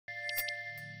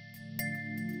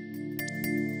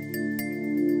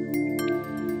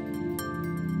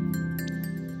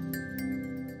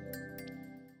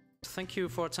Thank you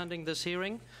for attending this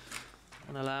hearing,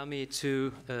 and allow me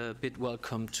to bid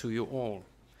welcome to you all.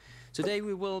 Today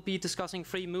we will be discussing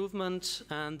free movement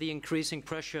and the increasing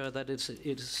pressure that it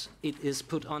is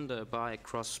put under by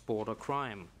cross-border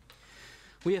crime.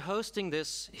 We are hosting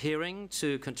this hearing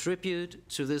to contribute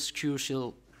to this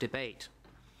crucial debate.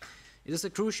 It is a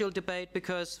crucial debate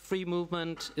because free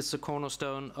movement is the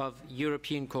cornerstone of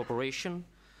European cooperation,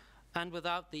 and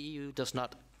without the EU does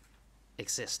not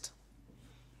exist.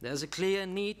 There is a clear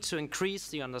need to increase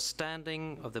the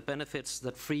understanding of the benefits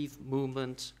that free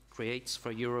movement creates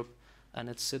for Europe and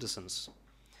its citizens.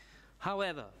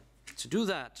 However, to do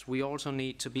that, we also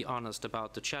need to be honest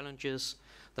about the challenges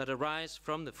that arise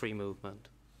from the free movement.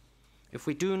 If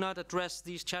we do not address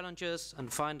these challenges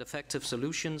and find effective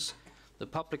solutions, the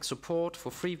public support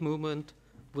for free movement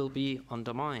will be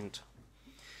undermined.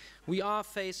 We are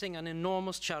facing an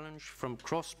enormous challenge from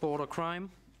cross-border crime,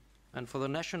 and for the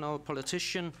national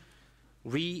politician,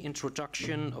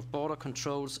 reintroduction of border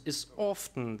controls is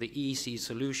often the easy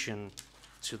solution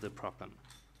to the problem.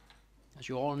 As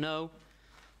you all know,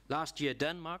 last year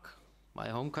Denmark, my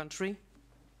home country,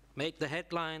 made the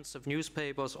headlines of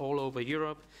newspapers all over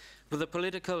Europe with a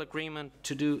political agreement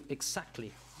to do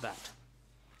exactly that.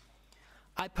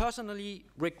 I personally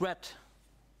regret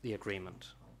the agreement,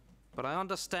 but I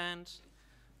understand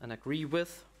and agree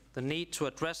with the need to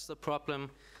address the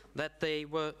problem that they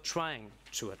were trying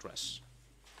to address.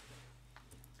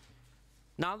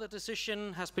 Now the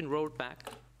decision has been rolled back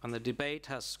and the debate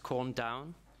has calmed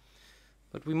down,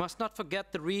 but we must not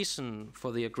forget the reason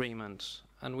for the agreement,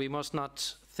 and we must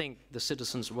not think the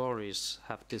citizens' worries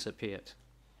have disappeared.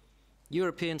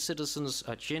 European citizens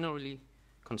are generally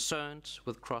concerned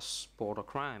with cross-border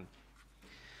crime.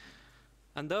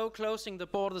 And though closing the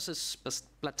borders is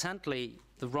blatantly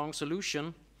the wrong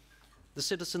solution, the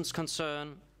citizens'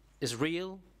 concern is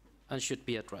real and should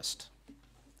be addressed.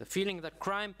 The feeling that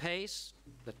crime pays,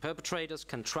 that perpetrators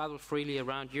can travel freely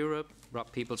around Europe,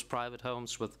 rob people's private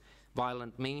homes with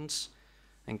violent means,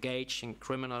 engage in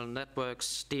criminal networks,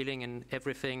 stealing in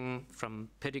everything from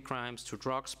petty crimes to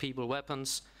drugs, people,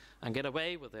 weapons, and get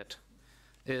away with it,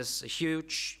 is a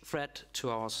huge threat to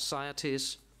our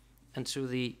societies and to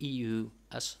the EU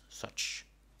as such.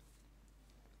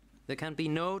 There can be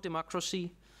no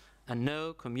democracy and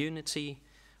no community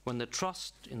when the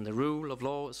trust in the rule of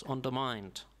law is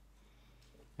undermined.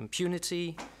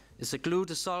 Impunity is a glue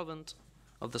dissolvent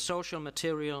of the social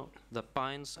material that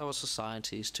binds our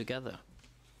societies together.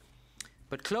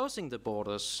 But closing the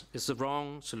borders is the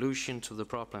wrong solution to the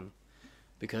problem,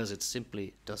 because it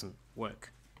simply doesn't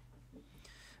work.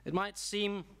 It might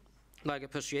seem like a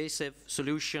persuasive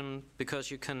solution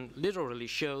because you can literally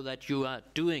show that you are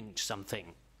doing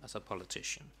something as a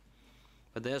politician.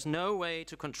 But there's no way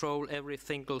to control every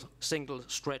single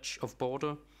stretch of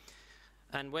border.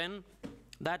 And when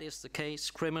that is the case,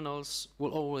 criminals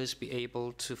will always be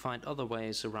able to find other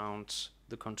ways around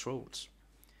the controls.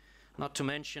 Not to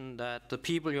mention that the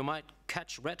people you might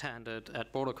catch red-handed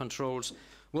at border controls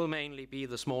will mainly be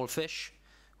the small fish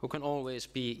who can always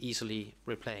be easily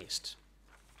replaced.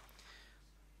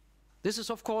 This is,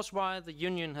 of course, why the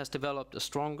Union has developed a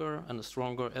stronger and a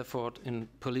stronger effort in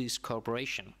police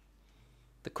cooperation.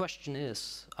 The question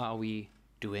is, are we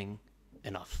doing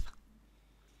enough?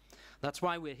 That's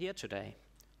why we're here today,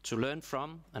 to learn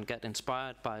from and get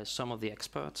inspired by some of the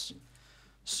experts,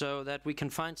 so that we can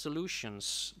find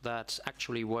solutions that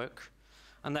actually work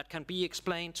and that can be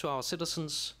explained to our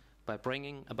citizens by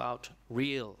bringing about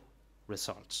real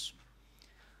results.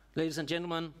 Ladies and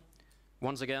gentlemen,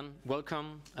 once again,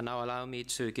 welcome, and now allow me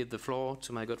to give the floor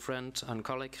to my good friend and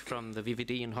colleague from the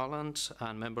VVD in Holland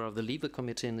and member of the LIBE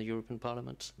Committee in the European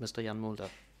Parliament, Mr. Jan Mulder.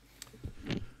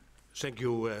 Thank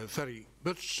you very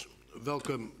much.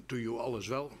 Welcome to you all as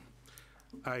well.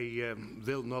 I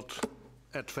will not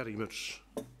add very much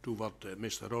to what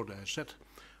Mr. Rohde has said.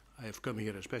 I have come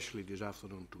here especially this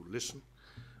afternoon to listen.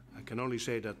 I can only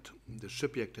say that the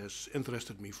subject has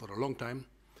interested me for a long time.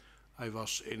 I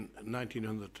was in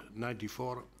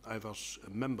 1994, I was a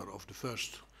member of the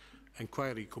first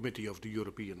inquiry committee of the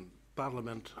European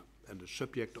Parliament, and the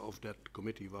subject of that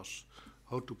committee was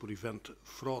how to prevent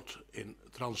fraud in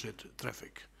transit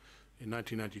traffic. In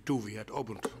 1992 we had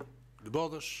opened the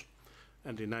borders,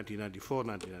 and in 1994,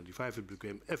 1995 it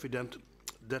became evident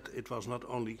that it was not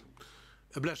only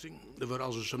a blessing, there were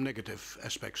also some negative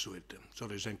aspects to it. So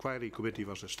this inquiry committee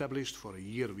was established. For a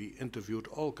year we interviewed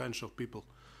all kinds of people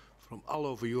from all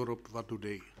over Europe. What do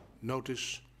they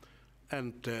notice?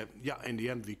 And yeah, in the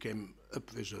end we came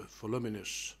up with a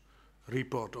voluminous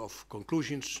report of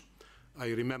conclusions. I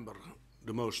remember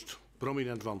the most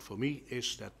prominent one for me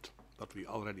is that what we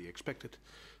already expected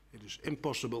It is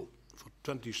impossible for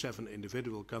 27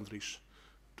 individual countries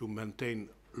to maintain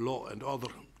law and order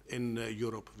in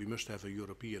Europe. We must have a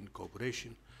European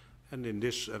cooperation. And in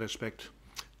this respect,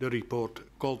 the report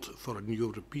called for a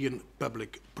European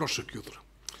public prosecutor.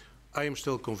 I am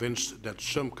still convinced that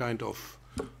some kind of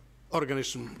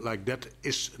organism like that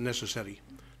is necessary.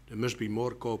 There must be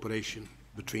more cooperation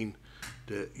between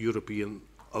the European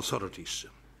authorities.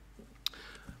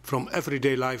 From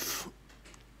everyday life,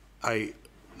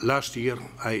 last year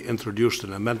I introduced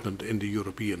an amendment in the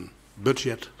European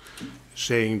budget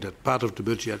saying that part of the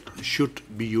budget should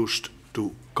be used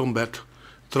to combat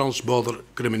trans-border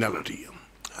criminality.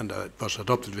 And it was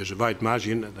adopted with a wide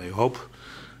margin, and I hope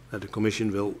that the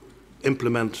Commission will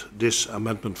implement this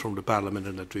amendment from the Parliament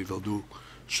and that we will do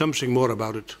something more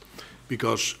about it,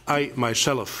 because I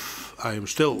myself, I am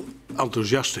still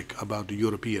enthusiastic about the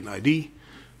European ID,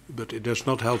 but it does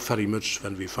not help very much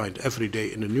when we find every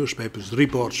day in the newspapers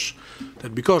reports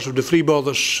that because of the free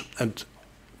borders and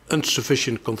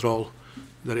insufficient control,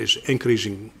 there is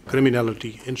increasing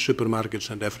criminality in supermarkets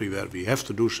and everywhere. We have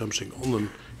to do something on a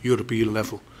European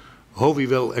level. How we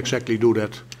will exactly do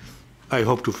that, I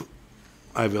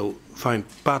will find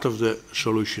part of the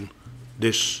solution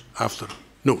this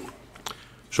afternoon.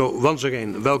 So once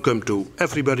again, welcome to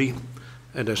everybody.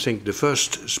 And I think the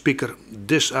first speaker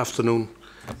this afternoon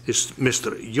is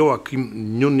Mr.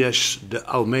 Joaquim Núñez de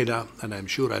Almeida, and I'm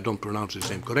sure I don't pronounce his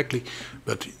name correctly,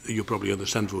 but you probably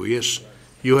understand who he is.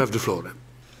 You have the floor.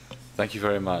 Thank you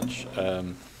very much.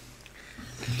 I'm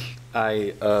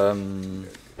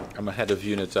a head of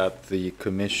unit at the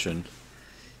Commission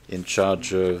in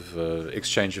charge of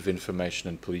exchange of information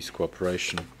and police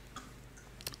cooperation.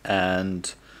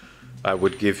 And I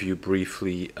would give you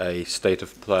briefly a state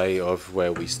of play of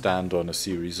where we stand on a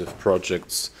series of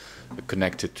projects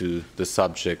connected to the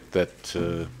subject that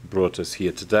brought us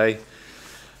here today.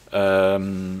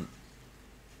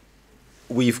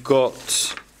 We've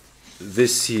got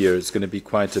this year, it's going to be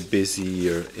quite a busy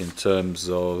year in terms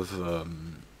of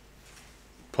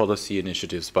policy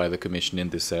initiatives by the Commission in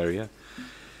this area.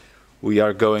 We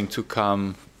are going to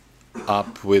come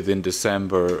up with in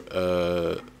December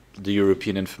the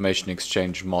European Information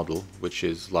Exchange Model, which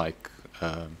is like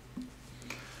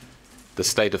the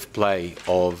state of play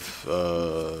of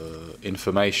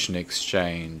information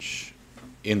exchange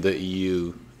in the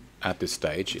EU at this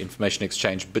stage, information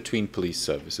exchange between police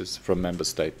services from member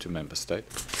state to member state.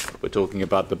 We're talking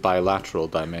about the bilateral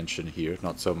dimension here,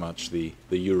 not so much the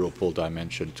Europol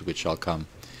dimension, to which I'll come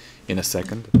in a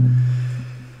second.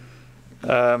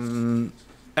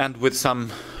 And with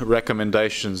some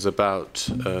recommendations about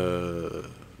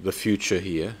the future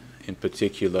here, in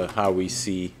particular how we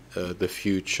see the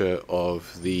future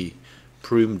of the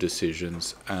Prüm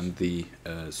decisions and the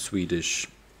Swedish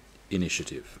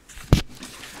initiative.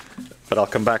 But I'll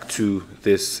come back to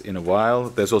this in a while.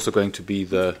 There's also going to be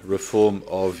the reform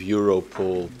of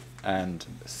Europol and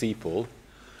CEPOL,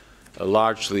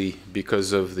 largely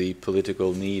because of the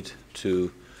political need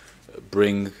to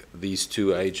bring these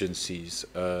two agencies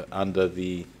under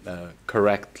the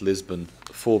correct Lisbon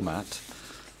format.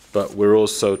 But we're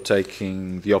also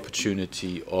taking the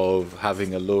opportunity of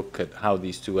having a look at how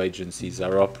these two agencies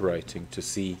are operating to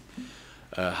see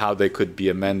how they could be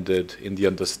amended in the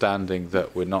understanding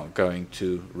that we're not going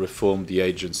to reform the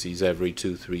agencies every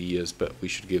 2-3 years, but we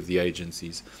should give the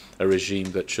agencies a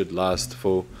regime that should last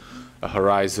for a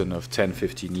horizon of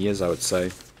 10-15 years, I would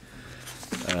say,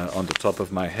 on the top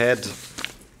of my head.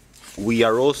 We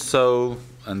are also,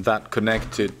 and that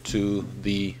connected to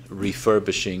the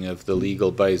refurbishing of the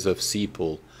legal base of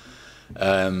CEPOL,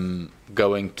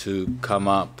 going to come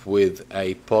up with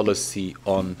a policy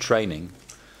on training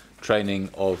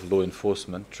of law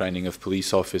enforcement, training of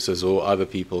police officers or other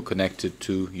people connected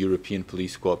to European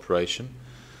police cooperation.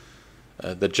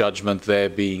 The judgment there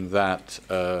being that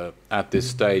at this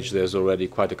stage there's already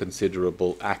quite a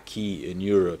considerable acquis in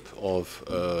Europe of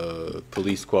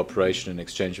police cooperation and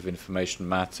exchange of information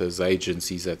matters,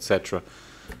 agencies, etc.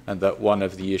 And that one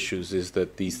of the issues is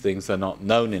that these things are not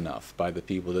known enough by the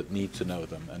people that need to know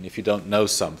them. And if you don't know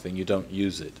something, you don't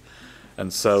use it.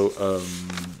 And so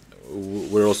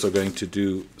we're also going to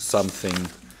do something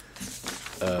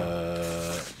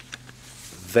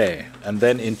there. And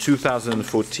then in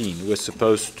 2014, we're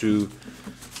supposed to,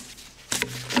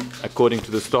 according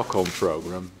to the Stockholm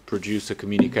program, produce a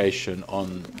communication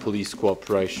on police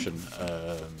cooperation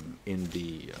in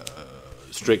the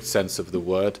strict sense of the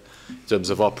word, in terms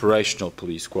of operational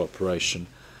police cooperation,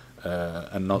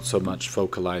 and not so much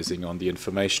focalizing on the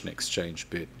information exchange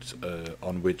bit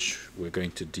on which we're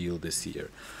going to deal this year.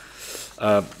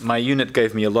 My unit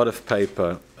gave me a lot of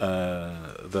paper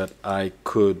that I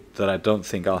don't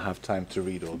think I'll have time to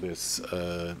read all this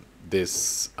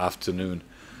this afternoon.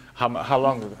 How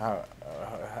long?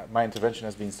 My intervention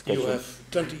has been scheduled. You have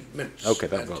 20 minutes. Okay,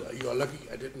 that's well. You are lucky.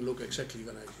 I didn't look exactly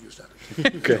when you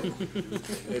started. Okay.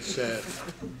 So it's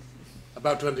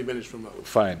about 20 minutes from now.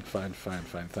 Fine.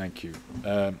 Thank you.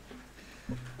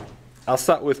 I'll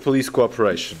start with police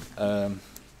cooperation.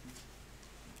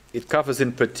 It covers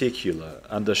in particular,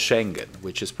 under Schengen,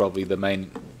 which is probably the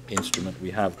main instrument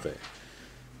we have there,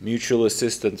 mutual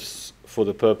assistance for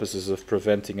the purposes of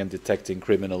preventing and detecting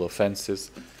criminal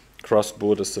offences,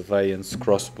 cross-border surveillance,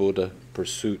 cross-border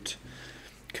pursuit,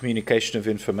 communication of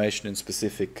information in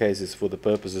specific cases for the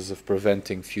purposes of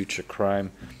preventing future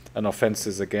crime and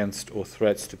offences against or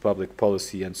threats to public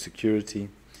policy and security,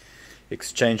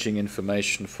 exchanging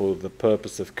information for the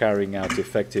purpose of carrying out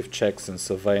effective checks and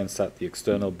surveillance at the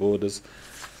external borders,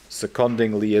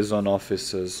 seconding liaison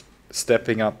officers,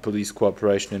 stepping up police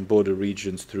cooperation in border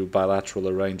regions through bilateral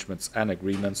arrangements and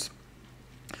agreements,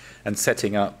 and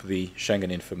setting up the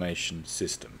Schengen information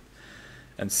system.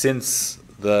 And since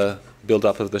the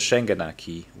build-up of the Schengen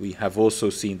acquis, we have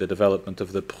also seen the development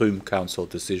of the Prüm Council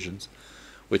decisions,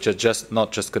 which are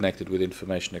not just connected with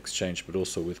information exchange, but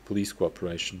also with police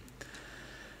cooperation.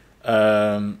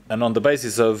 And on the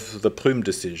basis of the Prüm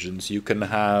decisions, you can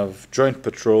have joint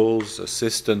patrols,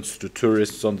 assistance to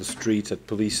tourists on the street at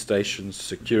police stations,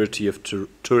 security of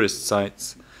tourist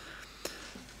sites,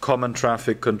 common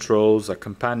traffic controls,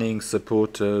 accompanying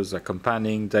supporters,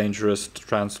 accompanying dangerous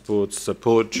transports,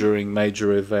 support during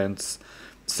major events,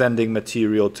 sending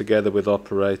material together with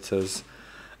operators,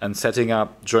 and setting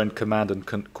up joint command and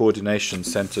coordination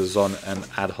centers on an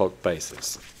ad hoc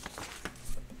basis.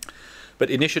 But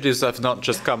initiatives have not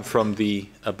just come from the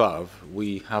above.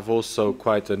 We have also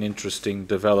quite an interesting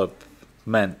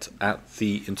development at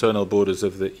the internal borders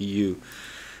of the EU,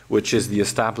 which is the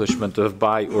establishment of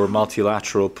bi- or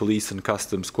multilateral police and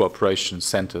customs cooperation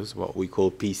centers, what we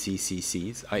call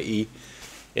PCCCs, i.e.,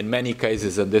 in many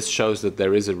cases, and this shows that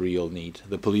there is a real need,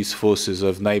 the police forces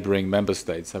of neighboring member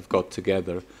states have got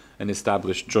together and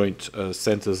established joint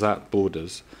centers at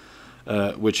borders,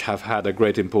 which have had a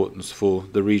great importance for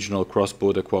the regional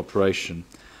cross-border cooperation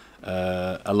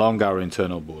along our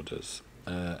internal borders.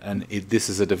 And this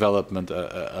is a development,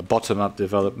 a bottom-up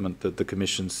development that the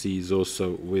Commission sees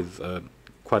also with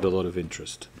quite a lot of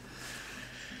interest.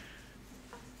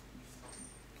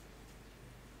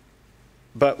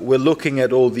 But we're looking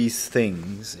at all these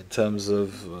things in terms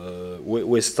of,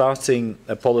 we're starting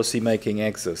a policy-making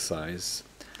exercise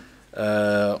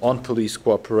on police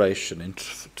cooperation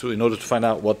in order to find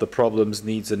out what the problems,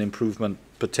 needs and improvement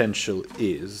potential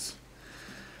is.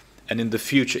 And in the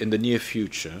future, in the near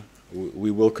future,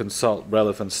 we will consult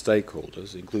relevant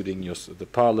stakeholders, including the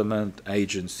Parliament,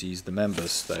 agencies, the Member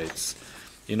States,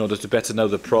 in order to better know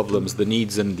the problems, the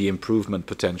needs and the improvement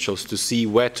potentials, to see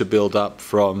where to build up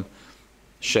from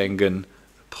Schengen,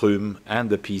 Prüm and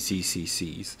the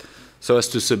PCCCs, so as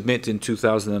to submit in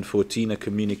 2014 a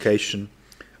communication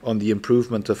on the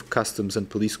improvement of customs and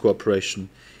police cooperation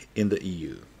in the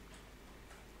EU.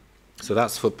 So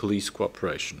that's for police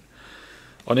cooperation.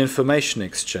 On information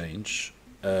exchange,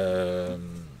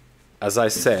 as I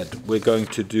said, we're going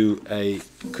to do a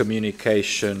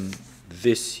communication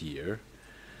this year.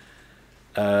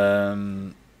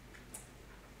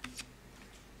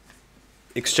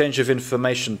 Exchange of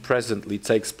information presently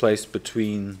takes place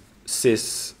between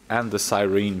SIS and the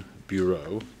Cyrene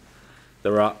Bureau.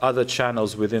 There are other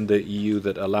channels within the EU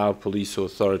that allow police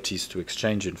authorities to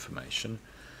exchange information.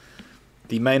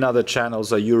 The main other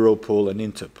channels are Europol and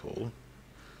Interpol.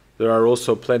 There are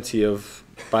also plenty of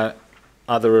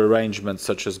other arrangements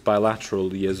such as bilateral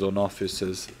liaison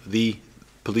officers, the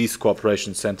police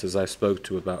cooperation centers I spoke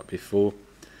to about before,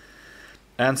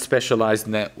 and specialized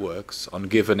networks on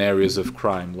given areas of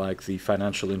crime like the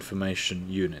financial information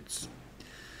units.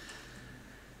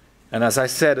 And as I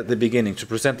said at the beginning, to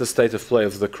present the state of play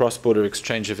of the cross-border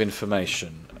exchange of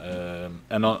information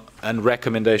and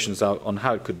recommendations on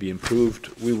how it could be improved,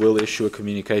 we will issue a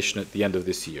communication at the end of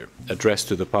this year, addressed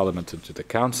to the Parliament and to the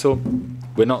Council.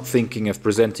 We're not thinking of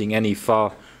presenting any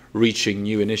far-reaching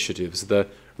new initiatives. The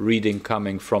reading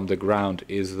coming from the ground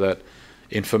is that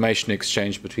information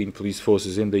exchange between police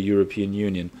forces in the European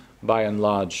Union, by and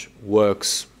large,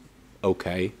 works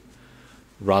okay,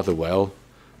 rather well.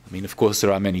 I mean, of course,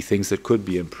 there are many things that could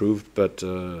be improved, but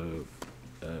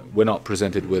we're not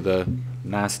presented with a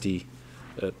nasty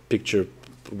picture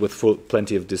with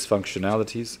plenty of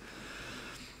dysfunctionalities.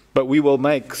 But we will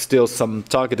make still some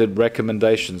targeted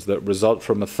recommendations that result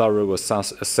from a thorough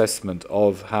assessment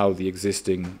of how the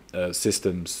existing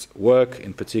systems work,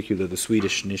 in particular the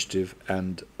Swedish initiative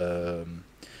and the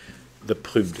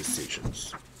Prüm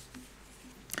decisions.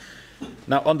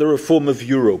 Now, on the reform of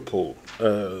Europol,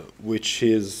 which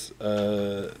is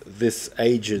this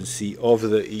agency of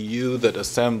the EU that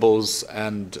assembles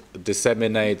and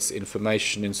disseminates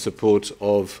information in support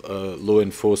of law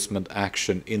enforcement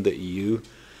action in the EU,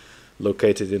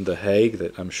 located in The Hague,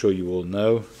 that I'm sure you all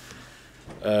know.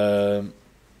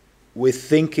 We're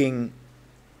thinking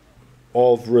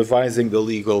of revising the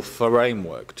legal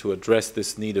framework to address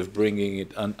this need of bringing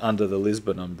it under the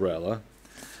Lisbon umbrella.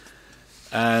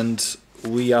 And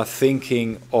we are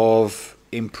thinking of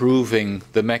improving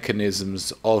the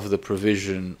mechanisms of the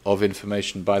provision of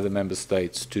information by the member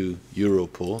states to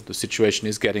Europol. The situation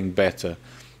is getting better,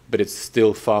 but it's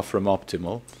still far from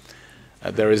optimal.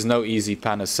 There is no easy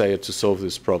panacea to solve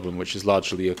this problem, which is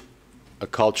largely a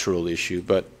cultural issue,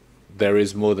 but there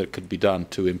is more that could be done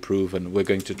to improve, and we're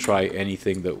going to try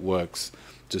anything that works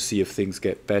to see if things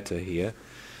get better here.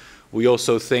 We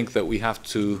also think that we have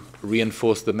to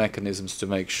reinforce the mechanisms to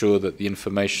make sure that the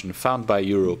information found by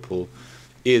Europol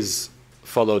is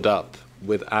followed up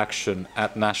with action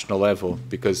at national level,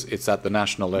 because it's at the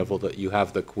national level that you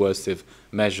have the coercive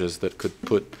measures that could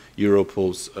put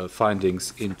Europol's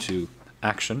findings into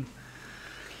action.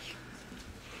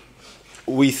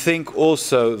 We think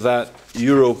also that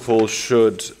Europol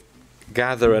should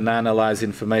gather and analyze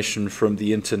information from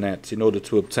the internet in order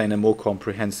to obtain a more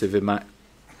comprehensive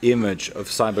image of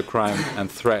cybercrime and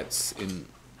threats.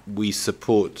 We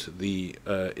support the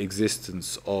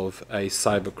existence of a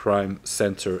cybercrime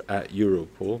center at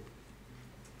Europol.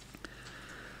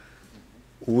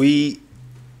 We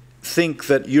think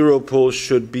that Europol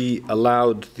should be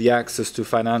allowed the access to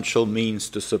financial means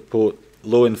to support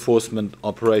law enforcement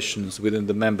operations within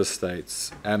the member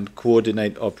states and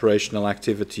coordinate operational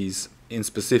activities in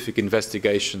specific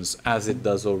investigations, as it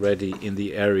does already in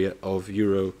the area of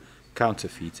Euro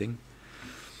counterfeiting.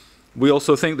 We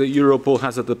also think that Europol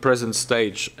has at the present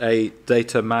stage a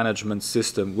data management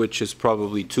system which is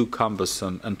probably too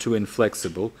cumbersome and too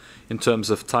inflexible in terms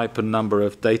of type and number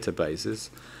of databases,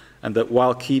 and that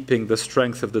while keeping the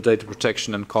strength of the data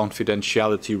protection and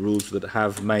confidentiality rules that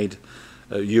have made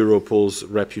Europol's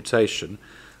reputation,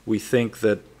 we think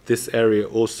that this area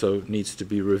also needs to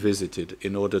be revisited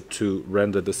in order to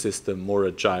render the system more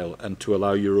agile and to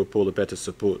allow Europol a better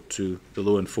support to the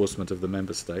law enforcement of the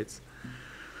member states.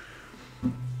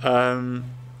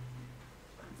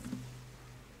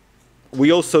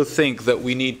 We also think that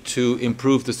we need to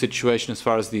improve the situation as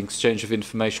far as the exchange of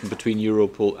information between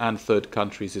Europol and third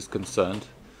countries is concerned.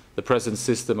 The present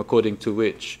system, according to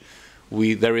which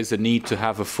there is a need to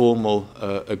have a formal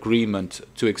agreement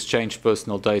to exchange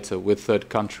personal data with third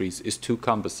countries, is too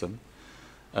cumbersome.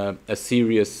 A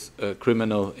serious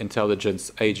criminal intelligence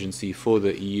agency for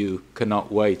the EU cannot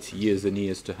wait years and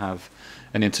years to have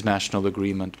an international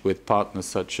agreement with partners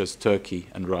such as Turkey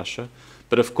and Russia.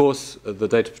 But of course, the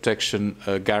data protection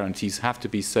guarantees have to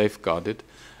be safeguarded.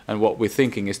 And what we're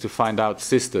thinking is to find out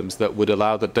systems that would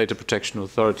allow the data protection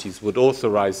authorities would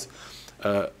authorize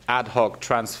ad hoc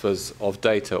transfers of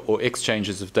data or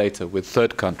exchanges of data with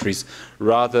third countries,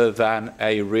 rather than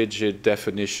a rigid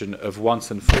definition of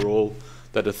once and for all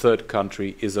that a third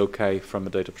country is okay from a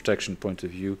data protection point of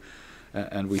view.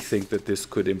 And we think that this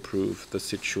could improve the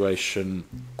situation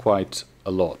quite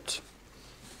a lot.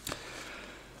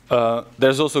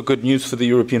 There's also good news for the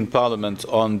European Parliament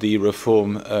on the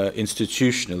reform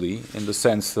institutionally, in the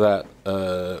sense that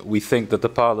we think that the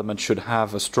Parliament should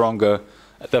have a stronger,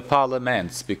 the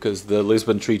parliaments, because the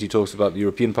Lisbon Treaty talks about the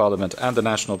European Parliament and the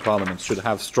national parliaments, should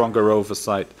have stronger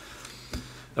oversight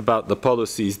about the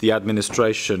policies, the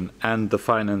administration and the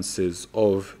finances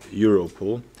of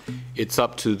Europol. It's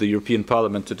up to the European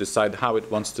Parliament to decide how it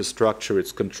wants to structure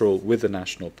its control with the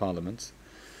national parliaments.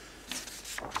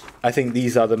 I think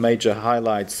these are the major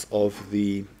highlights of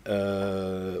the,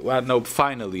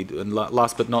 finally, and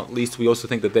last but not least, we also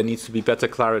think that there needs to be better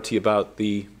clarity about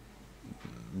the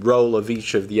role of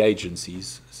each of the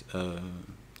agencies,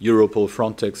 Europol,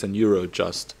 Frontex and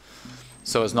Eurojust,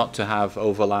 so as not to have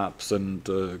overlaps and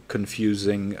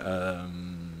confusing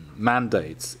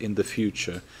mandates in the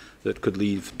future that could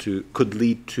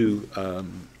lead to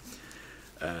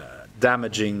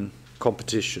damaging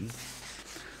competition.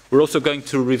 We're also going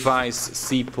to revise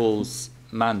CEPOL's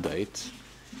mandate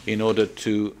in order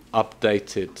to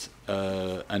update it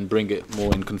and bring it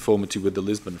more in conformity with the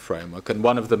Lisbon framework. And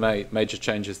one of the major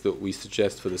changes that we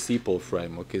suggest for the CEPOL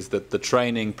framework is that the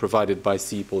training provided by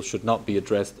CEPOL should not be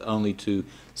addressed only to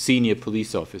senior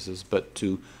police officers, but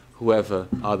to whoever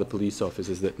are the police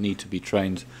officers that need to be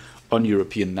trained on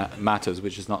European matters,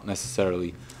 which is not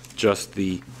necessarily just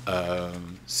the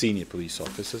senior police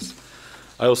officers.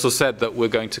 I also said that we're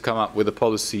going to come up with a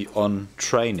policy on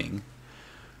training,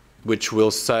 which will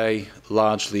say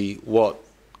largely what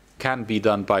can be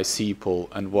done by CEPOL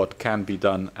and what can be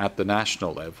done at the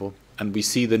national level. And we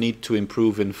see the need to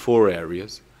improve in 4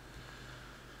 areas.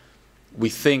 We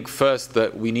think first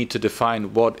that we need to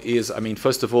define what is, I mean,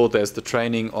 first of all, there's the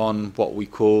training on what we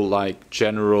call like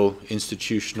general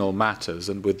institutional matters.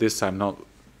 And with this, I'm not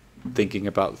thinking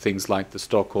about things like the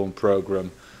Stockholm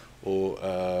program or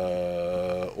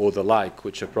the like,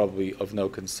 which are probably of no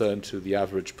concern to the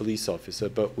average police officer.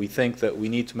 But we think that we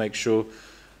need to make sure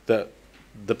that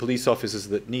the police officers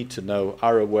that need to know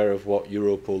are aware of what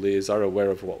Europol is, are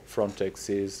aware of what Frontex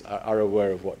is, are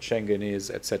aware of what Schengen is,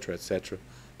 etc., etc.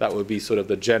 That would be sort of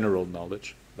the general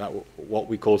knowledge, what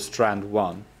we call strand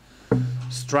 1.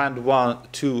 Strand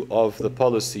 2 of the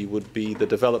policy would be the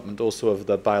development also of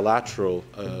the bilateral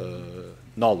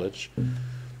knowledge.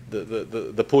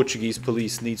 The Portuguese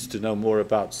police needs to know more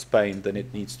about Spain than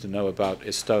it needs to know about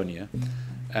Estonia,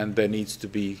 and there needs to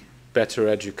be better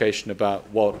education about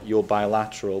what your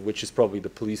bilateral, which is probably the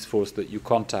police force that you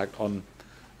contact on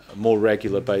a more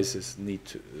regular basis,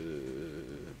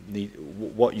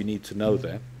 what you need to know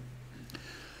there.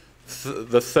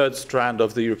 The third strand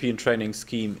of the European training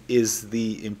scheme is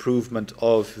the improvement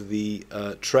of the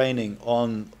training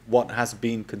on what has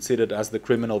been considered as the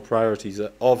criminal priorities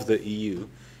of the EU,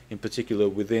 in particular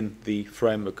within the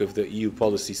framework of the EU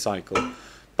policy cycle,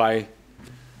 by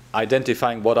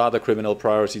identifying what are the criminal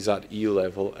priorities at EU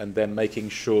level and then making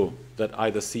sure that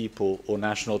either CEPOL or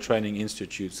national training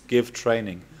institutes give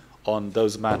training on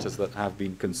those matters that have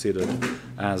been considered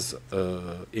as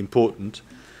important.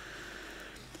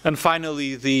 And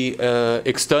finally, the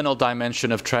external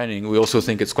dimension of training, we also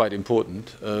think it's quite important.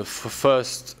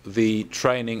 First, the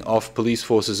training of police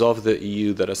forces of the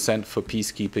EU that are sent for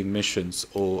peacekeeping missions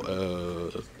or,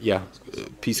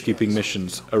 peacekeeping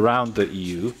missions around the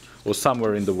EU or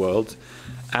somewhere in the world,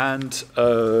 and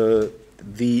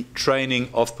the training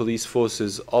of police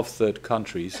forces of third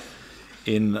countries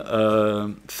in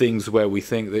things where we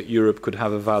think that Europe could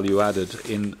have a value added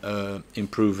in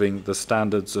improving the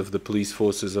standards of the police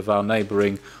forces of our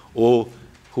neighbouring or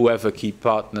whoever key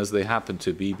partners they happen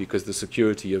to be, because the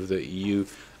security of the EU,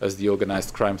 as the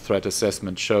organised crime threat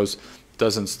assessment shows,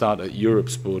 doesn't start at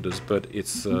Europe's borders, but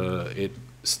it's, it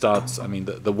starts, I mean,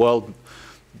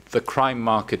 the crime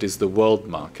market is the world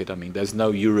market. I mean, there's no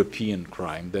European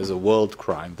crime. There's a world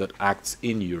crime that acts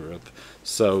in Europe.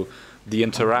 So the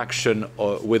interaction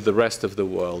with the rest of the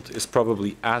world is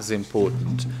probably as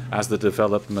important as the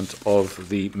development of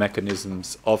the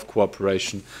mechanisms of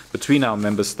cooperation between our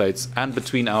member states and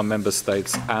between our member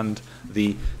states and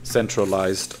the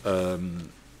centralized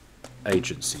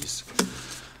agencies.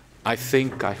 I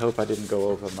hope I didn't go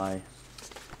over my...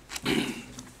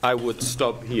 I would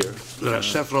stop here. There are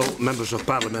several members of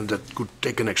parliament that could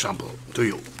take an example to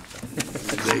you.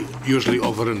 They usually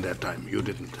overrun their time. You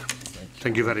didn't.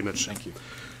 Thank you very much. Thank you.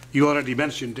 You already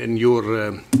mentioned in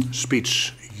your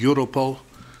speech Europol.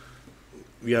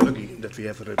 We are lucky that we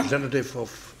have a representative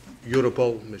of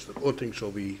Europol, Mr. Oetting, so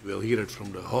we will hear it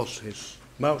from the horse's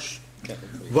mouth.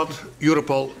 What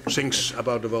Europol thinks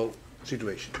about the whole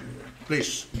situation.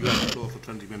 Please, you have the floor for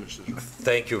 20 minutes.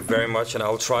 Thank you very much, and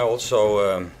I'll try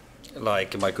also,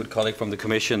 like my good colleague from the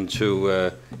Commission,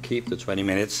 to keep the 20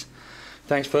 minutes.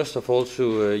 Thanks first of all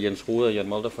to Jens Ruder and Jan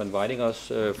Mulder for inviting us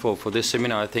for this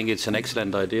seminar. I think it's an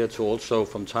excellent idea to also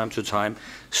from time to time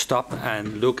stop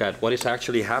and look at what is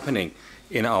actually happening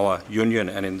in our union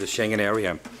and in the Schengen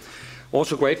area.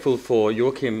 Also grateful for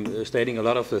Joachim stating a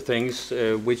lot of the things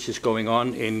which is going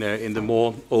on in the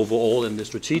more overall in the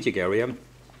strategic area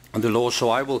and the law. So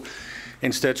I will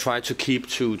instead try to keep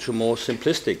to more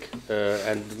simplistic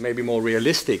and maybe more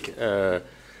realistic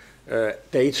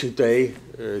day-to-day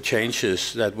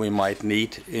changes that we might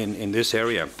need in this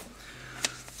area.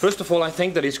 First of all, I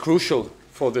think that it's crucial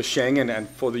for the Schengen and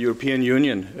for the European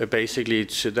Union, basically,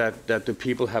 that the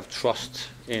people have trust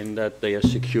in that they are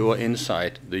secure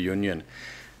inside the Union.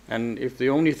 And if the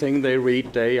only thing they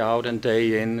read day out and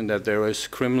day in, that there is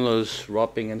criminals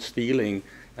robbing and stealing,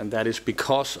 and that is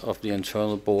because of the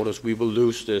internal borders, we will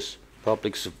lose this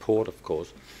public support, of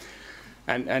course.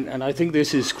 And I think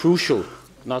this is crucial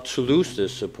not to lose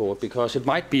this support, because it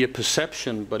might be a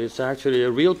perception, but it's actually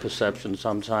a real perception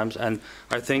sometimes. And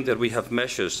I think that we have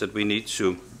measures that we need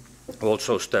to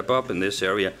also step up in this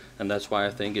area, and that's why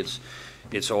I think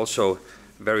it's also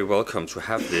very welcome to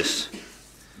have this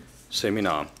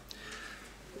seminar.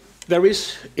 There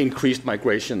is increased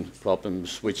migration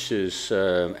problems, which is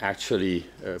actually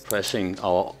pressing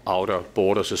our outer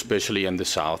borders, especially in the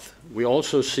south. We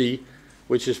also see,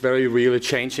 which is very real, a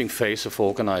changing face of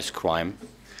organized crime.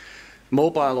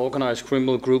 Mobile organized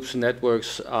criminal groups and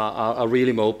networks are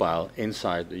really mobile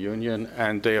inside the Union,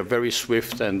 and they are very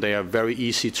swift and they are very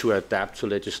easy to adapt to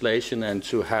legislation and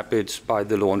to habits by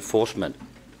the law enforcement.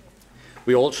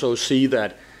 We also see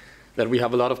that we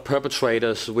have a lot of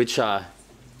perpetrators which are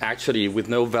actually with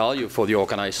no value for the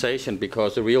organization,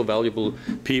 because the real valuable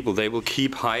people, they will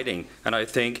keep hiding. And I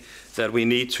think that we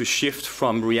need to shift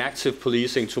from reactive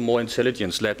policing to more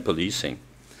intelligence-led policing.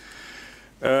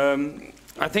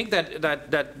 I think that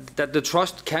the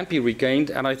trust can be regained,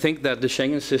 and I think that the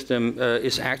Schengen system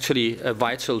is actually a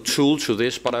vital tool to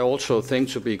this, but I also think,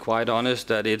 to be quite honest,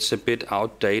 that it's a bit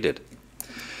outdated.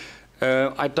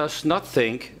 I does not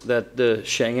think that the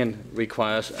Schengen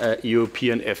requires a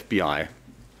European FBI.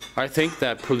 I think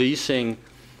that policing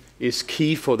is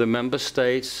key for the member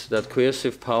states, that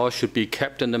coercive power should be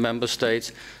kept in the member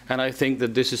states, and I think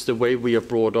that this is the way we are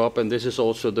brought up, and this is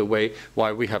also the way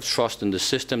why we have trust in the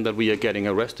system, that we are getting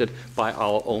arrested by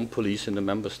our own police in the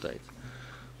member states.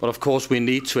 But of course we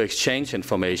need to exchange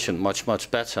information much, much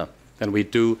better than we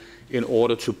do in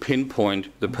order to pinpoint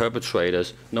the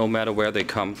perpetrators, no matter where they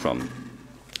come from.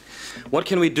 What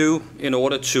can we do in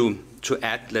order to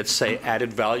add, let's say,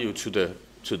 added value to the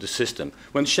system?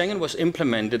 When Schengen was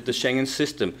implemented, the Schengen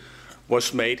system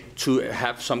was made to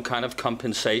have some kind of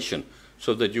compensation,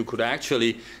 so that you could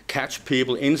actually catch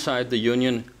people inside the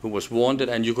Union who was wanted,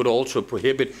 and you could also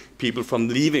prohibit people from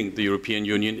leaving the European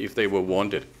Union if they were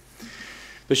wanted.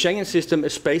 The Schengen system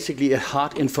is basically a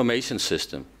hard information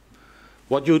system.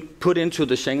 What you put into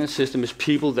the Schengen system is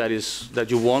people that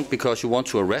you want because you want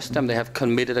to arrest them. They have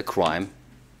committed a crime,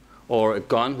 or a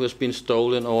gun who has been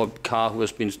stolen, or a car who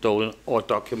has been stolen, or a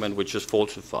document which is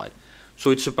falsified.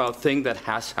 So it's about things that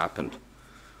has happened.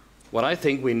 What I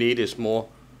think we need is more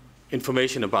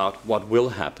information about what will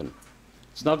happen.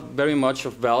 It's not very much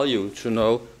of value to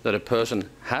know that a person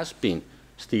has been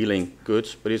stealing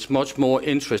goods, but it's much more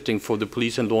interesting for the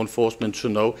police and law enforcement to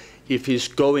know if he's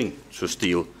going to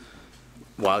steal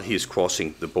while he's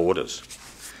crossing the borders.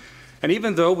 And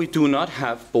even though we do not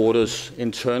have borders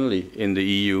internally in the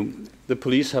EU, the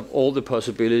police have all the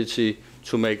possibility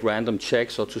to make random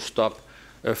checks or to stop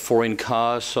foreign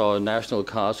cars or national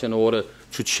cars in order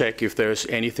to check if there's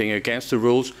anything against the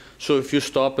rules. So if you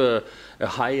stop a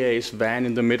high-ace van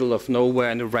in the middle of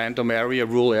nowhere in a random area,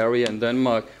 rural area in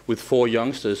Denmark with 4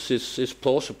 youngsters, it's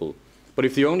plausible. But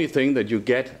if the only thing that you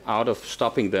get out of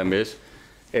stopping them is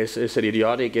an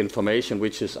idiotic information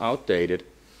which is outdated,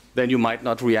 then you might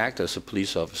not react as a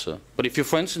police officer. But if you,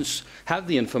 for instance, have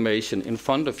the information in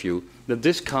front of you that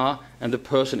this car and the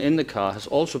person in the car has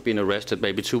also been arrested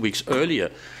maybe 2 weeks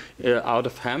earlier out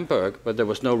of Hamburg, but there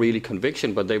was no really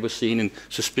conviction, but they were seen in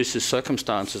suspicious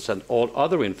circumstances, and all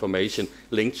other information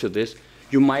linked to this,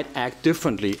 you might act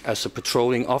differently as a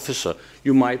patrolling officer.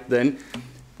 You might then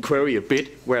query a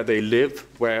bit where they live,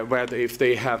 if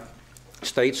they have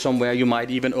stayed somewhere, you might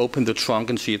even open the trunk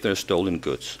and see if there's stolen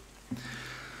goods.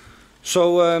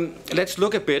 So let's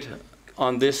look a bit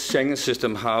on this Schengen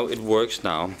system, how it works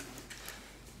now.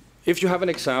 If you have an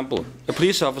example, a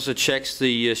police officer checks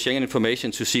the Schengen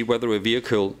information to see whether a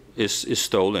vehicle is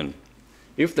stolen.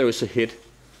 If there is a hit,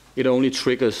 it only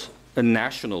triggers a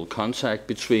national contact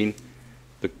between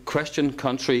the question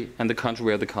country and the country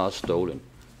where the car is stolen.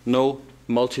 No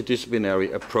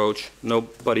multidisciplinary approach,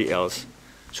 nobody else.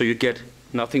 So you get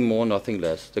nothing more, nothing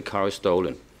less. The car is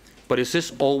stolen. But is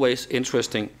this always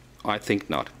interesting? I think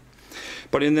not.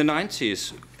 But in the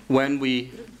 90s, when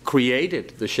we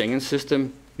created the Schengen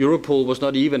system, Europol was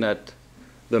not even at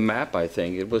the map, I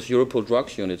think. It was Europol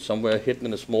Drugs Unit, somewhere hidden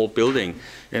in a small building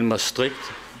in Maastricht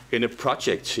in a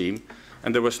project team.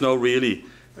 And there was no really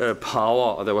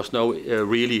power, or there was no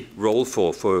really role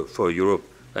for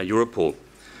Europol.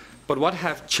 But what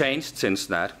has changed since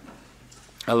that?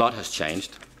 A lot has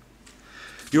changed.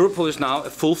 Europol is now a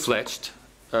full-fledged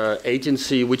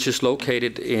agency which is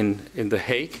located in The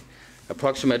Hague,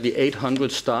 approximately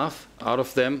 800 staff. Out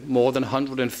of them, more than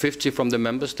 150 from the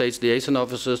member states, liaison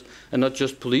officers, and not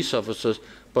just police officers,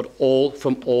 but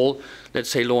from all, let's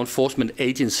say, law enforcement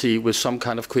agency with some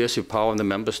kind of coercive power in the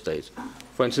member states.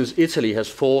 For instance, Italy has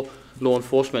 4 law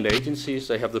enforcement agencies.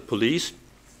 They have the police,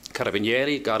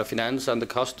 Carabinieri, Guardia Finanza, and the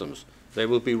customs. They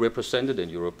will be represented in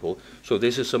Europol. So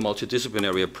this is a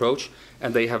multidisciplinary approach,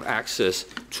 and they have access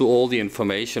to all the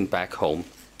information back home.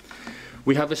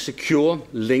 We have a secure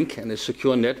link and a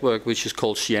secure network which is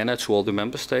called Sienna to all the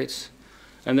member states.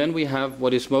 And then we have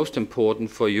what is most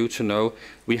important for you to know.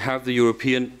 We have the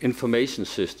European Information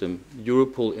System,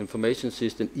 Europol Information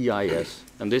System, EIS.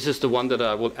 And this is the one that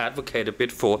I will advocate a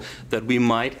bit for, that we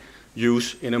might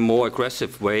use in a more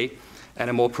aggressive way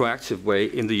and a more proactive way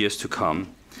in the years to come.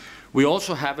 We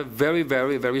also have a very,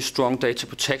 very, very strong data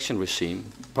protection regime,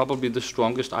 probably the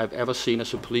strongest I've ever seen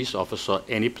as a police officer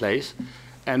any place.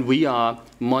 And we are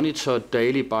monitored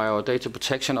daily by our data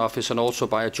protection office and also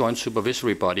by a joint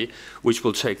supervisory body, which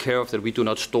will take care of that we do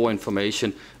not store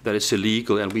information that is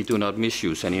illegal and we do not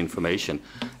misuse any information.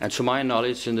 And to my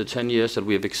knowledge, in the 10 years that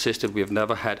we have existed, we have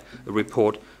never had a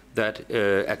report that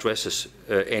addresses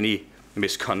any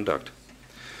misconduct.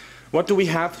 What do we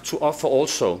have to offer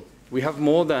also? We have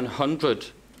more than 100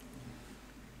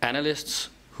 analysts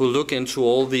who look into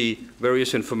all the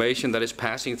various information that is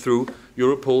passing through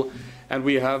Europol. And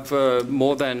we have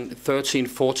more than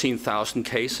 14,000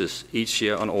 cases each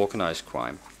year on organized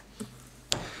crime.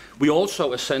 We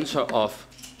also a center of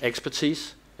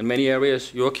expertise in many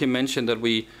areas. Joachim mentioned that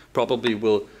we probably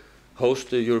will host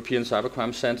the European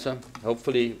Cybercrime Center.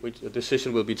 Hopefully a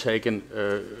decision will be taken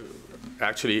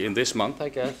actually in this month, I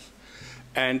guess.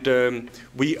 And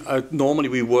normally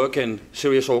we work in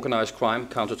serious organized crime,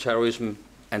 counterterrorism,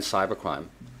 and cybercrime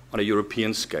on a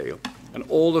European scale. And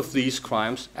all of these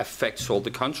crimes affect all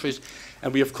the countries.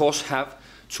 And we, of course, have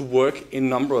to work in a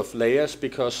number of layers,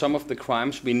 because some of the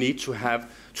crimes we need to have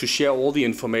to share all the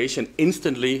information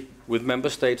instantly with member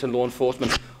states and law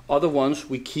enforcement. Other ones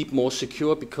we keep more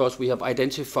secure because we have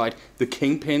identified the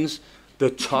kingpins, the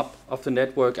top of the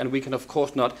network, and we can, of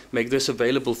course, not make this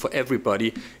available for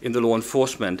everybody in the law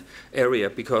enforcement area,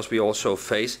 because we also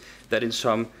face that in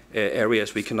some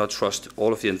areas we cannot trust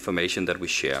all of the information that we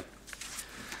share.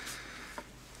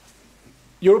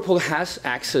 Europol has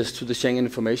access to the Schengen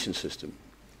information system,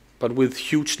 but with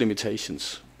huge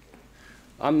limitations.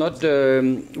 I'm not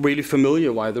really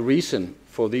familiar why the reason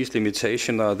for these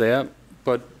limitations are there,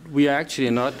 but we are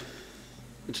actually not,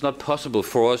 it's not possible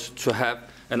for us to have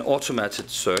an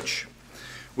automated search.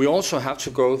 We also have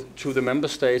to go to the member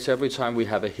states every time we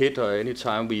have a hit or any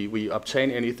time we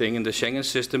obtain anything in the Schengen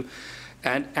system.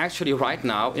 And actually right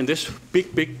now, in this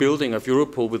big building of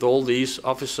Europol with all these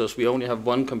officers, we only have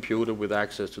one computer with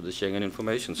access to the Schengen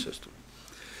information system.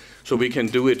 So we can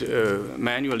do it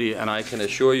manually, and I can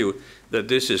assure you that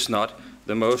this is not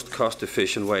the most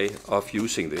cost-efficient way of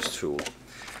using this tool.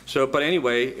 So, but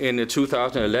anyway, in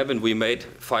 2011, we made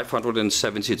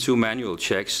 572 manual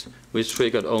checks, which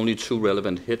triggered only 2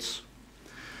 relevant hits.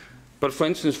 But for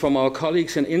instance, from our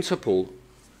colleagues in Interpol,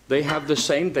 they have the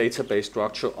same database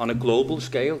structure on a global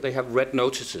scale. They have red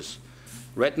notices.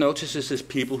 Red notices is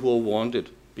people who are wanted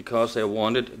because they are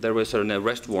wanted. There is an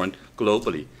arrest warrant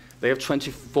globally. They have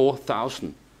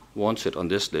 24,000 wanted on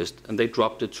this list, and they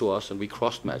dropped it to us, and we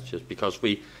cross-matched it because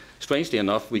we, strangely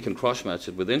enough, we can cross-match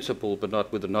it with Interpol, but not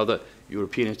with another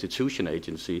European institution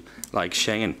agency like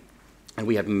Schengen. And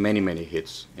we had many, many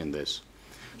hits in this.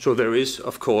 So there is,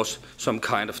 of course, some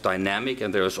kind of dynamic,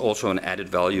 and there is also an added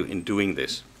value in doing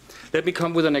this. Let me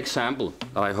come with an example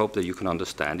that I hope that you can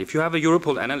understand. If you have a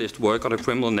Europol analyst work on a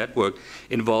criminal network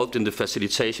involved in the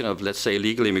facilitation of, let's say,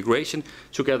 illegal immigration,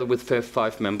 together with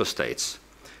 5 member states,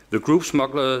 the group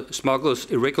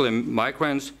smuggles irregular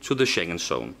migrants to the Schengen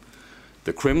zone.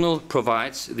 The criminal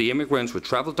provides the immigrants with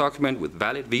travel documents with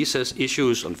valid visas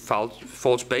issued on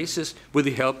false basis with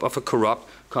the help of a corrupt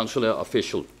consular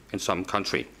official in some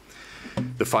country.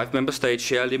 The 5 member states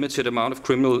share a limited amount of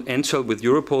criminal intel with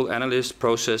Europol analysts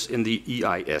processed in the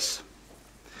EIS.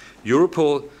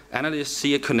 Europol analysts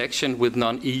see a connection with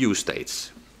non-EU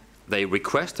states. They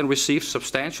request and receive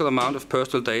substantial amount of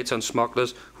personal data on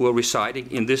smugglers who are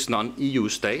residing in this non-EU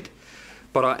state,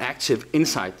 but are active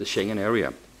inside the Schengen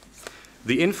area.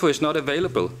 The info is not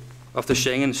available of the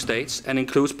Schengen states and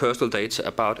includes personal data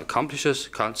about accomplices,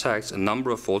 contacts, and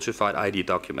number of falsified ID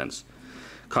documents.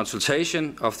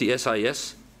 Consultation of the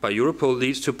SIS by Europol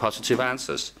leads to positive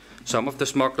answers. Some of the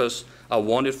smugglers are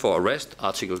wanted for arrest,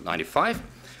 Article 95,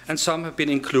 and some have been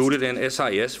included in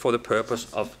SIS for the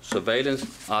purpose of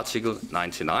surveillance, Article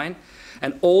 99,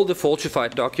 and all the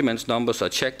falsified documents numbers are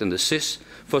checked in the SIS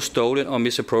for stolen or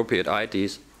misappropriated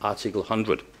IDs, Article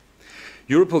 100.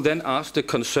 Europol then asked the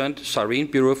concerned Siren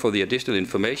Bureau for the additional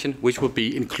information, which will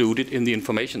be included in the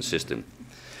information system.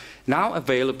 Now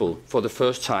available for the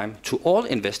first time to all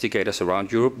investigators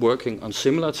around Europe working on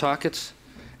similar targets,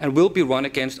 and will be run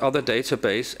against other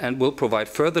databases and will provide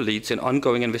further leads in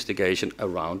ongoing investigation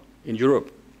around in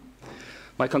Europe.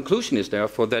 My conclusion is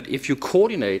therefore that if you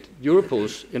coordinate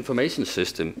Europol's information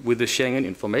system with the Schengen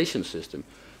information system,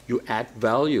 you add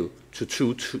value to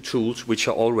two tools which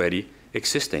are already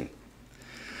existing.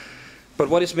 But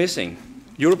what is missing?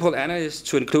 Europol analysts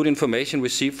to include information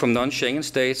received from non-Schengen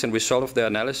states and result of their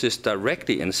analysis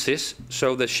directly in SIS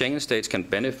so that Schengen states can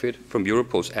benefit from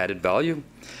Europol's added value,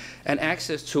 and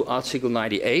access to Article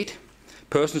 98,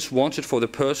 persons wanted for the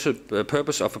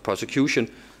purpose of a prosecution,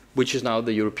 which is now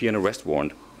the European arrest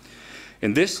warrant.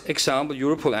 In this example,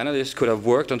 Europol analysts could have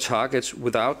worked on targets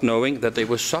without knowing that they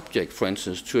were subject, for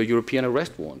instance, to a European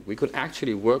arrest warrant. We could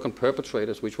actually work on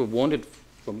perpetrators which were wanted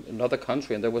from another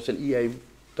country, and there was an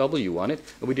EAW on it,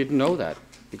 and we didn't know that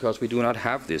because we do not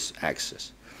have this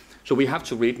access. So we have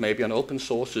to read maybe an open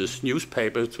sources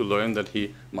newspaper to learn that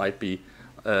he might be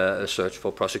a search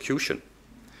for prosecution.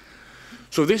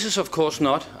 So this is, of course,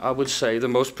 not, I would say, the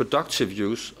most productive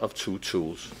use of two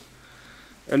tools.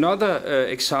 Another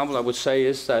example I would say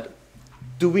is that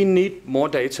do we need more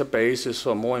databases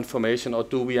or more information, or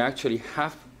do we actually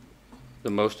have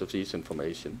the most of these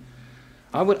information?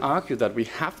 I would argue that we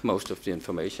have most of the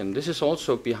information. This is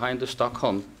also behind the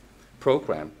Stockholm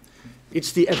program.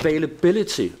 It's the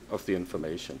availability of the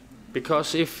information.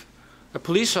 Because if a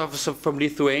police officer from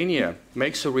Lithuania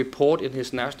makes a report in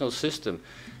his national system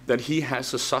that he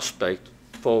has a suspect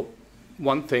for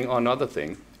one thing or another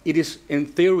thing, it is in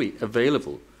theory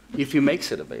available if he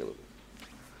makes it available.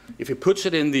 If he puts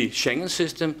it in the Schengen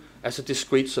system as a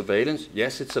discrete surveillance,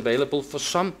 yes, it's available for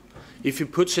some. If he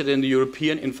puts it in the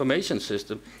European information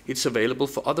system, it's available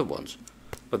for other ones.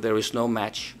 But there is no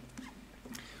match.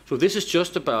 So this is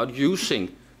just about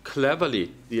using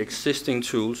cleverly the existing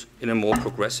tools in a more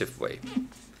progressive way.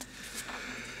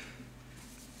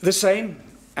 The same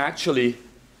actually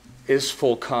is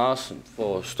for cars and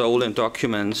for stolen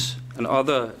documents and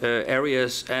other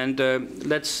areas. And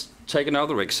let's take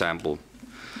another example.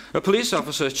 A police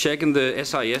officer is checking the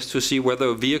SIS to see whether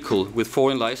a vehicle with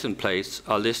foreign license plates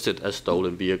are listed as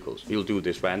stolen vehicles. He'll do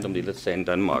this randomly, let's say in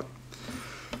Denmark.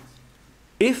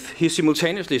 If he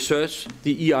simultaneously searched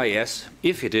the EIS,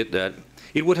 if he did that,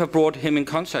 it would have brought him in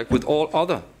contact with all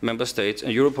other member states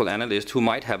and Europol analysts who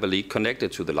might have a lead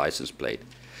connected to the license plate.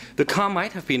 The car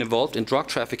might have been involved in drug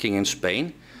trafficking in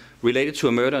Spain, related to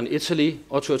a murder in Italy,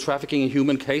 or to a trafficking in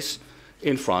human case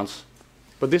in France.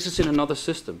 But this is in another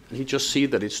system, and he just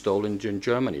sees that it's stolen in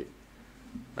Germany.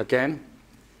 Again,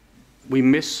 we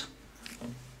miss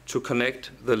to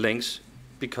connect the links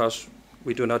because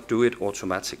we do not do it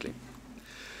automatically.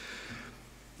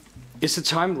 Is the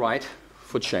time right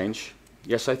for change?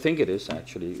 Yes, I think it is,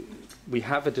 actually. We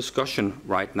have a discussion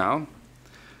right now,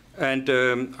 and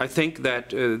I think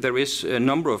that there is a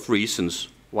number of reasons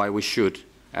why we should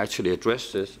actually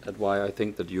address this, and why I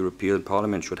think that the European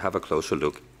Parliament should have a closer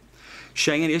look.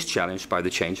 Schengen is challenged by the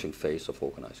changing face of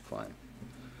organized crime.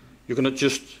 You cannot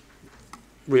just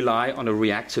rely on a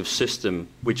reactive system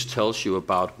which tells you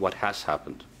about what has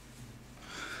happened.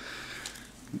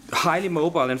 Highly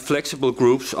mobile and flexible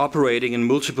groups operating in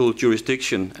multiple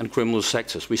jurisdictions and criminal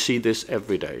sectors. We see this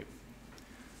every day.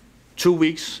 2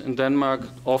 weeks in Denmark,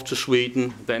 off to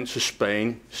Sweden, then to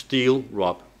Spain, steal,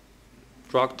 rob.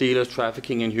 Drug dealers,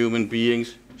 trafficking in human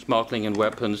beings, smuggling in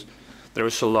weapons. There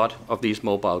is a lot of these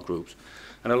mobile groups.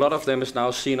 And a lot of them is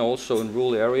now seen also in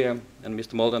rural area. And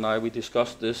Mr. Mulder and I, we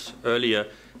discussed this earlier,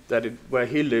 that where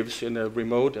he lives in a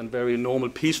remote and very normal,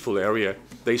 peaceful area,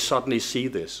 they suddenly see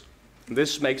this.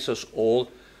 This makes us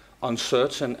all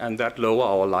uncertain, and that lower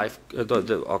our life,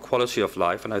 our quality of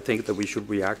life, and I think that we should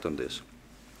react on this.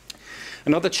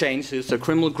 Another change is the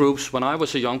criminal groups. When I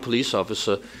was a young police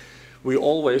officer, we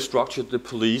always structured the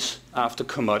police after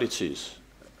commodities.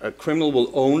 A criminal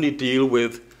will only deal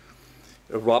with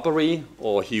a robbery,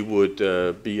 or he would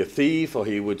be a thief, or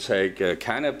he would take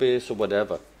cannabis or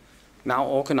whatever. Now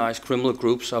organized criminal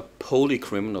groups are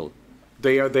polycriminal.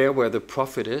 They are there where the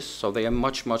profit is, so they are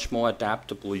much, much more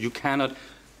adaptable. You cannot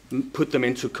put them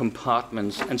into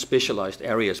compartments and specialized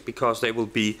areas because they will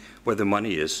be where the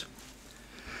money is.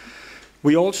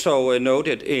 We also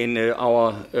noted in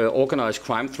our organized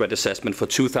crime threat assessment for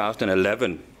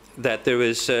 2011 that there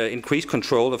is increased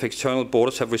control of external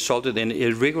borders have resulted in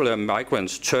irregular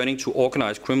migrants turning to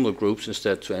organized criminal groups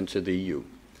instead to enter the EU.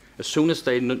 As soon as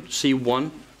they see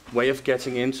one way of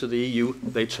getting into the EU,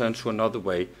 they turn to another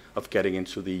way of getting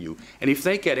into the EU. And if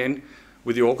they get in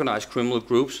with the organized criminal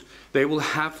groups, they will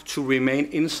have to remain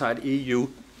inside EU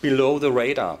below the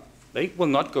radar. They will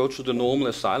not go to the normal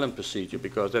asylum procedure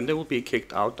because then they will be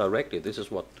kicked out directly. This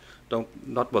is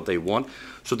not what they want.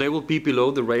 So they will be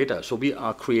below the radar. So we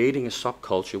are creating a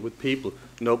subculture with people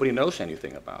nobody knows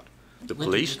anything about. The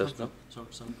police does not.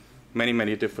 many,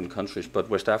 many different countries, but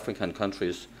West African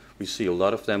countries, we see a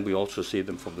lot of them. We also see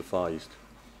them from the Far East.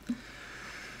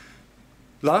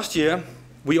 Last year,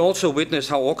 we also witnessed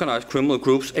how organized criminal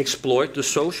groups exploit the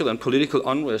social and political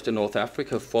unrest in North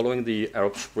Africa following the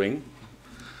Arab Spring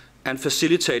and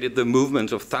facilitated the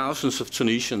movement of thousands of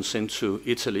Tunisians into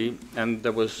Italy, and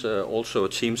there was also a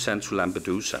team sent to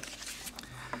Lampedusa.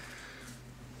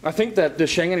 I think that the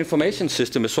Schengen information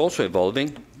system is also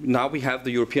evolving. Now we have the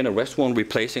European arrest warrant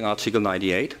replacing Article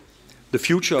 98. The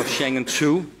future of Schengen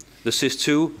 2, the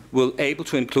SIS2, will be able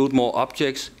to include more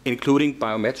objects, including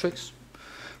biometrics.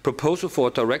 Proposal for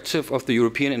a directive of the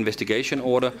European investigation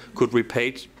order could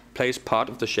replace part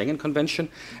of the Schengen Convention,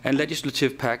 and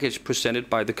legislative package presented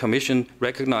by the Commission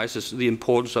recognizes the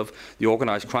importance of the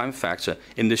organized crime factor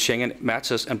in the Schengen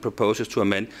matters and proposes to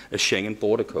amend a Schengen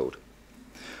border code.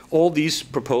 All these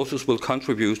proposals will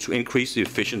contribute to increase the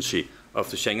efficiency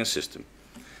of the Schengen system.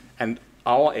 And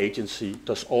our agency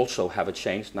does also have a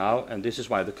change now, and this is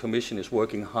why the Commission is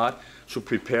working hard to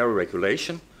prepare a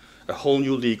regulation, a whole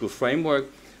new legal framework,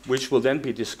 which will then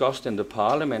be discussed in the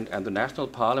Parliament and the National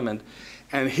Parliament.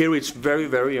 And here it's very,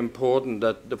 very important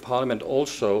that the Parliament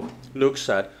also looks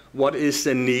at what is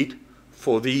the need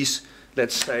for these,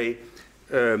 let's say,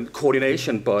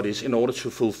 coordination bodies in order to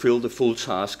fulfill the full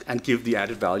task and give the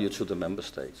added value to the member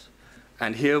states.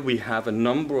 And here we have a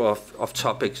number of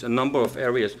topics, a number of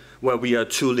areas where we are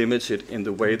too limited in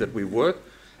the way that we work.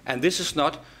 And this is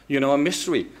not, a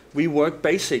mystery. We work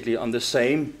basically on the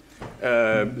same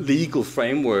legal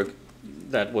framework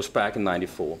that was back in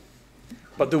 '94.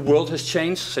 But the world has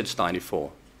changed since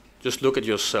 '94. Just look at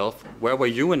yourself. Where were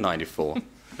you in '94?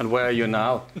 And where are you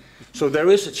now? So there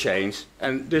is a change,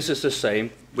 and this is the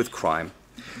same with crime.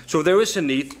 So there is a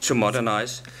need to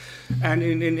modernize. And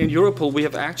in Europol, we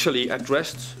have actually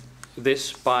addressed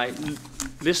this by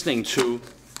listening to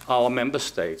our member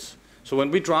states. So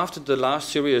when we drafted the last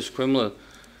serious criminal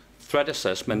threat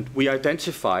assessment, we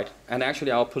identified, and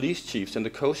actually our police chiefs and the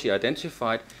COSI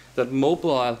identified, that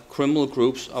mobile criminal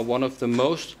groups are one of the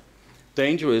most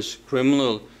dangerous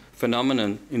criminal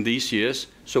phenomenon in these years.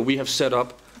 So we have set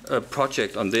up a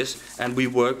project on this, and we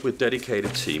work with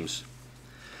dedicated teams.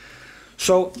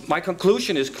 So my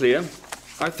conclusion is clear.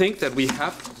 I think that we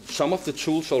have some of the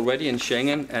tools already in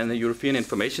Schengen and the European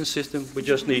information system. We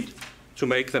just need to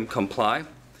make them comply.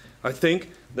 I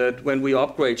think that when we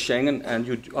upgrade Schengen, and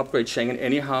you upgrade Schengen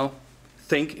anyhow,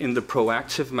 think in the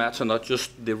proactive matter, not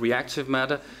just the reactive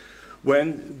matter.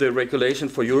 When the regulation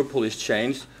for Europol is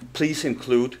changed, please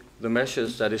include the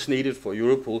measures that is needed for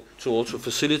Europol to also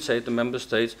facilitate the member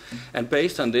states. And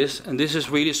based on this, and this is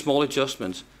really small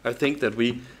adjustments, I think that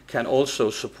we can also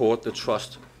support the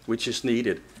trust which is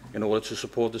needed in order to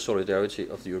support the solidarity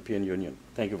of the European Union.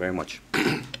 Thank you very much.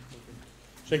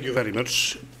 Thank you very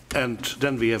much. And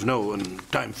then we have now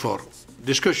time for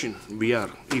discussion. We are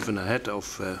even ahead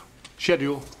of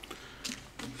schedule.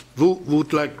 Who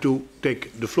would like to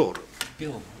take the floor?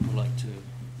 Bill would like to.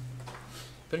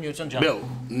 Bill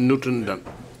Newton-Dunn.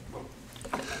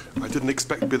 I didn't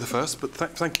expect to be the first, but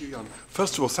thank you, Jan.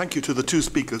 First of all, thank you to the two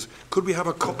speakers. Could we have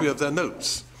a copy of their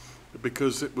notes?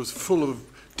 Because it was full of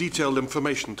detailed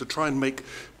information. To try and make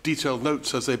detailed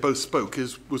notes as they both spoke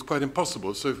was quite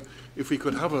impossible. So if we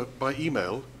could have it by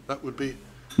email, that would be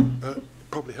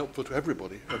probably helpful to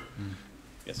everybody.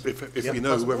 Yes. If we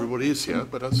know who everybody is here,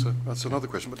 but that's another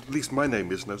question. But at least my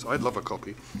name is known. I'd love a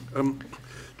copy.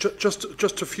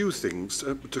 Just a few things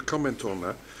to comment on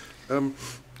that.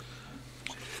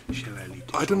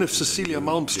 I don't know if Cecilia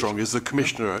Malmström is the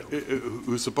commissioner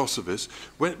who's the boss of this.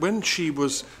 When she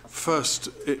was first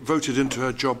voted into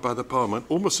her job by the Parliament,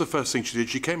 almost the first thing she did,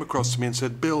 she came across to me and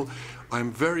said, "Bill,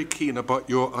 I'm very keen about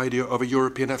your idea of a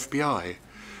European FBI."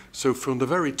 So from the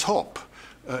very top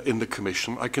in the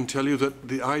Commission, I can tell you that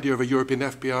the idea of a European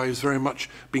FBI is very much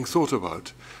being thought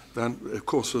about. Then, of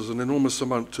course, there's an enormous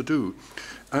amount to do.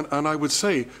 And I would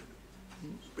say,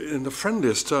 in the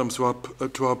friendliest terms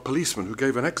to our policeman, who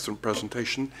gave an excellent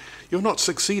presentation, you're not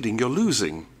succeeding, you're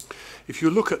losing. If you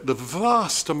look at the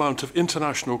vast amount of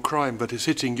international crime that is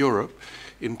hitting Europe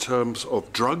in terms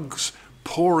of drugs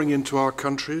pouring into our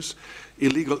countries,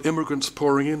 illegal immigrants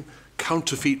pouring in,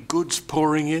 counterfeit goods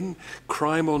pouring in,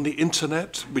 crime on the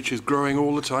internet, which is growing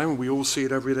all the time, and we all see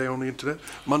it every day on the internet,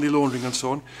 money laundering and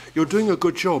so on, you're doing a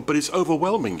good job, but it's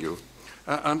overwhelming you.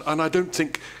 And I don't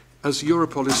think, as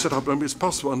Europol is set up, it's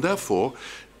possible. And therefore,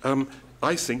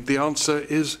 I think the answer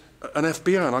is an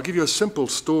FBI. And I'll give you a simple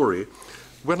story.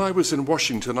 When I was in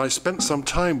Washington, I spent some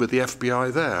time with the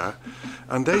FBI there,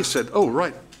 and they said, "Oh,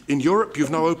 right, in Europe,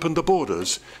 you've now opened the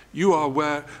borders. You are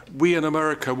where we in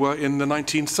America were in the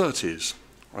 1930s.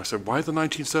 I said, "Why the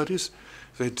 1930s?"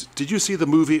 Did you see the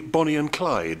movie Bonnie and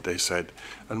Clyde, they said?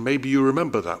 And maybe you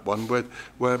remember that one,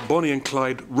 where Bonnie and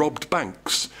Clyde robbed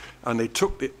banks, and they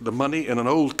took the money in an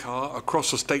old car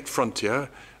across the state frontier,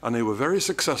 and they were very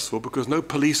successful because no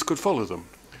police could follow them.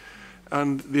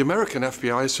 And the American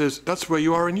FBI says, that's where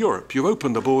you are in Europe. You've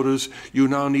opened the borders, you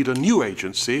now need a new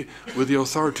agency with the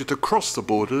authority to cross the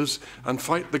borders and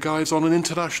fight the guys on an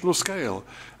international scale.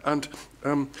 And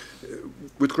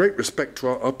with great respect to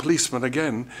our policemen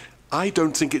again, I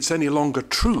don't think it's any longer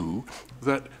true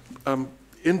that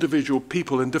individual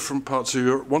people in different parts of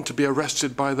Europe want to be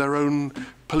arrested by their own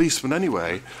policemen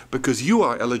anyway, because you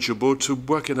are eligible to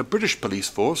work in a British police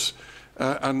force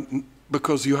and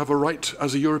because you have a right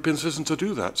as a European citizen to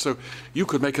do that. So you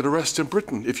could make an arrest in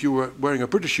Britain if you were wearing a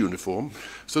British uniform.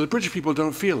 So the British people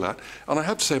don't feel that. And I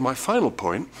have to say my final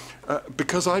point,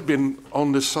 because I've been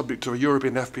on this subject of a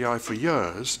European FBI for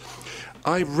years,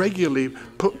 I regularly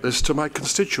put this to my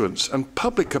constituents, and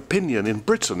public opinion in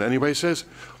Britain anyway says,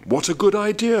 what a good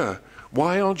idea.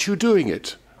 Why aren't you doing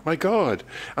it? My God.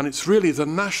 And it's really the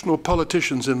national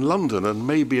politicians in London and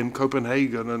maybe in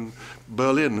Copenhagen and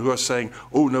Berlin who are saying,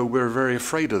 oh no, we're very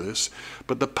afraid of this.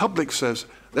 But the public says,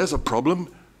 there's a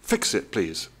problem, fix it,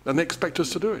 please. And they expect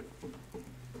us to do it.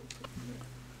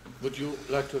 Would you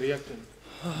like to react,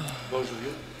 both of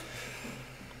you?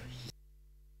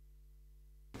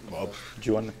 Bob, do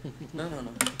you want? No.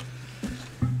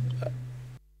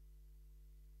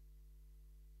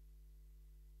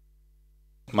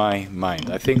 My mind.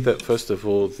 I think that first of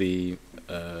all, the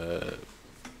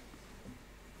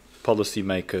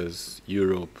policymakers,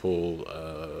 Europol,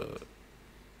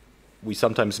 we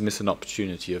sometimes miss an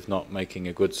opportunity of not making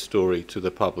a good story to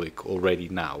the public already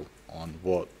now on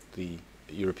what the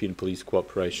European Police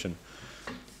Cooperation,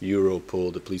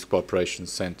 Europol, the Police Cooperation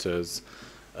Centres,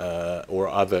 or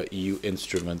other EU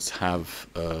instruments have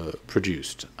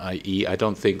produced. I.e., I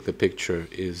don't think the picture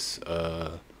is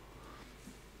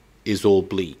all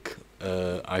bleak.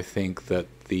 I think that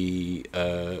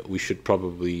we should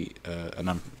probably, and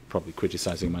I'm probably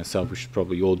criticizing myself, we should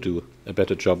probably all do a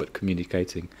better job at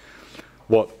communicating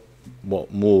what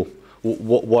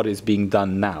is being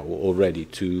done now already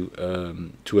to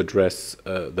address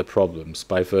the problems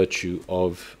by virtue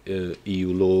of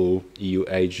EU law, EU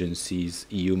agencies,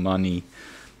 EU money,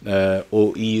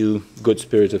 or EU good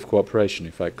spirit of cooperation,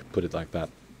 if I could put it like that.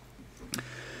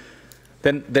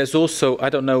 Then there's also, I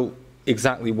don't know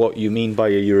exactly what you mean by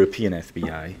a European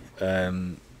FBI.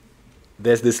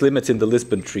 There's this limit in the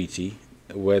Lisbon Treaty,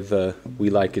 whether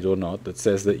we like it or not, that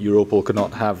says that Europol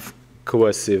cannot have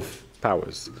coercive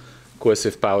powers.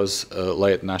 Coercive powers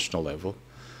lay at national level.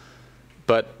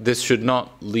 But this should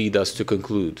not lead us to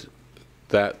conclude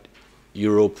that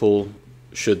Europol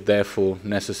should therefore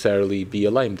necessarily be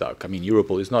a lame duck. I mean,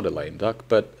 Europol is not a lame duck,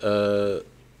 but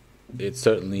it's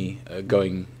certainly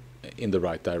going in the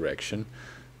right direction.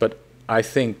 But I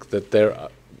think that there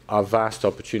are vast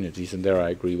opportunities, and there I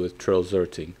agree with Trail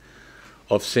Zerting,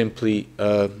 of simply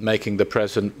making the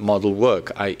present model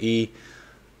work, i.e.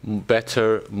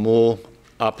 better, more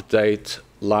update,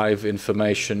 live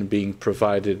information being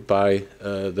provided by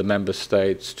the member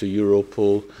states to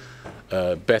Europol,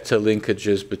 better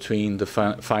linkages between the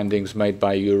findings made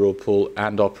by Europol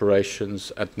and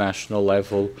operations at national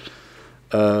level.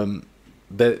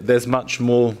 There's much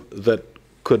more that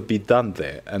could be done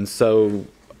there, and so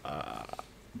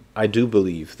I do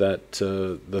believe that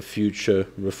the future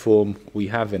reform we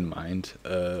have in mind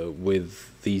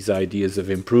with these ideas of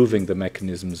improving the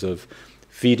mechanisms of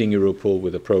feeding Europol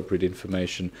with appropriate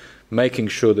information, making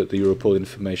sure that the Europol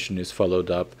information is followed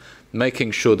up,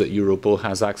 making sure that Europol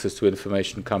has access to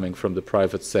information coming from the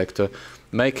private sector,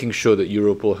 making sure that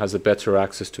Europol has a better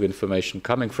access to information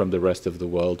coming from the rest of the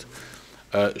world,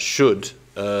 should,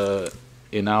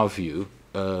 in our view,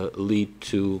 lead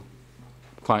to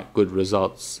quite good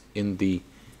results in the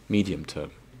medium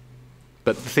term.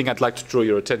 But the thing I'd like to draw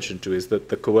your attention to is that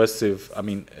the coercive,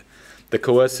 the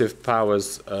coercive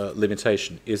powers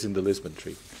limitation is in the Lisbon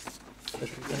Treaty.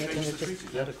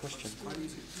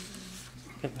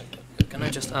 Can I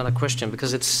just add a question?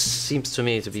 Because it seems to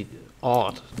me to be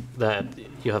odd that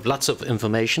you have lots of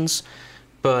informations,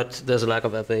 but there's a lack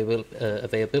of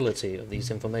availability of these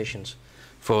informations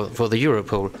for the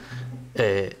Europol.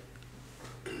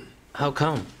 How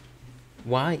come?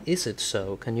 Why is it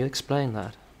so? Can you explain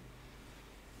that?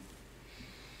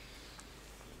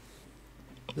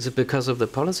 Is it because of the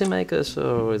policymakers,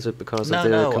 or is it because of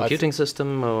the computing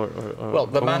system? Well,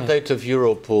 the mandate of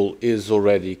Europol is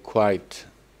already quite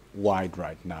wide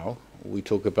right now. We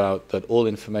talk about that all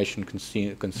information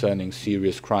concerning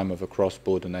serious crime of a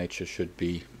cross-border nature should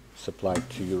be supplied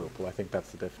to Europol. I think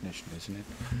that's the definition, isn't it?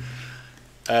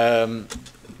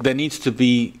 there needs to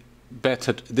be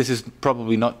better, this is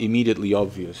probably not immediately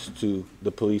obvious to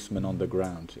the policemen on the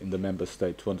ground in the member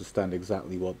state to understand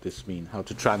exactly what this means, how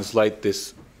to translate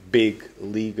this big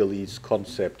legalese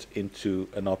concept into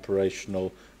an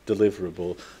operational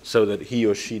deliverable so that he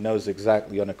or she knows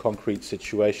exactly on a concrete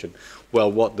situation, well,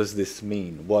 what does this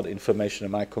mean? What information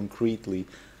am I concretely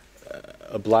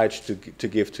obliged to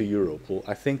give to Europol?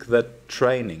 I think that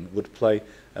training would play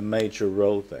a major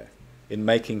role there in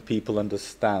making people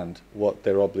understand what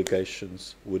their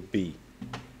obligations would be.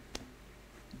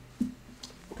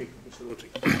 Okay, Mr.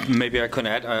 Lutting. Maybe I can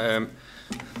add.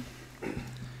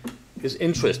 It's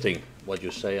interesting what you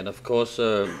say, and of course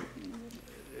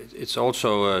it's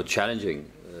also challenging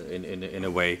in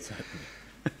a way.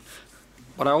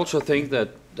 But I also think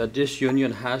that this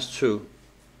union has to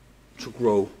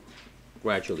grow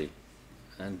gradually,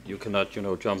 and you cannot,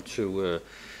 jump to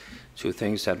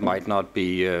things that might not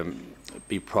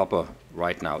be proper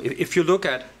right now. If you look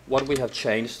at what we have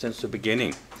changed since the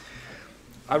beginning,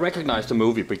 I recognize the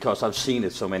movie because I've seen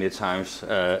it so many times.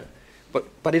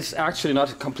 But it's actually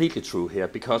not completely true here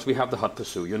because we have the hot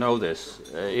pursuit. You know this.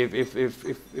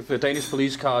 If a Danish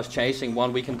police car is chasing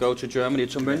one, we can go to Germany,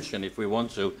 to München if we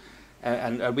want to,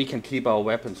 and we can keep our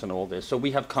weapons and all this. So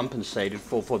we have compensated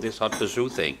for this hot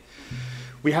pursuit thing.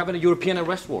 We have a European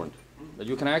arrest warrant that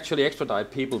you can actually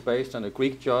extradite people based on a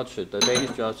Greek judge, a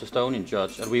Danish judge, a Estonian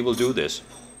judge, and we will do this.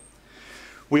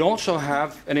 We also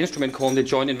have an instrument called the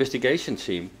Joint Investigation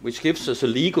Team, which gives us a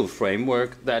legal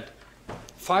framework that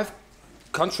 5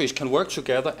 countries can work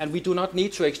together, and we do not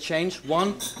need to exchange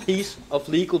one piece of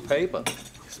legal paper.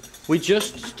 We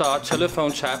just start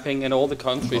telephone tapping in all the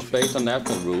countries based on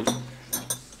national rules,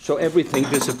 so everything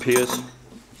disappears.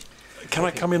 Can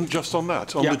I come in just on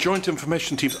that? On the joint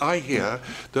information teams, I hear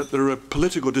that there are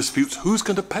political disputes. Who's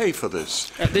going to pay for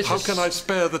this? How can I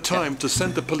spare the time to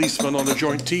send a policeman on a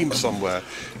joint team somewhere?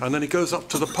 And then it goes up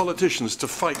to the politicians to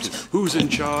fight. Who's in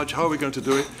charge? How are we going to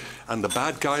do it? And the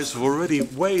bad guys have already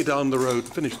way down the road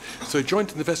finished. So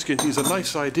joint investigation team is a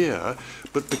nice idea,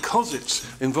 but because it's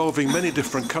involving many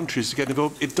different countries to get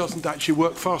involved, it doesn't actually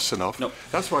work fast enough. No.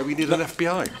 That's why we need an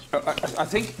FBI. I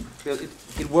think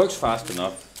it works fast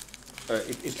enough.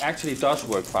 It actually does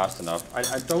work fast enough.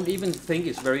 I don't even think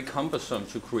it's very cumbersome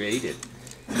to create it.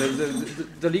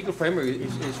 The legal framework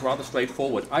is rather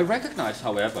straightforward. I recognize,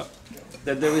 however,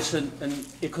 that there is an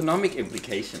economic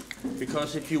implication,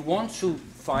 because if you want to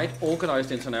fight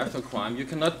organized international crime, you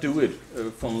cannot do it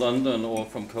from London or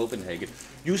from Copenhagen.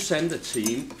 You send a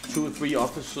team, 2 or 3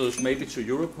 officers, maybe to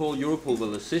Europol. Europol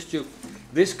will assist you.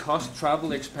 This costs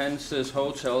travel expenses,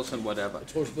 hotels, and whatever.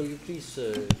 Will you please,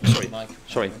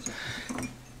 Sorry.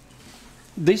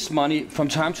 This money, from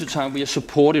time to time, we are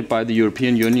supported by the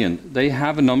European Union. They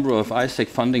have a number of ISEC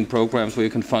funding programs where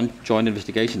you can fund joint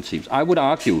investigation teams. I would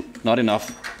argue not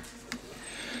enough.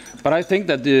 But I think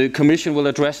that the Commission will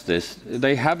address this.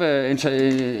 They have an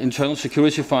internal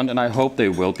security fund, and I hope they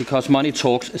will, because money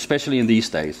talks, especially in these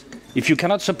days. If you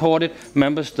cannot support it,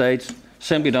 member states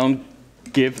simply don't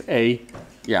give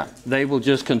they will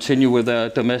just continue with their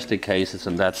domestic cases,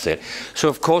 and that's it. So,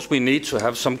 of course, we need to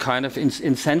have some kind of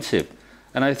incentive,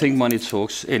 and I think money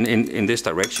talks in this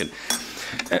direction.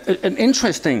 An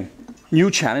interesting new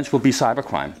challenge will be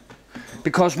cybercrime,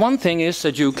 because one thing is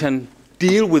that you can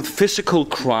deal with physical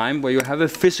crime where you have a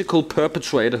physical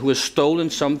perpetrator who has stolen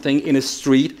something in a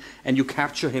street and you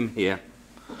capture him here.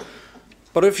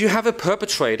 But if you have a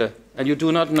perpetrator and you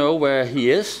do not know where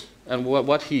he is and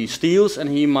what he steals, and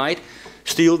he might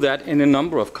steal that in a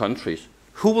number of countries,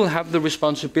 who will have the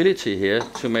responsibility here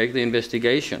to make the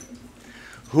investigation?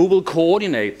 Who will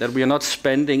coordinate that we are not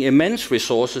spending immense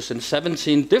resources in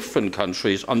 17 different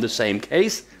countries on the same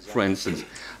case, for instance?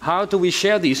 How do we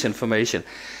share these information?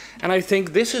 And I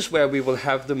think this is where we will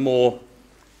have the more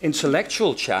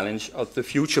intellectual challenge of the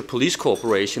future police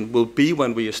cooperation will be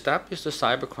when we establish the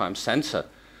Cybercrime Center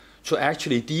to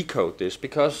actually decode this,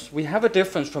 because we have a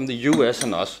difference from the US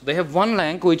and us. They have one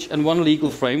language and one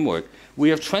legal framework. We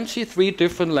have 23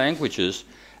 different languages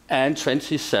and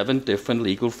 27 different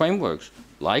legal frameworks,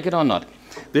 like it or not.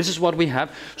 This is what we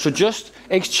have. So just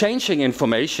exchanging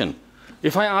information.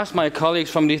 If I ask my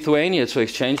colleagues from Lithuania to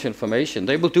exchange information,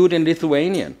 they will do it in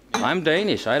Lithuanian. I'm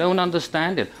Danish, I don't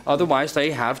understand it. Otherwise,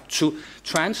 they have to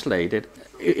translate it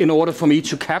in order for me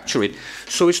to capture it.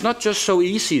 So it's not just so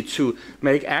easy to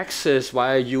make access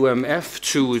via UMF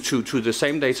to the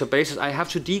same databases. I have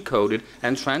to decode it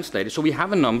and translate it. So we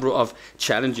have a number of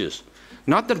challenges.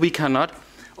 Not that we cannot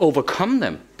overcome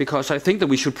them, because I think that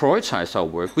we should prioritize our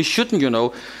work. We shouldn't,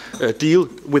 deal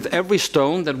with every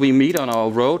stone that we meet on our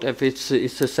road if it's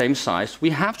the same size.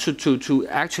 We have to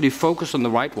actually focus on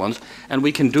the right ones, and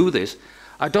we can do this.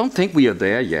 I don't think we are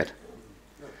there yet,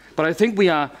 but I think we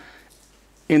are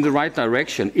in the right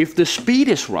direction. If the speed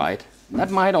is right, that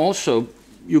might also,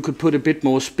 you could put a bit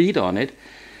more speed on it,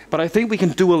 but I think we can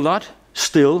do a lot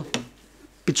still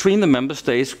between the member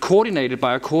states, coordinated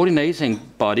by a coordinating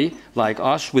body like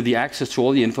us with the access to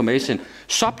all the information,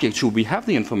 subject to we have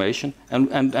the information,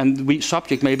 and we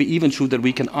subject maybe even to that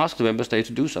we can ask the member states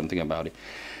to do something about it.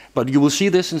 But you will see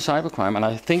this in cybercrime, and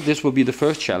I think this will be the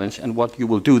first challenge and what you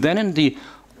will do. Then in the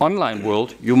online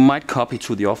world, you might copy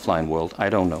to the offline world. I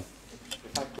don't know.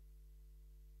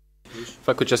 If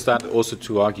I could just add also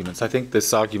two arguments. I think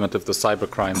this argument of the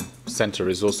Cybercrime Centre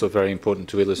is also very important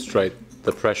to illustrate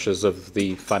the pressures of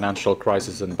the financial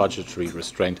crisis and budgetary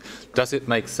restraint. Does it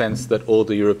make sense that all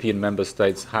the European member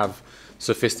states have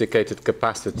sophisticated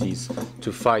capacities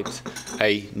to fight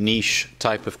a niche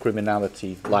type of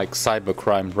criminality like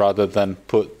cybercrime rather than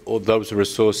put all those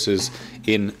resources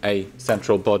in a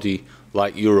central body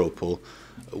like Europol?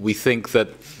 We think that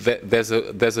there's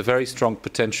a very strong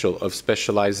potential of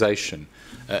specialization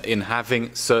in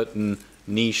having certain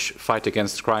niche fight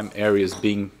against crime areas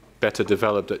being better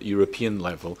developed at European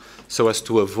level, so as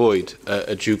to avoid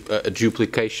a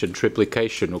duplication,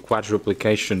 triplication or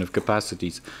quadruplication of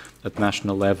capacities at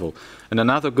national level. And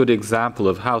another good example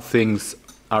of how things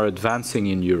are advancing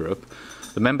in Europe,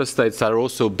 the member states are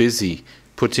also busy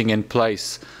putting in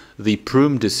place the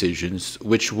Prüm decisions,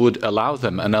 which would allow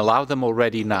them, and allow them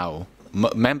already now,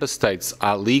 member states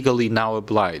are legally now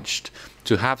obliged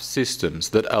to have systems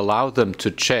that allow them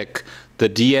to check the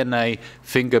DNA,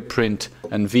 fingerprint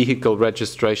and vehicle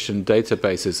registration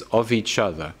databases of each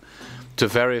other to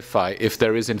verify if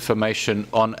there is information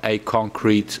on a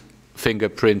concrete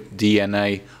fingerprint,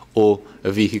 DNA or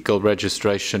a vehicle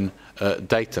registration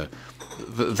data.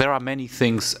 There are many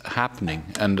things happening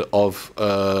and of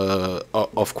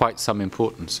quite some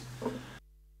importance.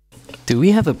 Do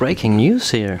we have a breaking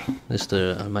news here,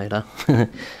 Mr. Almeida? The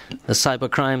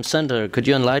Cybercrime Center, could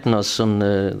you enlighten us on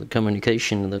the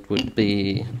communication that would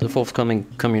be the forthcoming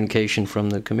communication from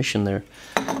the Commission there?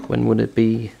 When would it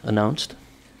be announced?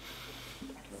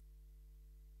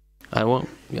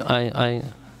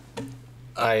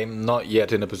 I'm not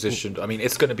yet in a position. I mean,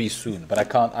 it's going to be soon, but I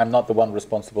can't. I'm not the one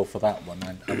responsible for that one.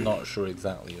 I'm not sure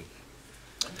exactly.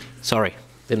 Sorry,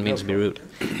 didn't mean to be rude.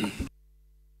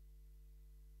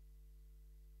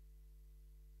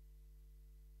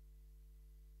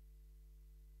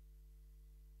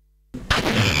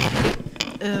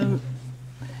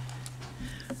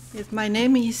 Yes, my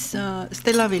name is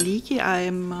Stella Veliki.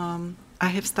 I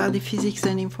have studied physics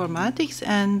and informatics,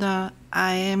 and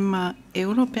I am an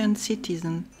European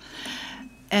citizen.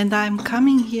 And I'm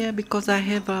coming here because I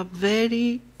have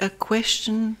a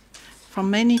question from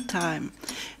many time,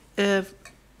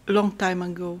 long time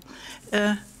ago.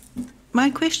 My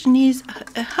question is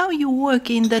how you work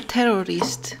in the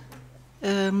terrorist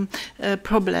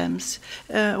problems.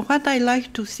 What I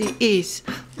like to see is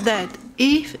that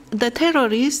if the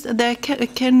terrorists, they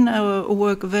can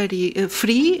work very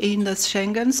free in the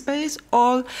Schengen space.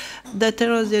 All the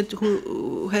terrorists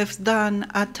who have done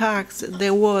attacks,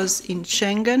 there was in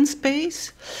Schengen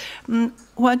space.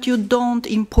 What you don't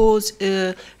impose,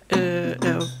 they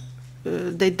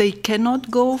cannot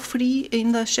go free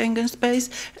in the Schengen space.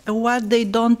 What they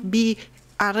don't be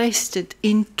arrested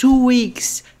in 2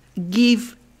 weeks,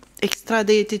 give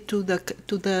extradited to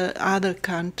the other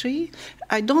country.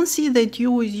 I don't see that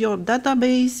you, with your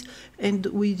database and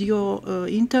with your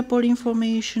Interpol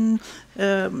information,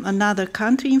 another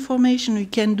country information, you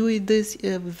can do this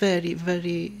very,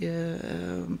 very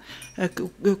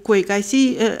quick. I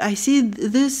see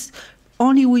this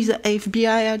only with the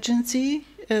FBI agency,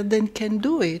 then can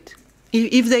do it.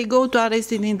 If they go to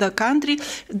arrest it in the country,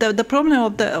 the problem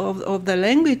of the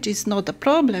language is not a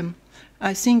problem.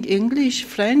 I think English,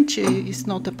 French is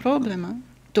not a problem. Huh?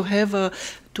 To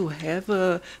have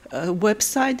a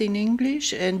website in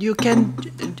English and you can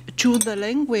choose the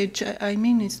language, I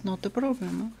mean, it's not a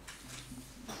problem.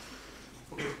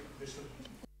 Huh?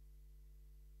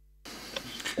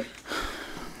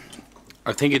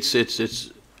 I think it's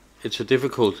a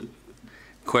difficult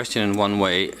question in one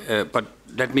way, but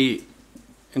let me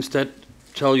instead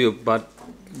tell you about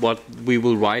what we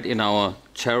will write in our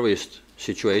terrorist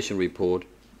situation report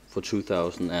for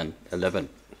 2011.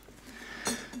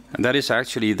 And that is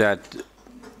actually that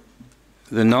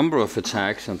the number of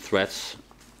attacks and threats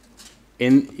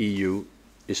in EU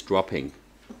is dropping,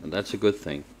 and that's a good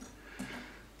thing.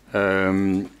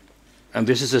 And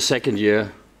this is the second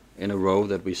year in a row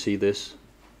that we see this.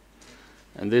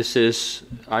 And this is,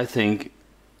 I think,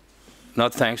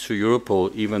 not thanks to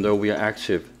Europol, even though we are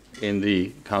active in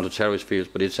the counter-terrorist fields,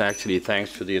 but it's actually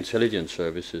thanks to the intelligence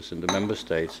services in the member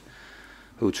states,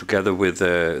 who together with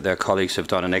their colleagues have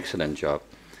done an excellent job.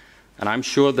 And I'm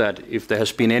sure that if there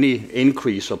has been any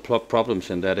increase or problems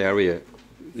in that area,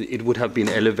 it would have been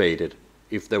elevated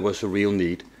if there was a real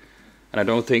need. And I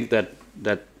don't think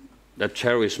that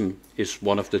terrorism is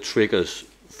one of the triggers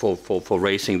for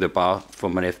raising the bar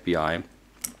from an FBI.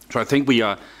 So I think we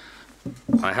are,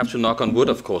 I have to knock on wood,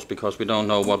 of course, because we don't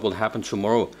know what will happen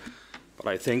tomorrow. But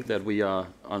I think that we are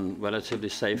on relatively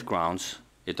safe grounds.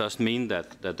 It doesn't mean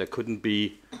that there couldn't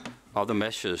be other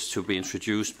measures to be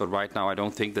introduced, but right now I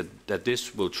don't think that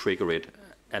this will trigger it.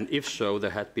 And if so,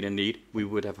 there had been a need, we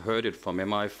would have heard it from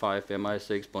MI5,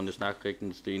 MI6,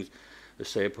 Bundesnachrichtendienst, the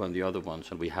SEPO and the other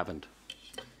ones, and we haven't.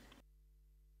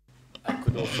 I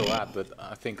could also add that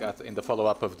I think in the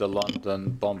follow-up of the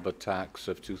London bomb attacks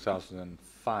of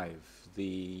 2005, the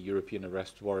European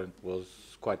arrest warrant was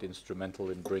quite instrumental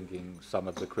in bringing some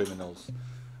of the criminals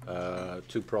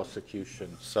to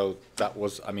prosecution. So that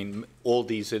was, I mean, all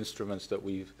these instruments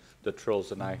that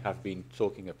Trolls and I have been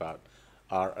talking about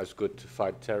are as good to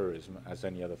fight terrorism as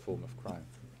any other form of crime.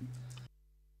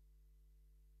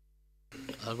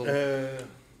 Alvaro.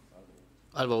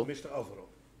 Mr. Alvaro.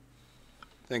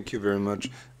 Thank you very much.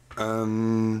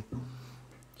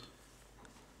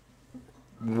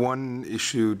 One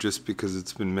issue, just because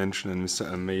it's been mentioned, and Mr.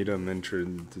 Almeida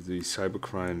mentioned the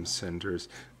cybercrime centers,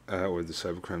 or the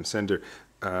cybercrime center.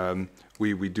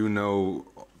 We do know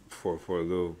for a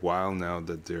little while now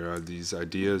that there are these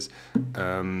ideas,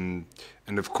 and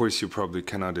of course you probably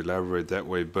cannot elaborate that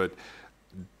way, but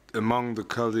among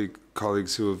the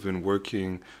colleagues who have been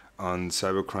working on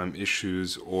cybercrime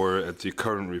issues or at the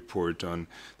current report on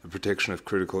the protection of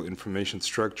critical information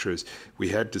structures, we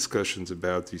had discussions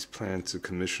about these plans the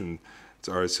Commission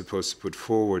are supposed to put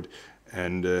forward,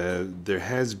 and there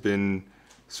has been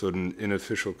sort of an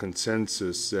unofficial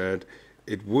consensus that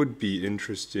it would be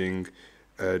interesting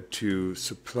to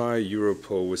supply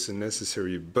Europol with the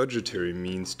necessary budgetary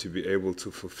means to be able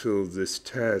to fulfill this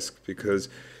task, because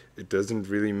it doesn't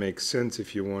really make sense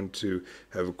if you want to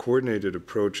have a coordinated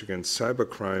approach against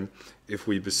cybercrime if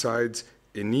we, besides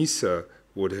ENISA,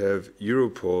 would have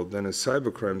Europol, then a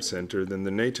cybercrime center, then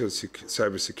the NATO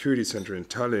cybersecurity center in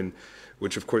Tallinn,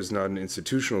 which of course is not an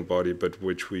institutional body, but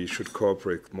which we should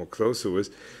cooperate more closely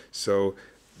with. So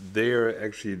they are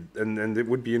actually, and it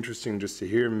would be interesting just to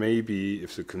hear maybe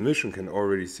if the Commission can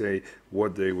already say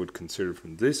what they would consider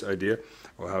from this idea,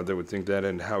 or how they would think that,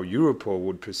 and how Europol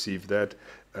would perceive that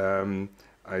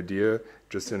idea.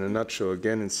 Just in a nutshell,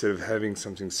 again, instead of having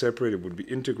something separate, it would be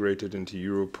integrated into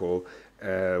Europol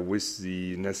with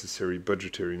the necessary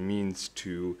budgetary means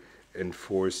to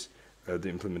enforce the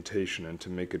implementation and to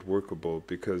make it workable,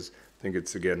 because I think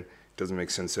it's, again, it doesn't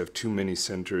make sense to have too many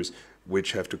centers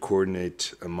which have to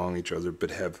coordinate among each other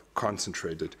but have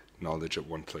concentrated knowledge at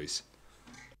one place.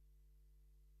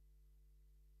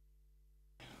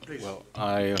 Well,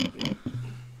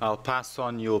 I'll pass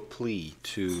on your plea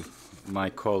to my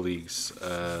colleagues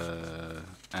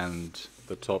and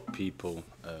the top people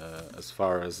as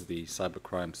far as the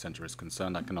Cybercrime Center is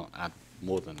concerned. I cannot add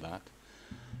more than that.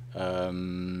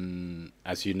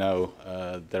 As you know,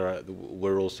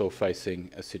 we're also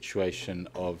facing a situation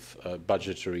of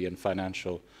budgetary and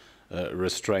financial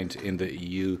restraint in the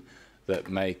EU that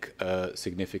make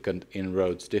significant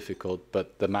inroads difficult,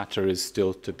 but the matter is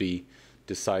still to be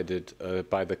decided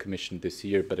by the Commission this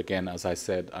year. But again, as I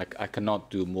said, I cannot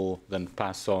do more than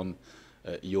pass on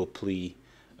your plea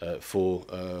for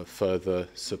further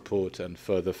support and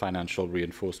further financial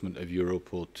reinforcement of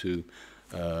Europol to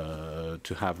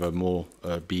have a more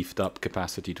beefed up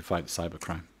capacity to fight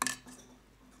cybercrime.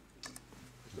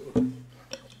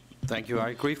 Thank you. I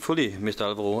agree fully, Mr.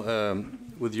 Alvaro,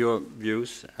 with your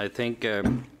views. I think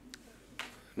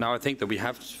now I think that we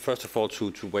have, first of all,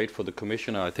 to wait for the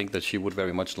Commissioner. I think that she would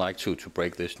very much like to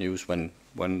break this news when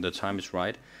the time is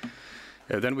right.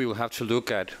 Then we will have to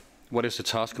look at what is the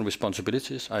task and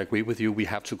responsibilities. I agree with you. We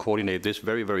have to coordinate this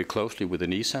very, very closely with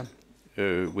ENISA,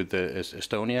 with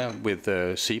Estonia, with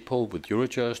CEPOL, with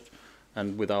Eurojust,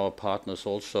 and with our partners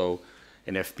also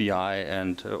in FBI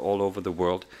and all over the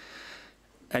world.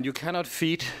 And you cannot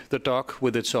feed the dog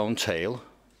with its own tail.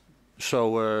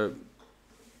 So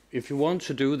if you want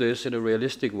to do this in a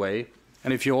realistic way,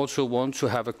 and if you also want to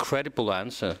have a credible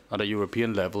answer at a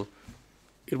European level,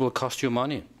 it will cost you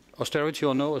money, austerity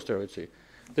or no austerity.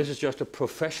 This is just a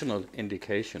professional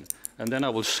indication. And then I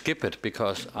will skip it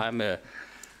because I'm a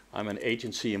I'm an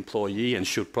agency employee and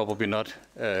should probably not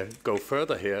go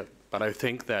further here, but I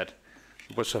think that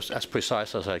it was as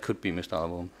precise as I could be, Mr.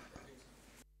 Alvon.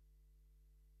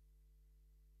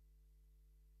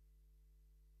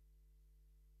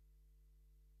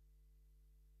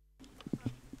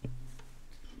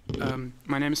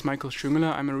 My name is Michael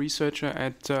Schüngler. I'm a researcher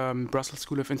at Brussels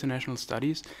School of International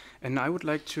Studies, and I would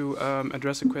like to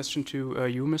address a question to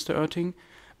you, Mr. Oetting.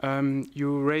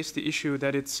 You raised the issue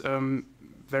that it's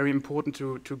very important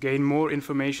to gain more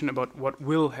information about what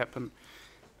will happen.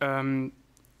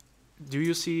 Do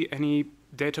you see any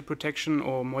data protection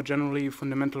or more generally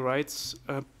fundamental rights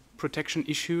protection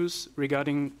issues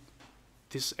regarding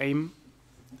this aim?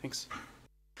 Thanks.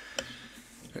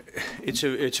 It's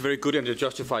a very good and a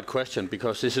justified question,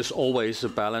 because this is always a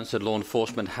balance that law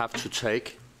enforcement have to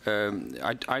take.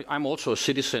 I'm also a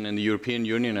citizen in the European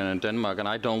Union and in Denmark, and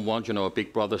I don't want, a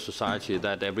big brother society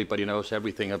that everybody knows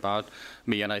everything about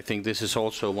me. And I think this is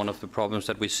also one of the problems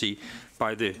that we see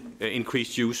by the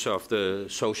increased use of the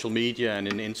social media and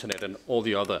in the internet and all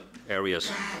the other areas.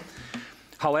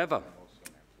 However,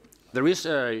 there is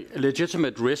a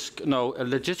legitimate risk,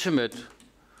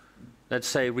 let's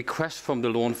say, request from the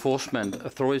law enforcement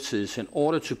authorities in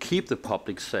order to keep the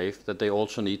public safe, that they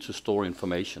also need to store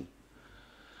information.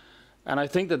 And I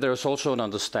think that there's also an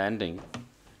understanding.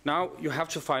 Now you have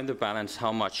to find the balance,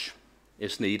 how much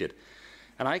is needed.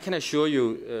 And I can assure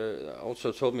you, I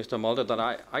also told Mr. Mulder that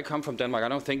I come from Denmark. I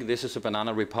don't think this is a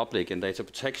banana republic in data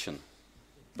protection.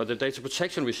 But the data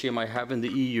protection regime I have in the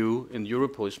EU, in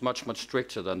Europol, is much, much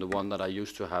stricter than the one that I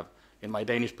used to have in my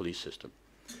Danish police system.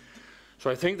 So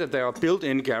I think that there are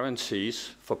built-in guarantees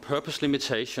for purpose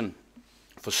limitation,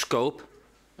 for scope,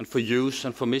 and for use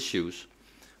and for misuse.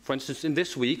 For instance, in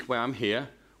this week where I'm here,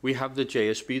 we have the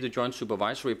JSB, the Joint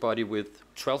Supervisory Body, with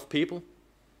 12 people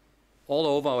all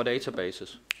over our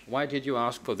databases. Why did you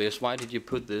ask for this? Why did you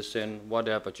put this in?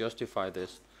 Whatever, justify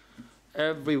this.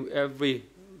 Every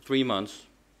 3 months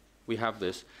we have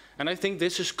this. And I think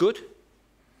this is good,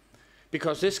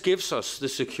 because this gives us the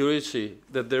security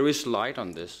that there is light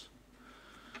on this.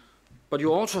 But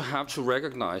you also have to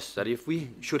recognize that if we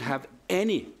should have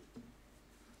any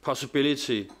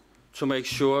possibility to make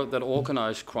sure that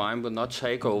organized crime will not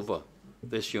take over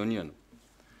this union,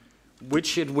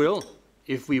 which it will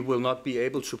if we will not be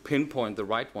able to pinpoint the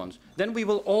right ones, then we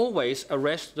will always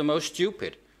arrest the most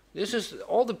stupid.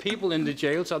 All the people in the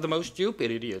jails are the most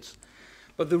stupid idiots.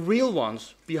 But the real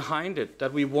ones behind it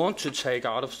that we want to take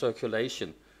out of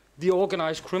circulation, the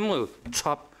organized criminal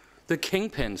top, the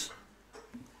kingpins,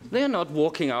 they're not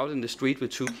walking out in the street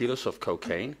with 2 kilos of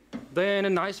cocaine. They're in a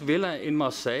nice villa in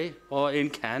Marseille or in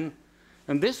Cannes.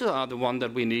 And these are the ones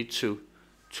that we need to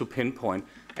pinpoint.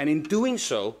 And in doing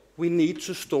so, we need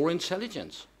to store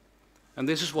intelligence. And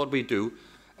this is what we do.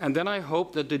 And then I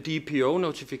hope that the DPO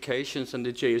notifications and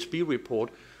the JSB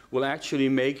report will actually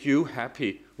make you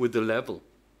happy with the level.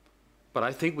 But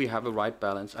I think we have a right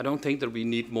balance. I don't think that we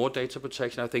need more data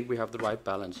protection. I think we have the right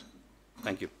balance.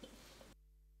 Thank you.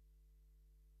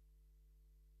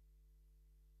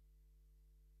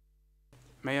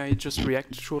 May I just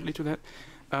react shortly to that?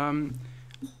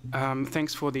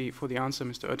 Thanks for the answer,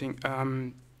 Mr.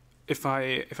 Oetting. If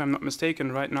I'm not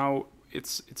mistaken, right now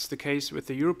it's the case with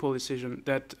the Europol decision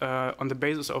that on the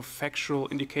basis of factual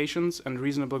indications and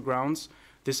reasonable grounds,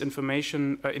 this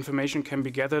information can be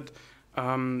gathered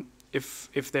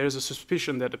if there is a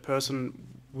suspicion that a person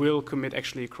will commit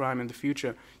actually a crime in the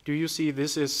future. Do you see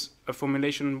this as a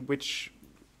formulation which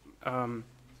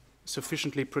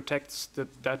sufficiently protects the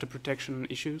data protection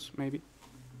issues, maybe?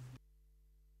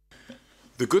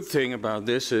 The good thing about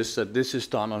this is that this is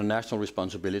done on a national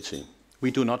responsibility.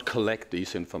 We do not collect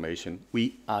these information.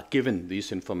 We are given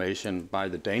this information by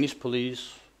the Danish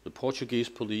police, the Portuguese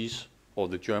police, or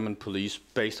the German police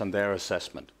based on their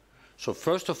assessment. So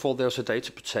first of all, there's a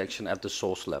data protection at the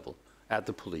source level, at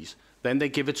the police. Then they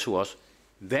give it to us.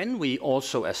 Then we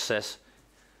also assess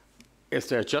is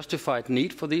there a justified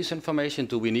need for this information?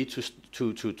 Do we need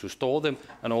to store them?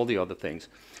 And all the other things.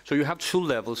 So you have 2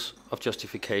 levels of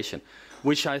justification,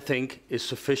 which I think is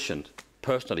sufficient.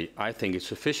 Personally, I think it's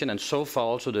sufficient. And so far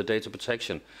also the data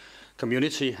protection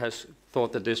community has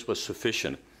thought that this was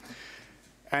sufficient.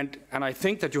 And I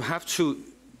think that you have to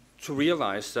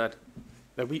realize that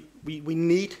we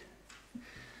need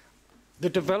the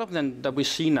development that we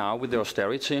see now with the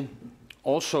austerity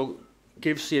also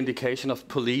gives the indication of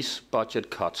police budget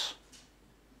cuts,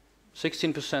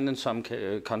 16% in some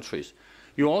countries.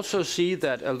 You also see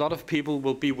that a lot of people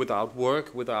will be without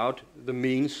work, without the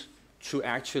means to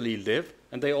actually live,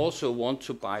 and they also want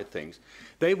to buy things.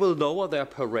 They will lower their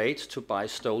parades to buy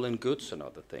stolen goods and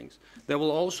other things. There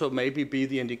will also maybe be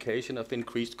the indication of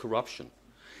increased corruption.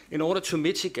 In order to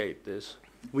mitigate this,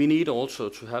 we need also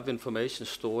to have information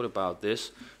stored about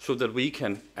this so that we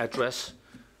can address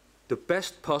the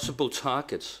best possible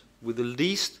targets with the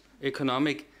least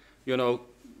economic,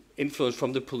 influence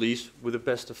from the police with the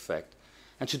best effect.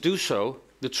 And to do so,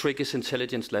 the trick is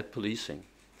intelligence-led policing.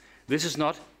 This is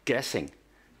not guessing.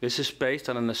 This is based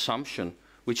on an assumption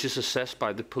which is assessed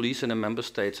by the police in the member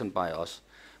states and by us.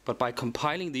 But by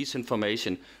compiling these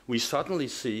information, we suddenly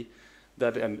see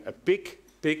that a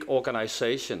big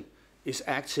organization is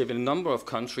active in a number of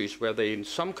countries where they, in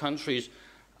some countries,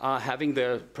 are having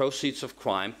their proceeds of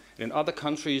crime. In other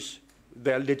countries,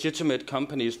 they're legitimate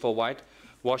companies for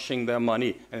whitewashing their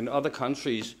money. And in other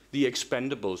countries, the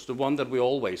expendables, the one that we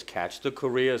always catch, the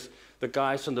couriers, the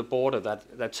guys on the border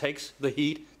that takes the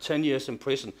heat, 10 years in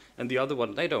prison, and the other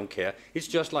one, they don't care. It's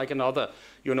just like another,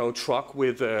 truck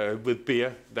with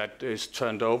beer that is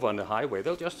turned over on the highway.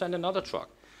 They'll just send another truck.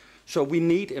 So we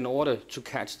need, in order to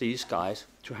catch these guys,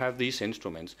 to have these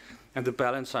instruments. And the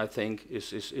balance, I think,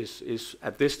 is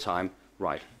at this time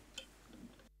right.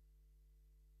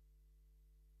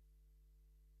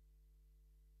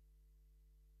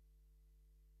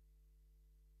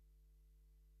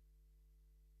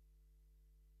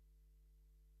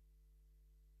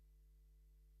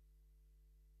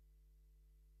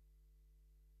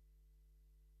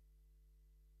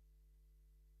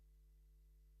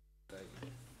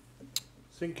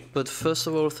 But first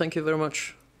of all, thank you very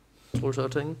much, Troels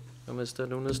Otting and Mr.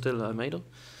 Nunes de Almeida.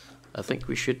 I think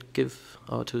we should give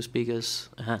our two speakers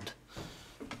a hand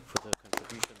for their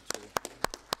contribution to.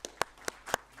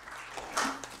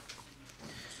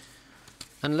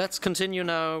 And let's continue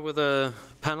now with a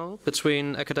panel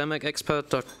between academic expert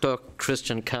Dr.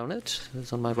 Christian Kaunet,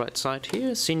 who's on my right side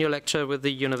here, senior lecturer with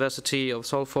the University of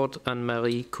Salford and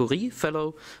Marie Curie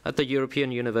Fellow at the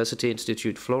European University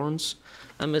Institute Florence,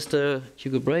 and Mr.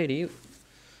 Hugo Brady.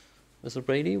 Mr.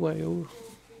 Brady, where are you?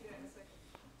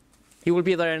 He will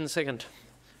be there in a second.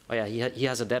 Oh yeah, he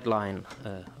has a deadline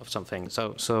of something.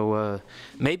 So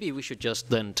maybe we should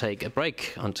just then take a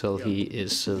break until he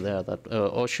is there.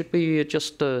 Or should we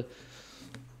just? Would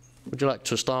you like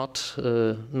to start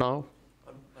now?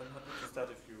 I'm happy to start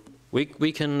if you.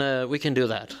 We can do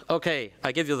that. Okay,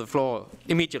 I give you the floor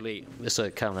immediately,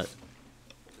 Mr. Kaunet.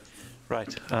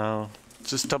 Right.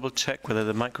 Just double check whether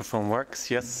the microphone works.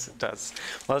 Yes, it does.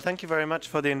 Well, thank you very much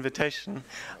for the invitation.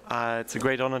 It's a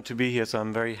great honor to be here, so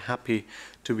I'm very happy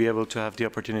to be able to have the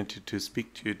opportunity to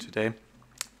speak to you today.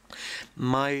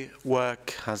 My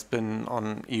work has been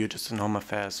on EU Justice and Home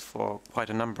Affairs for quite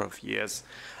a number of years,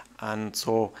 and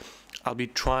so I'll be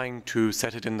trying to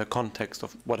set it in the context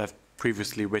of what I've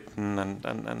previously written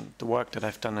and the work that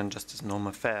I've done in Justice and Home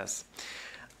Affairs.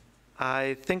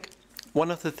 I think one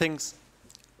of the things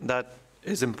that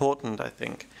is important, I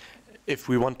think, if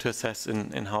we want to assess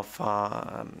in how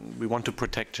far we want to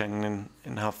protect Schengen,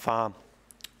 in how far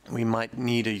we might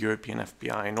need a European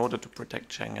FBI in order to protect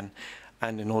Schengen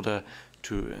and in order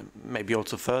to maybe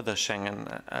also further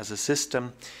Schengen as a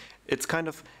system, it's kind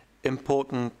of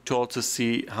important to also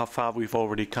see how far we've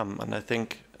already come. And I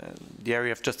think the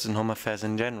area of justice and home affairs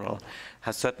in general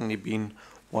has certainly been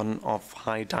one of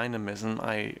high dynamism.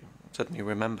 I certainly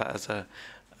remember as a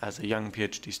young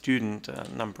PhD student a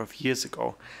number of years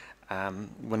ago,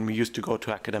 when we used to go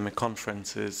to academic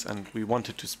conferences and we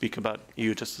wanted to speak about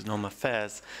EU justice and home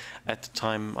affairs. At the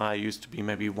time, I used to be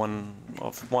maybe one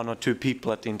or two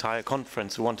people at the entire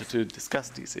conference who wanted to discuss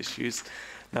these issues.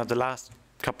 Now, the last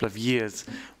couple of years,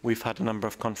 we've had a number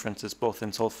of conferences, both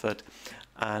in Salford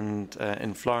and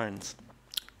in Florence.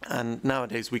 And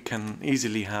nowadays we can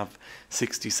easily have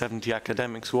 60, 70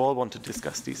 academics who all want to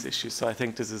discuss these issues. So I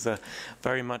think this is a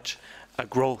very much a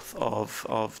growth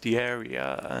of the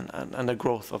area and a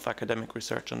growth of academic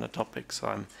research on the topic. So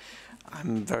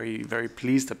I'm very, very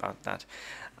pleased about that.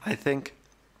 I think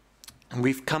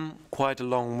we've come quite a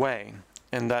long way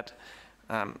in that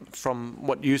from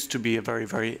what used to be a very,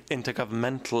 very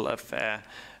intergovernmental affair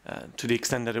to the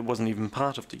extent that it wasn't even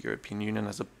part of the European Union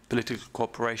as a political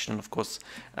cooperation, of course,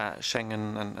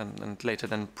 Schengen and later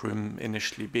then Prüm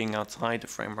initially being outside the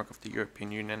framework of the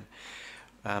European Union.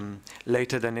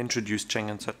 Later then introduced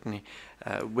Schengen certainly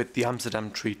with the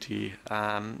Amsterdam Treaty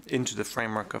into the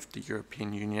framework of the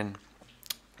European Union.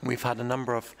 We've had a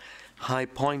number of high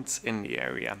points in the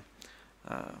area.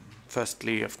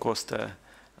 Firstly, of course, the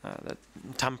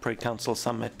Tampere Council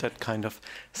Summit that kind of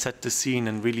set the scene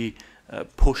and really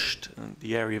pushed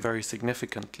the area very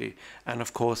significantly. And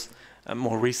of course,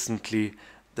 more recently,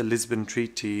 the Lisbon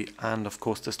Treaty and, of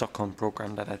course, the Stockholm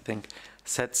Programme that I think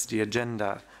sets the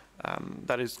agenda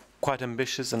that is quite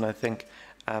ambitious, and I think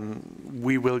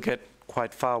we will get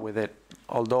quite far with it,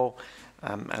 although,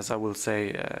 as I will say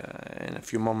in a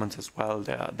few moments as well,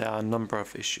 there are a number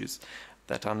of issues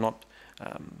that are not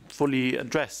fully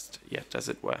addressed yet, as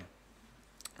it were.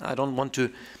 I don't want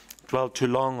to dwell too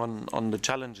long on the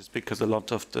challenges, because a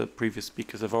lot of the previous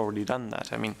speakers have already done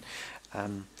that. I mean,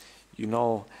 you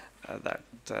know that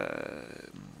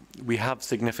we have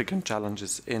significant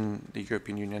challenges in the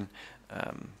European Union,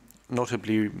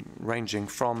 notably ranging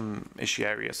from issue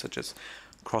areas such as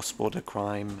cross-border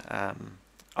crime,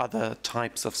 other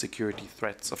types of security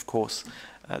threats, of course,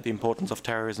 the importance of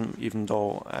terrorism, even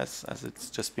though, as it's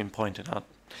just been pointed out,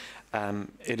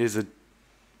 it is a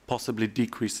possibly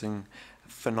decreasing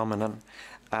phenomenon.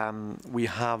 We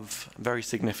have very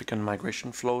significant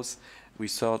migration flows. We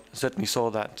certainly saw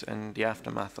that in the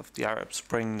aftermath of the Arab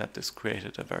Spring, that this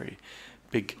created a very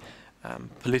big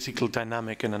political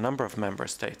dynamic in a number of member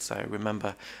states. I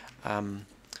remember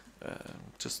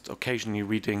just occasionally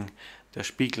reading Der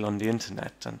Spiegel on the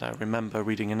internet, and I remember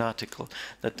reading an article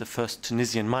that the first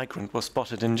Tunisian migrant was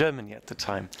spotted in Germany at the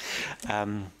time.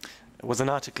 It was an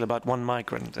article about one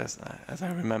migrant, as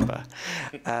I remember.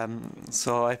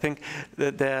 So I think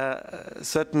that there are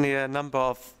certainly a number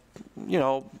of,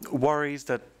 worries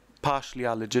that partially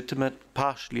are legitimate,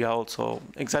 partially are also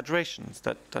exaggerations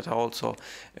that are also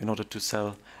in order to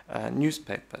sell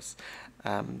newspapers.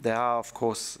 There are, of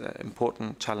course,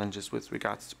 important challenges with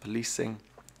regards to policing.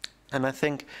 And I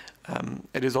think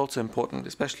it is also important,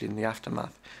 especially in the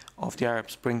aftermath of the Arab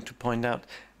Spring, to point out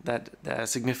that there are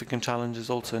significant challenges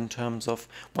also in terms of,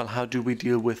 well, how do we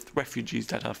deal with refugees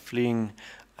that are fleeing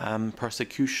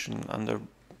persecution under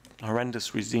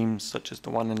horrendous regimes such as the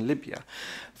one in Libya,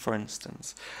 for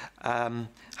instance?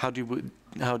 How do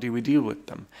we deal with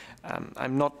them?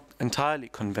 I'm not entirely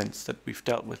convinced that we've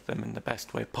dealt with them in the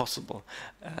best way possible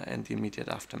in the immediate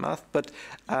aftermath, but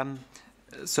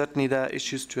certainly there are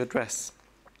issues to address.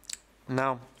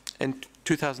 Now, in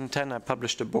 2010, I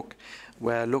published a book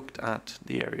where I looked at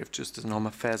the area of justice and home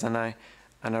affairs, and I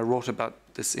wrote about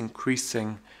this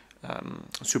increasing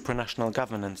supranational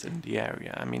governance in the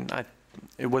area. I mean,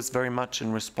 it was very much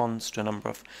in response to a number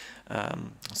of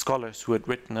scholars who had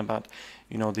written about,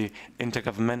 the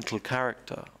intergovernmental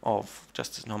character of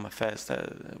justice and home affairs.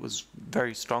 That was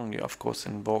very strongly, of course,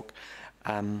 in vogue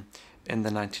in the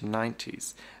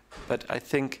 1990s. But I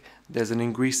think there's an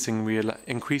increasing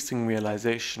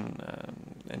realization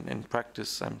in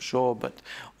practice, I'm sure, but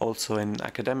also in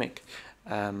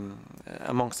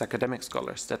amongst academic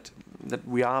scholars, that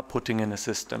we are putting in a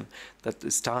system that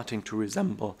is starting to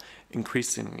resemble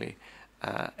increasingly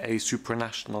a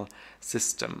supranational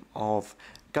system of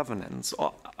governance,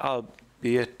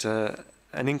 albeit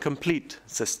an incomplete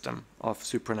system of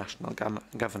supranational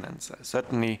governance.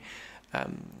 Certainly,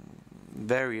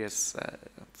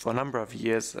 for a number of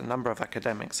years, a number of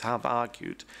academics have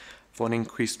argued for an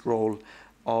increased role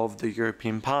of the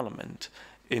European Parliament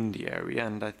in the area,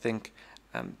 and I think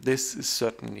this is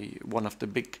certainly one of the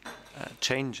big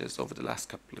changes over the last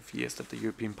couple of years, that the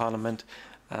European Parliament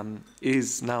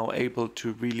is now able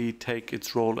to really take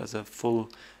its role as a full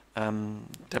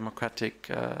democratic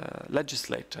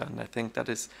legislator, and I think that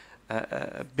is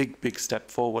a big step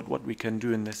forward what we can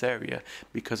do in this area,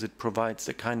 because it provides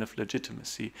the kind of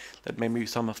legitimacy that maybe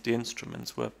some of the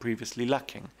instruments were previously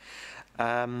lacking.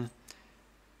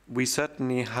 We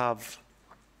certainly have,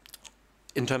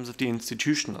 in terms of the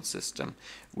institutional system,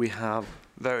 we have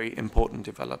very important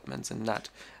developments in that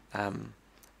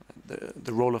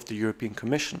the role of the European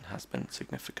Commission has been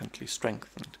significantly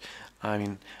strengthened. I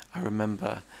mean, I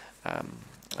remember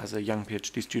as a young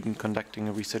PhD student conducting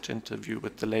a research interview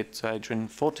with the late Sir Adrian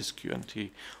Fortescue, and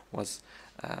he was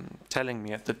telling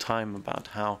me at the time about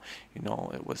how,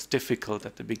 it was difficult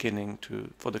at the beginning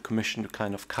for the Commission to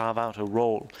kind of carve out a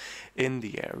role in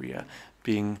the area,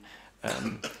 being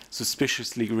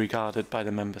suspiciously regarded by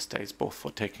the member states, both for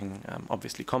taking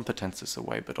obviously competences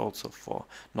away, but also for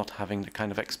not having the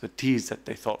kind of expertise that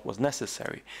they thought was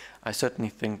necessary. I certainly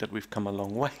think that we've come a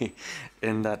long way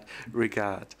in that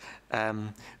regard.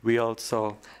 We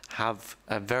also have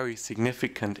a very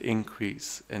significant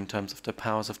increase in terms of the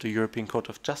powers of the European Court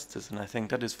of Justice, and I think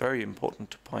that is very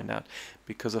important to point out,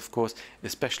 because of course,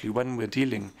 especially when we're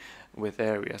dealing with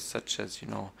areas such as,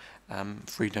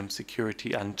 freedom,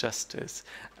 security and justice,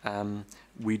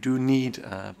 we do need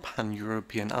a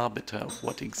pan-European arbiter of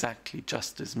what exactly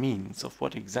justice means, of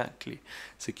what exactly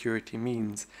security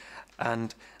means.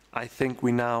 And I think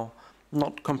we now,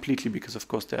 not completely, because of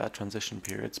course there are transition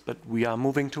periods, but we are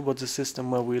moving towards a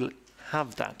system where we'll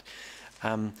have that.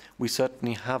 we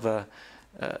certainly have a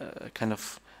kind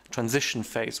of transition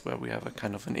phase where we have a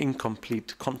kind of an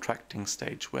incomplete contracting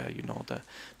stage where, you know, the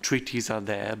treaties are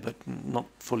there but not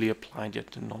fully applied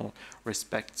yet in all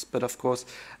respects. But of course,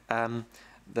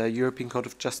 the European Court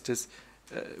of Justice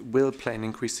will play an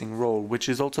increasing role, which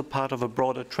is also part of a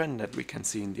broader trend that we can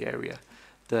see in the area.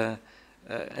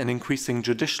 An increasing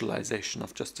judicialization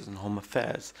of justice and home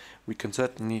affairs. We can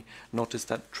certainly notice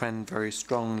that trend very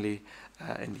strongly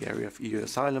in the area of EU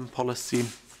asylum policy,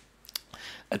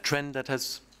 a trend that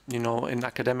has, you know, in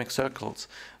academic circles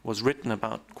was written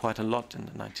about quite a lot in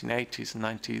the 1980s and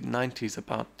 1990s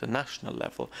about the national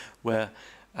level, where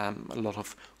a lot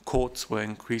of courts were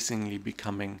increasingly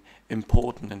becoming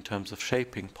important in terms of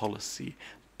shaping policy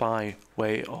by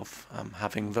way of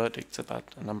having verdicts about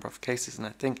a number of cases. And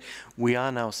I think we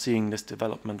are now seeing this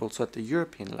development also at the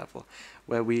European level,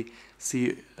 where we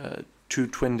see two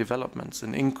twin developments,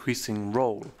 an increasing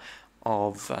role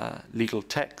of legal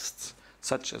texts,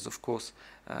 such as, of course,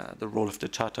 the role of the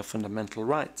Charter of Fundamental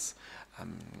Rights.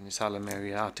 In the asylum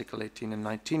area, Article 18 and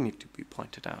 19 need to be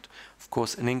pointed out. Of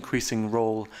course, an increasing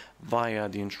role via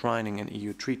the enshrining in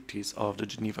EU treaties of the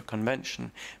Geneva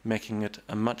Convention, making it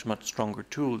a much, much stronger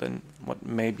tool than what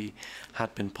maybe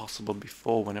had been possible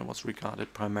before when it was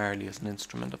regarded primarily as an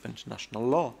instrument of international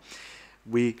law.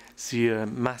 We see a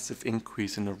massive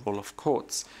increase in the role of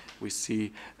courts. We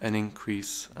see an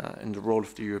increase in the role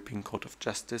of the European Court of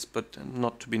Justice, but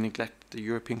not to be neglected, the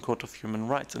European Court of Human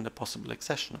Rights and the possible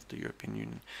accession of the European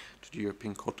Union to the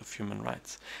European Court of Human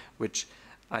Rights, which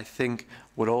I think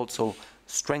would also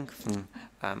strengthen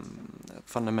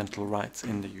fundamental rights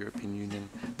in the European Union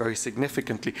very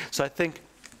significantly. So I think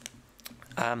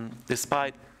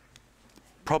despite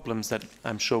problems that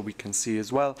I'm sure we can see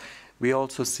as well, we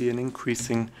also see an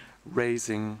increasing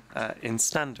raising in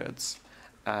standards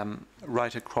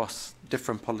right across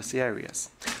different policy areas.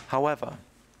 However,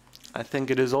 I think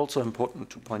it is also important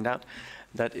to point out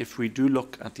that if we do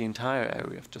look at the entire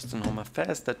area of justice and home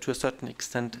affairs, that to a certain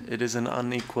extent it is an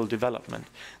unequal development,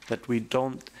 that we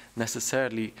don't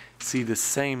necessarily see the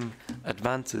same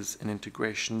advances in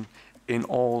integration in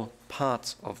all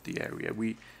parts of the area.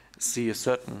 We see a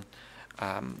certain,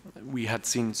 we had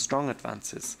seen strong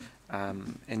advances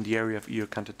in the area of EU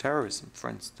counterterrorism. For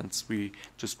instance, we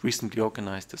just recently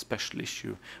organized a special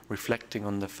issue reflecting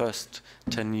on the first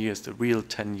 10 years, the real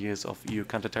 10 years of EU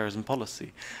counterterrorism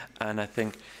policy. And I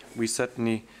think we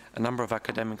certainly, a number of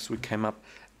academics, we came up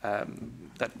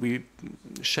that we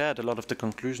shared a lot of the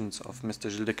conclusions of Mr.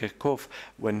 Gilles de Kerchove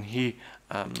when he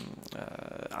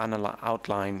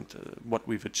outlined what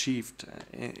we've achieved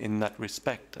in that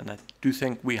respect. And I do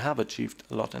think we have achieved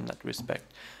a lot in that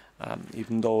respect.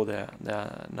 Even though there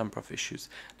are a number of issues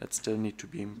that still need to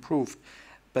be improved.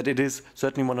 But it is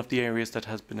certainly one of the areas that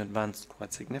has been advanced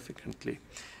quite significantly.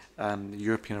 The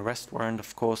European arrest warrant,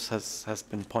 of course, has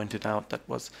been pointed out. That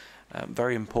was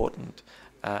very important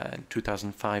in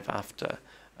 2005 after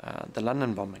the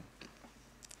London bombing.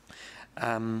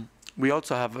 We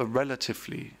also have a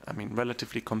relatively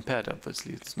compared,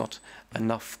 obviously it's not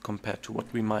enough compared to what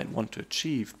we might want to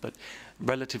achieve, but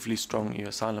relatively strong EU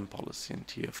asylum policy. And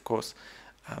here, of course,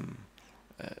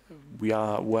 we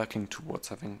are working towards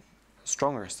having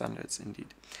stronger standards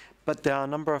indeed. But there are a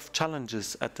number of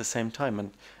challenges at the same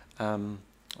time, and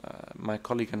my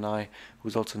colleague and I,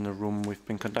 who's also in the room, we've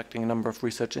been conducting a number of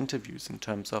research interviews in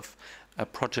terms of a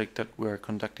project that we're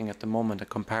conducting at the moment, a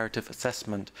comparative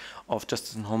assessment of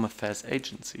justice and home affairs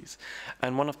agencies.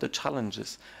 And one of the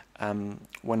challenges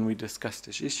when we discuss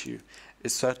this issue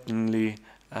is certainly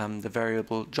the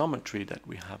variable geometry that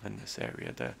we have in this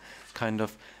area, the kind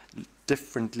of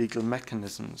different legal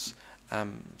mechanisms.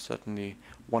 Certainly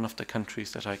one of the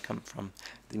countries that I come from,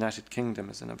 the United Kingdom,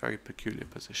 is in a very peculiar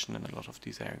position in a lot of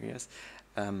these areas.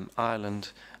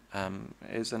 Ireland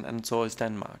is, and so is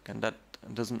Denmark, and that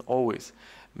doesn't always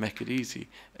make it easy.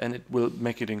 And it will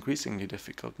make it increasingly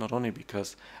difficult, not only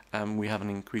because we have an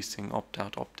increasing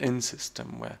opt-out, opt-in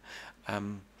system where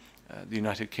the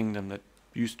United Kingdom that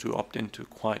used to opt into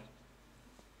quite,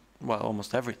 well,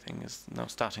 almost everything is now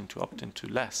starting to opt into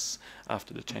less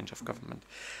after the change of government.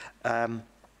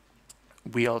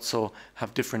 We also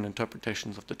have different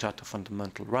interpretations of the Charter of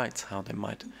Fundamental Rights, how they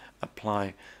might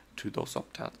apply to those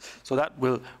opt-outs. So that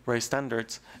will raise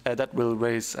standards, that will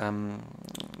raise,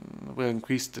 will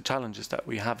increase the challenges that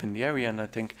we have in the area. And I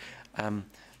think,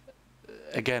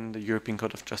 again, the European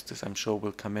Court of Justice, I'm sure,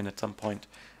 will come in at some point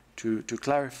to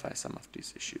clarify some of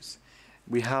these issues.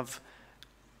 We have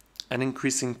an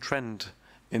increasing trend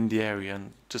in the area,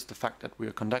 and just the fact that we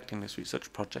are conducting this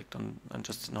research project on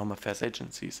justice and home affairs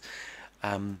agencies,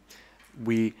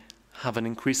 we have an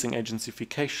increasing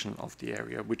agencification of the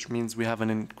area, which means we have an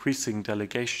increasing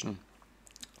delegation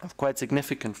of quite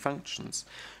significant functions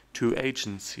to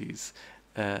agencies,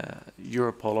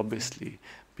 Europol obviously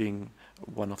being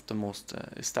one of the most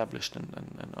established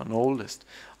and oldest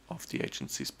of the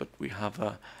agencies, but we have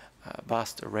a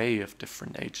vast array of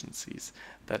different agencies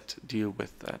that deal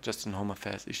with justice and home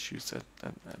affairs issues at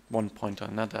one point or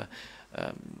another.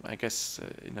 I guess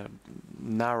in a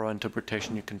narrow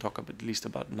interpretation you can talk about at least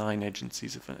about 9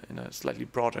 agencies. If in a slightly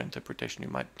broader interpretation you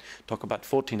might talk about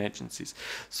 14 agencies.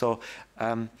 So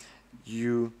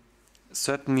you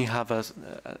certainly have a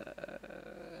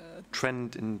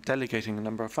trend in delegating a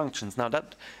number of functions. Now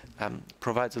that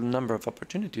provides a number of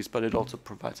opportunities, but it also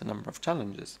provides a number of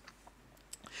challenges.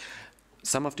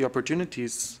 Some of the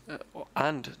opportunities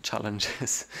and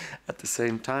challenges at the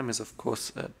same time is, of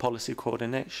course, policy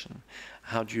coordination.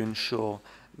 How do you ensure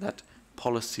that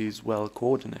policy is well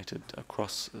coordinated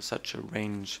across such a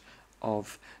range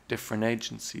of different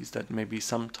agencies that maybe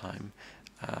sometimes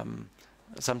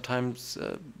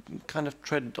kind of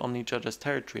tread on each other's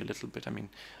territory a little bit? I mean,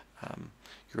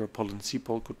 Europol and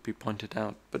CEPOL could be pointed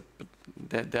out, but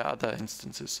there are other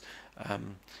instances.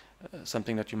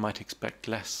 Something that you might expect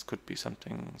less could be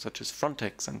something such as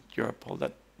Frontex and Europol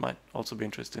that might also be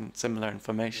interested in similar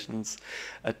informations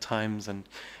at times and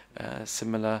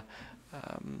similar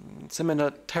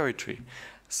territory.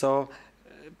 So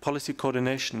policy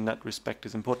coordination in that respect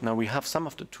is important. Now we have some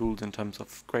of the tools in terms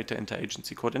of greater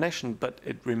interagency coordination, but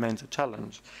it remains a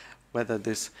challenge whether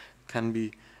this can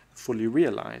be fully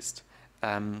realized.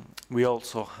 We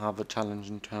also have a challenge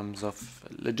in terms of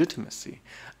legitimacy.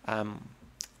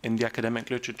 In the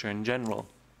academic literature in general,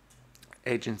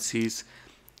 agencies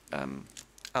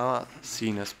are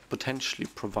seen as potentially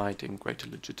providing greater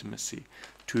legitimacy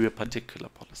to a particular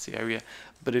policy area,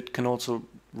 but it can also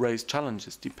raise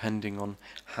challenges depending on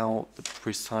how the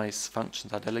precise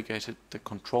functions are delegated, the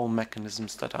control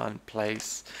mechanisms that are in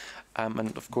place,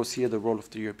 and of course here the role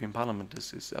of the European Parliament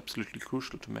is absolutely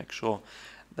crucial to make sure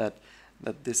that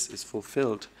this is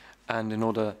fulfilled, and in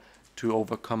order to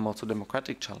overcome also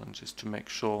democratic challenges, to make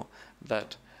sure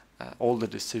that all the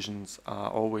decisions are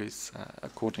always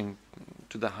according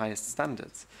to the highest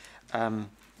standards.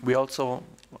 We also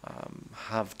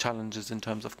have challenges in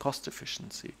terms of cost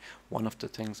efficiency. One of the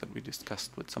things that we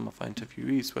discussed with some of our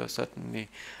interviewees were certainly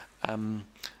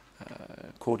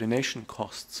coordination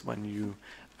costs when you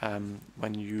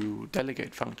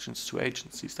delegate functions to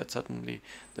agencies, that suddenly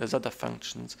there's other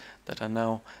functions that are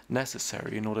now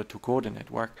necessary in order to coordinate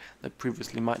work that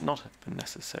previously might not have been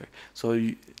necessary. So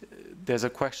there's a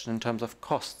question in terms of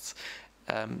costs,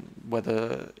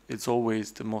 whether it's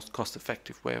always the most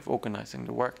cost-effective way of organizing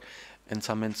the work. In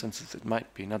some instances it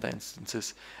might be, in other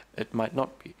instances it might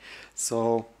not be.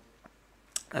 So,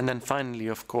 and then finally,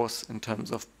 of course, in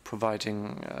terms of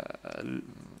providing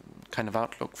kind of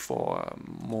outlook for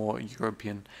more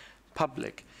European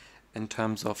public, in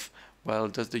terms of, well,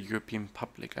 does the European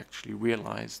public actually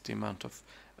realize the amount of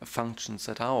functions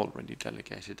that are already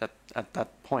delegated at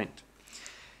that point?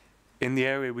 In the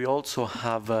area, we also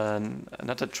have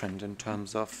another trend in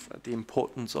terms of the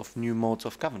importance of new modes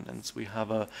of governance. We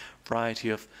have a variety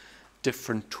of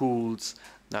different tools.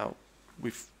 Now,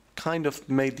 we've kind of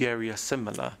made the area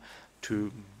similar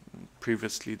to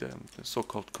previously the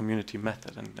so-called community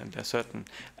method, and there are certain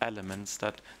elements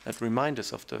that remind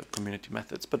us of the community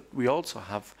methods, but we also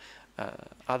have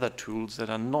other tools that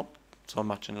are not so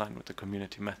much in line with the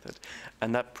community method,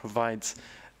 and that provides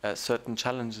certain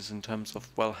challenges in terms of,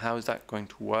 well, how is that going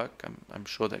to work? I'm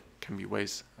sure there can be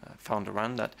ways found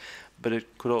around that, but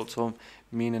it could also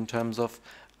mean in terms of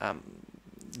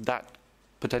that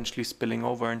potentially spilling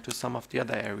over into some of the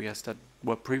other areas that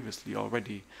were previously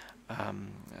already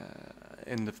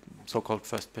in the so-called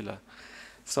first pillar.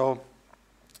 So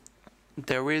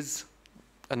there is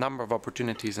a number of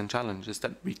opportunities and challenges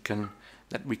that we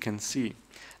can see.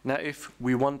 Now, if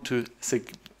we want to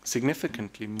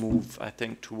significantly move, I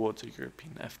think, towards a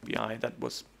European FBI, that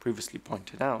was previously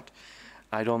pointed out,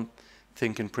 I don't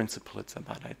think in principle it's a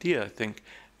bad idea. I think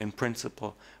in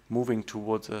principle moving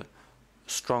towards a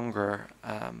stronger,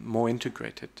 more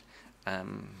integrated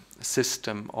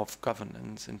system of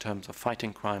governance in terms of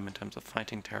fighting crime, in terms of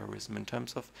fighting terrorism, in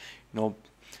terms of,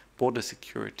 border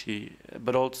security,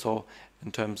 but also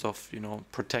in terms of,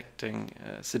 protecting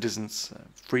citizens'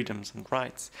 freedoms and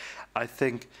rights. I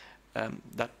think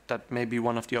that may be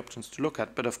one of the options to look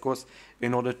at. But of course,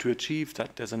 in order to achieve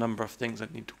that, there's a number of things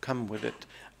that need to come with it.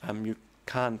 You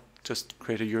can't just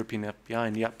create a European FBI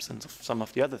in the absence of some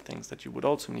of the other things that you would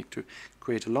also need to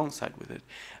create alongside with it.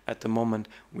 At the moment,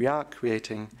 we are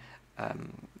creating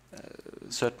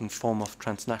certain form of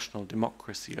transnational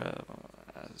democracy, a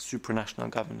supranational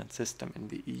governance system in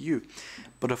the EU.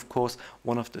 But of course,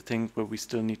 one of the things where we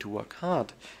still need to work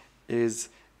hard is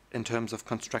in terms of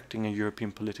constructing a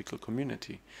European political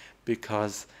community,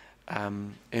 because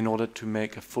in order to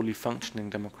make a fully functioning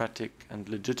democratic and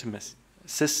legitimate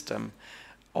system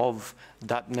of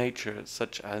that nature,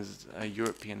 such as a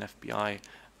European FBI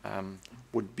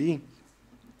would be,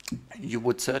 you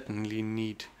would certainly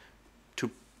need to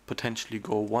potentially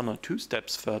go 1 or 2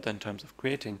 steps further in terms of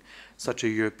creating such a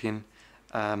European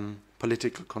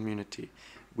political community.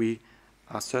 We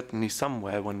are certainly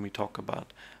somewhere when we talk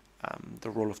about the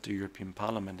role of the European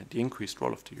Parliament and the increased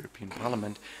role of the European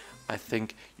Parliament. I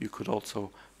think you could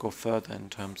also go further in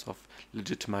terms of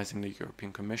legitimizing the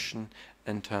European Commission,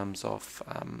 in terms of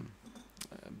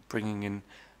bringing in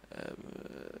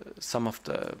some of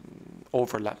the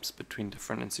overlaps between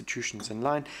different institutions in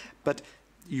line. But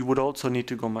you would also need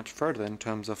to go much further in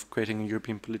terms of creating a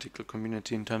European political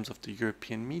community in terms of the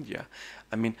European media.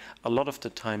 I mean, a lot of the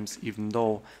times, even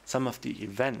though some of the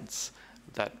events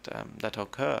that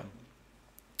occur,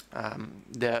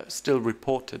 they're still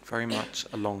reported very much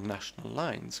along national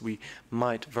lines. We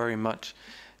might very much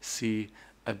see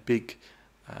a big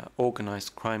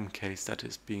organized crime case that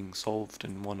is being solved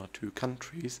in 1 or 2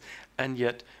 countries, and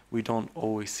yet we don't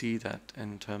always see that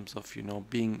in terms of, you know,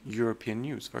 being European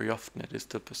news. Very often it is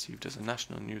still perceived as a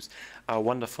national news. Our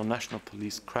wonderful national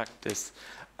police cracked this,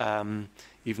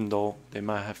 even though they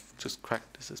might have just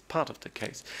cracked this as part of the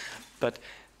case. But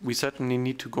we certainly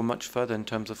need to go much further in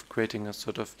terms of creating a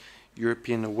sort of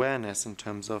European awareness, in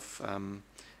terms of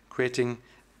creating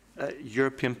a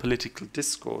European political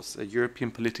discourse, a European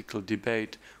political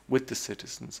debate with the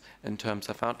citizens, in terms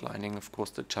of outlining, of course,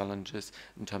 the challenges,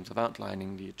 in terms of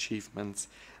outlining the achievements.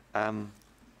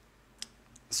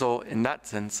 So in that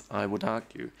sense, I would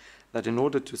argue that in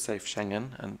order to save Schengen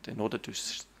and in order to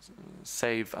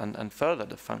save and further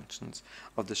the functions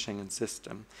of the Schengen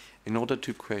system, in order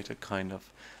to create a kind of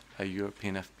a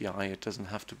European FBI, it doesn't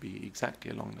have to be exactly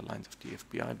along the lines of the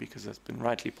FBI, because it's been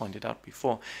rightly pointed out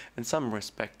before, in some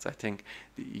respects I think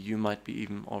the EU might be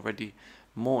even already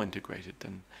more integrated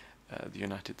than the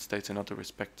United States. In other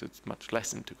respects it's much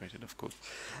less integrated, of course.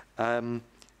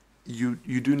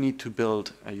 You do need to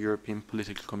build a European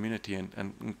political community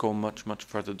and go much, much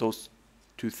further. Those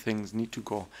 2 things need to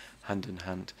go hand in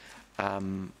hand.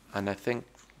 And I think,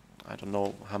 I don't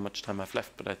know how much time I've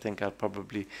left, but I think I'll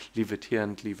probably leave it here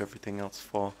and leave everything else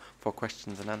for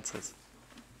questions and answers.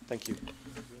 Thank you.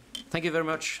 Thank you very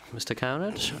much, Mr.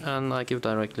 Coward. And I give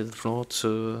directly the floor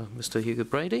to Mr. Hugo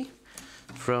Brady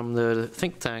from the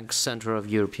think tank Centre of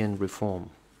European Reform.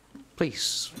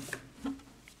 Please.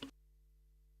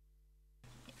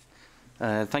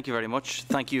 Thank you very much.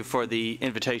 Thank you for the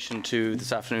invitation to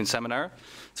this afternoon's seminar.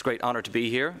 It's a great honour to be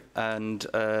here, and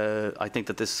I think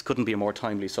that this couldn't be a more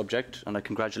timely subject, and I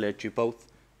congratulate you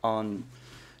both on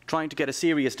trying to get a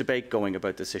serious debate going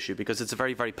about this issue, because it's a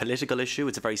very, very political issue.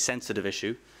 It's a very sensitive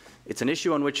issue. It's an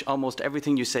issue on which almost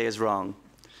everything you say is wrong,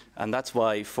 and that's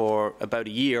why for about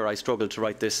a year I struggled to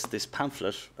write this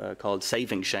pamphlet called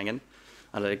Saving Schengen,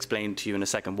 and I'll explain to you in a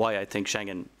second why I think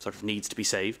Schengen sort of needs to be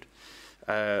saved.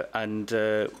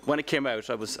 When it came out,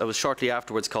 I was shortly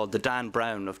afterwards called the Dan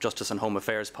Brown of Justice and Home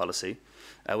Affairs Policy,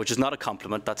 which is not a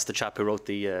compliment. That's the chap who wrote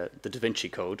the Da Vinci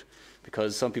Code,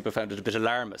 because some people found it a bit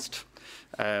alarmist.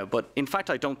 But in fact,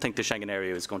 I don't think the Schengen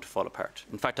area is going to fall apart.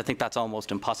 In fact, I think that's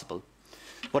almost impossible.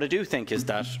 What I do think is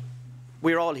that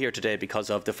we're all here today because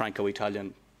of the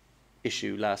Franco-Italian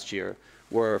issue last year,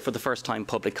 where for the first time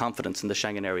public confidence in the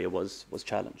Schengen area was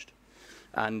challenged.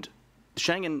 And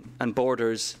Schengen and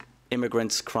borders,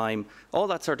 immigrants, crime, all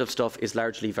that sort of stuff is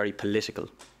largely very political.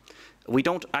 We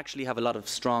don't actually have a lot of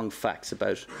strong facts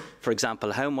about, for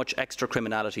example, how much extra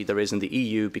criminality there is in the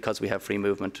EU because we have free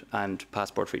movement and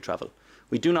passport-free travel.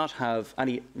 We do not have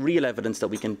any real evidence that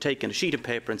we can take in a sheet of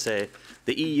paper and say,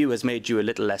 the EU has made you a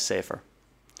little less safer.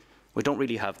 We don't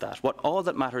really have that. All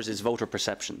that matters is voter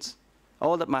perceptions.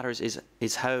 All that matters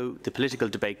is how the political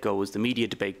debate goes, the media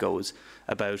debate goes,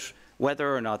 about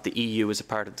whether or not the EU is a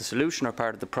part of the solution or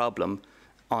part of the problem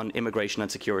on immigration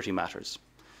and security matters.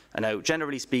 And now,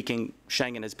 generally speaking,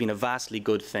 Schengen has been a vastly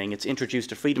good thing. It's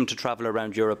introduced a freedom to travel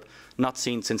around Europe not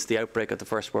seen since the outbreak of the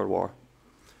First World War.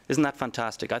 Isn't that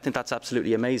fantastic? I think that's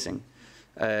absolutely amazing.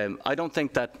 I don't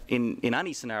think that in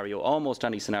any scenario, almost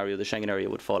any scenario, the Schengen area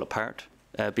would fall apart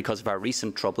because of our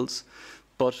recent troubles.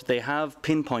 But they have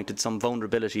pinpointed some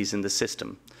vulnerabilities in the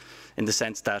system, in the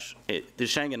sense that the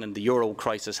Schengen and the Euro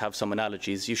crisis have some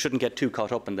analogies. You shouldn't get too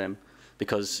caught up in them,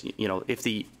 because, you know, if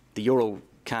the Euro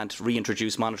can't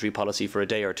reintroduce monetary policy for a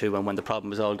day or two, and when the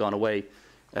problem has all gone away,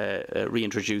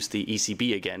 reintroduce the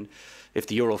ECB again. If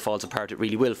the euro falls apart, it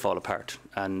really will fall apart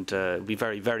and be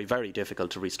very, very, very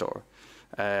difficult to restore,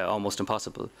 almost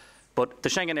impossible. But the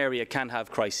Schengen area can have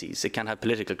crises. It can have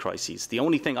political crises. The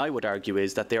only thing I would argue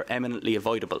is that they're eminently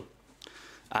avoidable.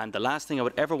 And the last thing I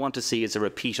would ever want to see is a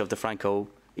repeat of the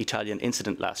Franco-Italian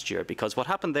incident last year, because what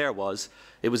happened there was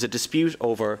it was a dispute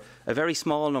over a very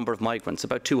small number of migrants,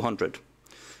 about 200,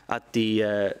 at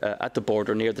the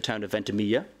border near the town of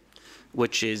Ventimiglia,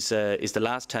 which is the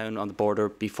last town on the border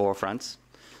before France.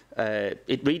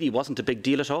 It really wasn't a big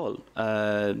deal at all.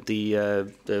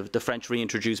 The French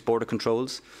reintroduced border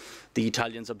controls. The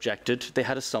Italians objected. They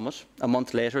had a summit. A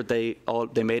month later, they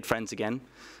made friends again.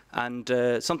 And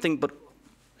but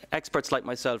experts like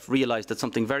myself realized that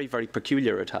something very, very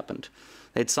peculiar had happened.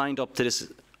 They'd signed up to this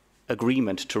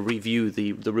agreement to review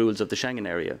the rules of the Schengen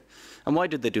area. And why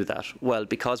did they do that? Well,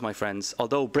 because, my friends,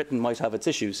 although Britain might have its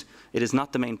issues, it is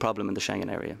not the main problem in the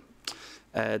Schengen area.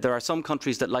 There are some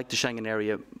countries that like the Schengen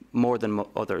area more than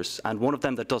others, and one of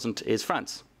them that doesn't is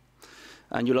France.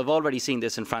 And you'll have already seen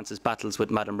this in France's battles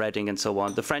with Madame Reding and so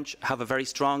on. The French have a very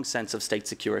strong sense of state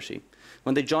security.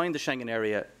 When they joined the Schengen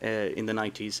area in the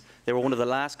 90s, they were one of the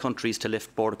last countries to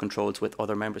lift border controls with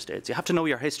other member states. You have to know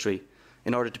your history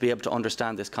in order to be able to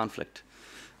understand this conflict.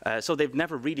 So they've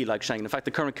never really liked Schengen. In fact,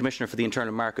 the current Commissioner for the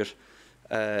Internal Market,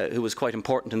 who was quite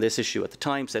important in this issue at the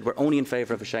time, said, we're only in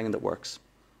favour of a Schengen that works.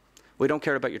 We don't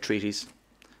care about your treaties.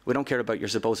 We don't care about your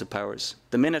supposed powers.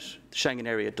 The minute the Schengen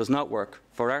area does not work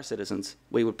for our citizens,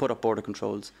 we would put up border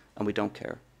controls, and we don't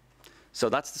care. So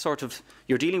that's the sort of,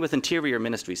 you're dealing with interior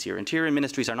ministries here. Interior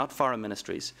ministries are not foreign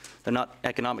ministries. They're not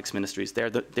economics ministries. They're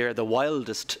the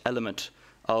wildest element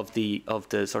of the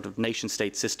sort of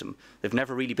nation-state system. They've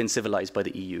never really been civilized by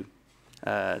the EU.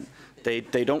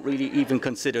 They don't really even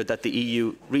consider that the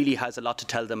EU really has a lot to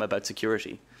tell them about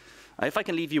security. If I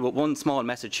can leave you with one small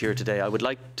message here today, I would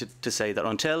like to say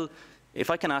that if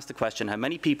I can ask the question, how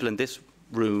many people in this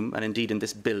room, and indeed in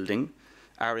this building,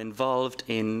 are involved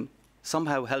in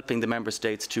somehow helping the member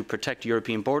states to protect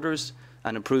European borders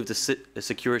and improve the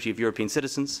security of European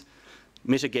citizens,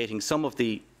 mitigating some of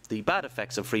the bad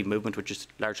effects of free movement, which is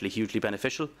largely hugely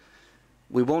beneficial,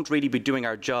 we won't really be doing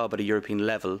our job at a European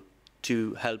level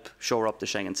to help shore up the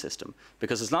Schengen system.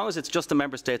 Because as long as it's just the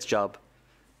member states' job,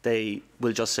 they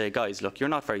will just say, guys, look, you're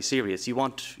not very serious. You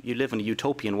live in a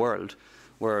utopian world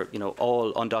where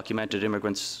all undocumented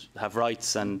immigrants have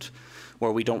rights and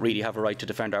where we don't really have a right to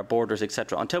defend our borders,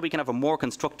 etc. Until we can have a more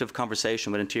constructive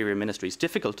conversation with interior ministries.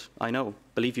 Difficult, I know,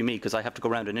 believe you me, because I have to go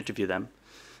around and interview them,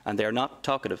 and they're not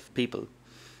talkative people.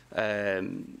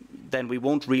 Then we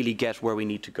won't really get where we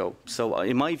need to go. So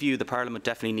in my view, the Parliament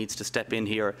definitely needs to step in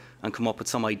here and come up with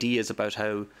some ideas about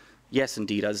how, yes,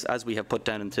 indeed, as we have put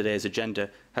down in today's agenda,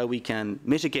 how we can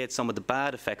mitigate some of the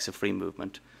bad effects of free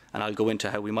movement. And I'll go into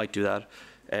how we might do that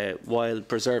while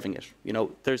preserving it.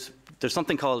 There's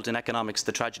something called in economics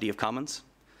the tragedy of commons.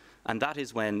 And that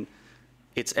is when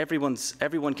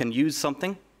everyone can use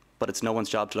something, but it's no one's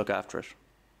job to look after it.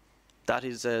 That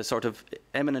is a sort of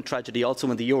eminent tragedy also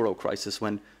in the euro crisis,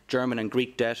 when German and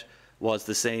Greek debt was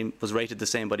rated the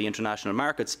same by the international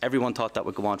markets. Everyone thought that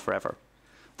would go on forever.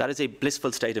 That is a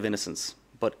blissful state of innocence,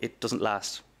 but it doesn't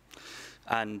last.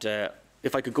 And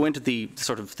if I could go into the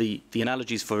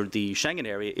analogies for the Schengen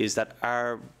area, is that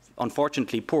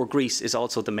unfortunately, poor Greece is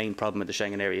also the main problem in the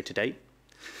Schengen area today.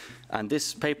 And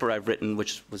this paper I've written,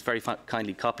 which was very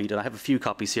kindly copied, and I have a few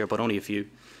copies here, but only a few,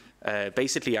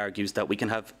 basically argues that we can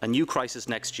have a new crisis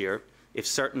next year,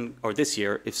 this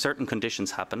year, if certain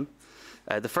conditions happen.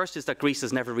 The first is that Greece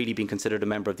has never really been considered a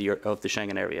member of the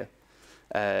Schengen area.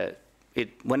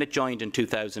 When it joined in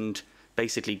 2000,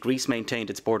 basically Greece maintained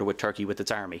its border with Turkey with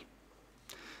its army.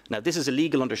 Now, this is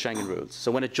illegal under Schengen rules.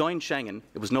 So when it joined Schengen,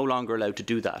 it was no longer allowed to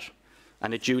do that.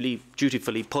 And it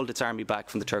dutifully pulled its army back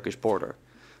from the Turkish border.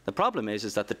 The problem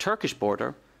is that the Turkish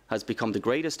border has become the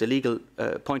greatest illegal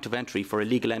point of entry for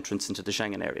illegal entrance into the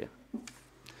Schengen area.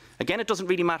 Again, it doesn't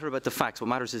really matter about the facts. What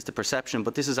matters is the perception,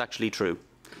 but this is actually true.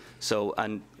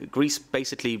 And Greece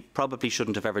basically probably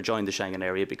shouldn't have ever joined the Schengen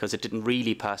area because it didn't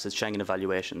really pass its Schengen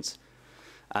evaluations.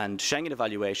 And Schengen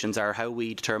evaluations are how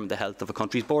we determine the health of a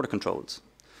country's border controls.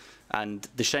 And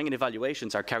the Schengen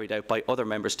evaluations are carried out by other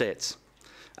member states.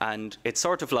 And it's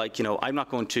sort of like, I'm not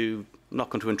going to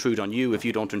intrude on you if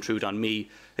you don't intrude on me.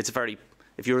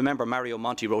 If you remember, Mario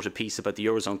Monti wrote a piece about the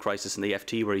Eurozone crisis in the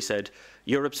FT where he said,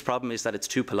 Europe's problem is that it's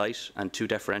too polite and too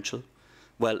deferential.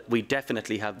 Well, we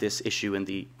definitely have this issue in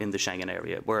the Schengen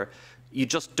area where you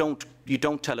just don't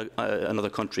tell another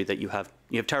country that you have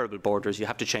You have terrible borders, you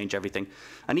have to change everything.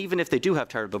 And even if they do have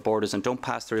terrible borders and don't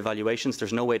pass their evaluations,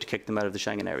 there's no way to kick them out of the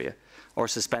Schengen area or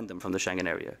suspend them from the Schengen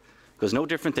area. Because no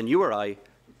different than you or I,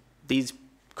 these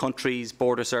countries,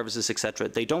 border services, etc.,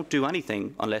 they don't do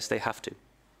anything unless they have to.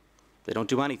 They don't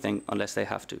do anything unless they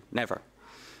have to, never.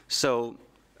 So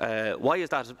why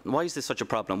is this such a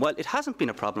problem? Well, it hasn't been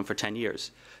a problem for 10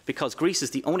 years because Greece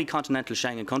is the only continental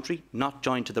Schengen country not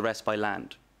joined to the rest by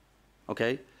land.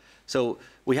 Okay? So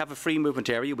we have a free movement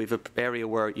area. We have an area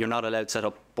where you're not allowed to set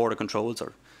up border controls,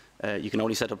 or you can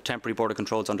only set up temporary border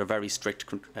controls under very strict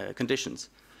conditions.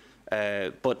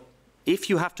 But if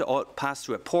you have to pass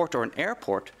through a port or an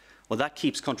airport, well, that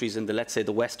keeps countries in the, let's say,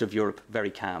 the west of Europe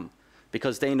very calm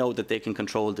because they know that they can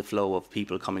control the flow of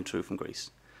people coming through from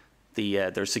Greece.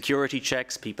 There's security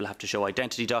checks, people have to show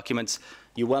identity documents.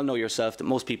 You well know yourself that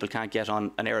most people can't get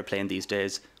on an aeroplane these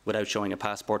days without showing a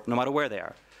passport, no matter where they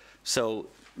are. So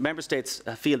member states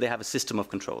feel they have a system of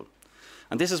control.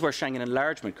 And this is where Schengen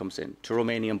enlargement comes in to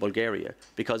Romania and Bulgaria,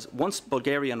 because once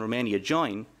Bulgaria and Romania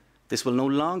join, this will no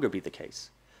longer be the case.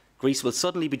 Greece will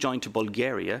suddenly be joined to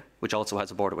Bulgaria, which also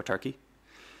has a border with Turkey.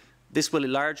 This will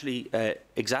largely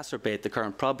exacerbate the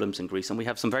current problems in Greece, and we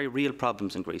have some very real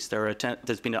problems in Greece.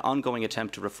 There's been an ongoing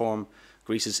attempt to reform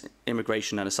Greece's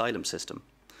immigration and asylum system,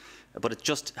 but it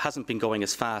just hasn't been going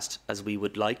as fast as we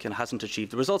would like and hasn't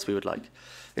achieved the results we would like.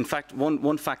 In fact,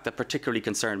 one fact that particularly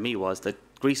concerned me was that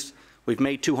Greece, we've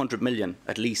made 200 million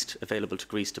at least available to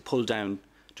Greece to pull down,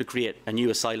 to create a new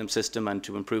asylum system and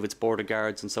to improve its border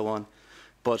guards and so on,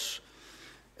 but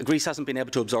Greece hasn't been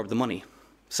able to absorb the money.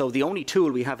 So the only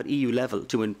tool we have at EU level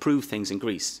to improve things in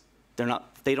Greece,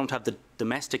 they don't have the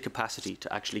domestic capacity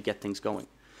to actually get things going.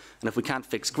 And if we can't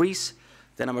fix Greece,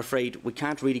 then I'm afraid we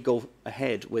can't really go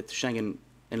ahead with Schengen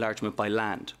enlargement by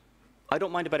land. I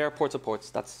don't mind about airports or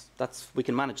ports, we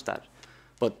can manage that.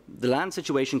 But the land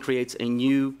situation creates a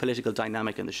new political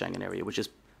dynamic in the Schengen area, which is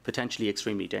potentially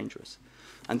extremely dangerous.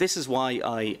 And this is why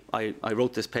I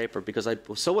wrote this paper, because I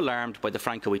was so alarmed by the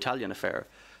Franco-Italian affair.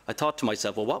 I thought to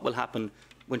myself, well, what will happen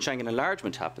when Schengen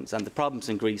enlargement happens and the problems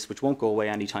in Greece, which won't go away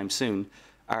anytime soon,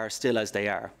 are still as they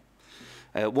are?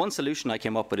 One solution I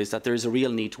came up with is that there is a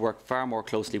real need to work far more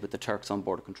closely with the Turks on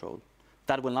border control.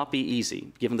 That will not be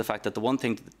easy, given the fact that the one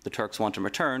thing the Turks want in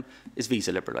return is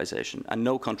visa liberalisation, and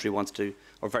no country wants to,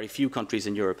 or very few countries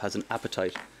in Europe, has an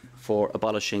appetite for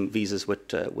abolishing visas with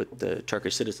the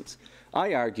Turkish citizens.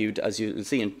 I argued, as you will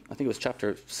see in, I think it was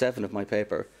chapter 7 of my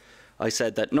paper, I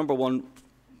said that, number one,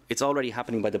 it's already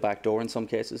happening by the back door in some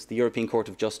cases. The European Court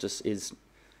of Justice is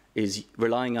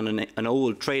relying on an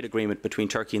old trade agreement between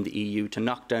Turkey and the EU to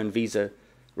knock down visa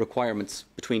requirements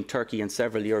between Turkey and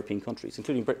several European countries,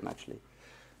 including Britain, actually.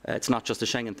 It's not just a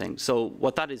Schengen thing. So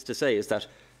what that is to say is that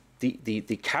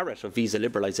the carrot of visa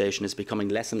liberalisation is becoming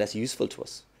less and less useful to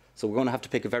us. So we're going to have to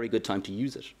pick a very good time to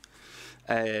use it.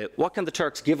 What can the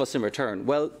Turks give us in return?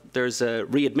 Well, there's a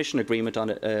readmission agreement on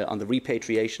the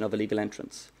repatriation of illegal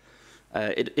entrants.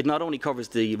 It not only covers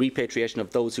the repatriation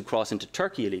of those who cross into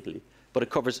Turkey illegally, but it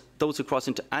covers those who cross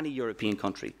into any European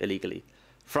country illegally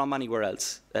from anywhere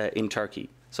else in Turkey.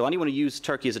 So anyone who uses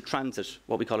Turkey as a transit,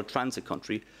 what we call a transit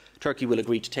country, Turkey will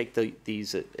agree to take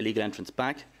these illegal entrants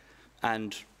back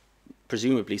and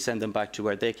presumably send them back to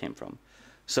where they came from.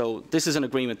 So this is an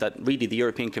agreement that really the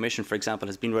European Commission, for example,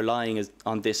 has been relying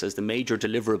on this as the major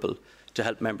deliverable to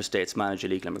help member states manage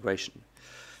illegal immigration.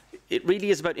 It really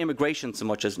is about immigration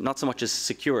not so much as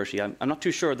security. I'm not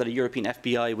too sure that a European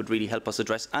FBI would really help us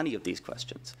address any of these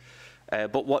questions.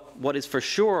 But what is for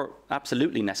sure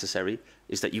absolutely necessary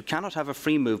is that you cannot have a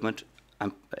free movement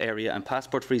area and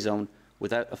passport-free zone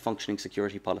without a functioning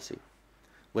security policy,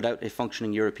 without a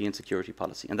functioning European security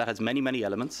policy. And that has many, many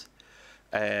elements.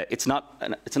 Asylum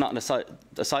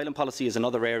policy is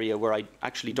another area where I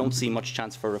actually don't see much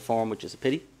chance for reform, which is a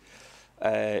pity.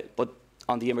 But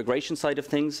on the immigration side of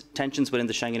things, tensions within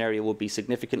the Schengen area would be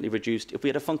significantly reduced if we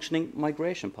had a functioning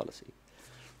migration policy.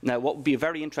 Now, what would be a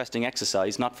very interesting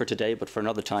exercise, not for today but for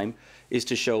another time, is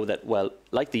to show that, well,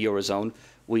 like the Eurozone,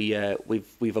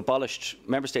 we've abolished,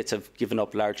 member states have given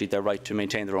up largely their right to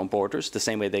maintain their own borders, the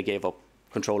same way they gave up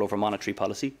control over monetary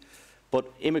policy.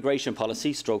 But immigration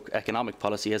policy, stroke economic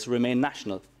policy, has remained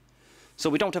national. So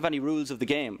we don't have any rules of the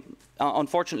game.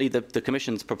 Unfortunately, the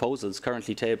Commission's proposals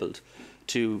currently tabled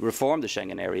to reform the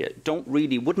Schengen area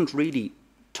wouldn't really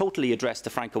totally address the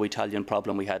Franco-Italian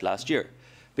problem we had last year.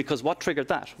 Because what triggered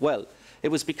that? Well, it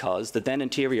was because the then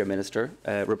Interior Minister,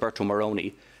 Roberto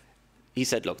Moroni, he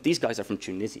said, look, these guys are from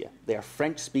Tunisia. They are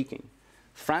French-speaking.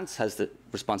 France has the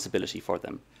responsibility for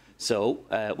them. So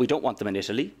we don't want them in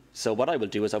Italy. So what I will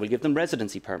do is I will give them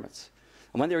residency permits.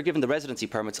 And when they are given the residency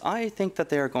permits, I think that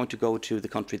they are going to go to the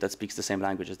country that speaks the same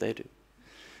language as they do.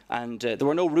 And there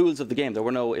were no rules of the game. There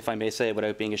were no, if I may say,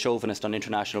 without being a chauvinist on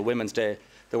International Women's Day,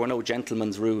 there were no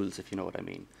gentleman's rules, if you know what I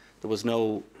mean. There was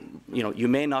no, you know, you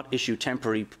may not issue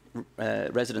temporary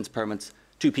residence permits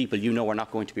to people you know are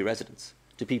not going to be residents,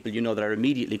 to people you know that are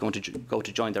immediately going to go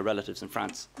to join their relatives in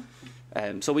France.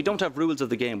 So we don't have rules of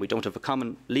the game. We don't have a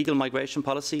common legal migration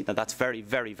policy. Now that's very,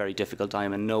 very, very difficult. I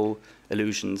am in no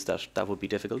illusions that that would be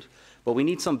difficult. But we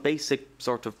need some basic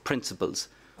sort of principles.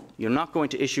 You're not going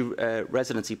to issue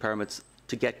residency permits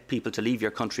to get people to leave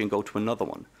your country and go to another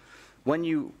one. When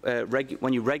you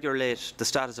regulate the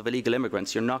status of illegal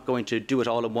immigrants, you're not going to do it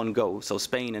all in one go. So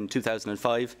Spain in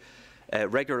 2005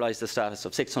 regularised the status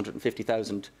of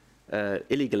 650,000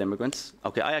 illegal immigrants.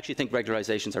 Okay, I actually think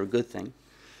regularisations are a good thing.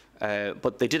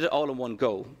 But they did it all in one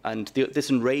go, and this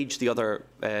enraged the other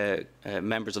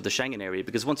members of the Schengen area,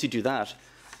 because once you do that,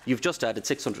 you've just added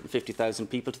 650,000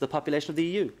 people to the population of the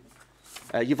EU.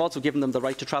 You've also given them the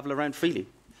right to travel around freely.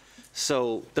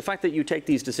 So the fact that you take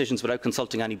these decisions without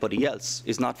consulting anybody else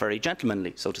is not very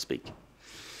gentlemanly, so to speak.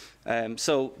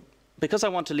 So because I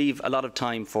want to leave a lot of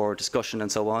time for discussion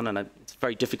and so on, and it's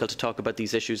very difficult to talk about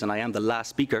these issues, and I am the last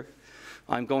speaker,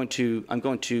 I'm going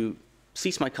to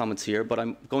cease my comments here, but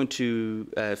I'm going to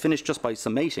finish just by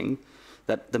summating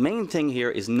that the main thing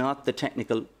here is not the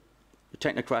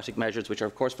technocratic measures, which are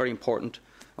of course very important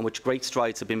and which great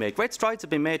strides have been made. Great strides have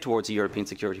been made towards a European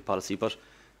security policy, but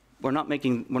we're not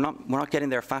getting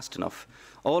there fast enough.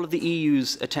 All of the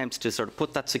EU's attempts to sort of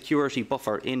put that security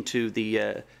buffer into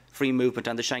the free movement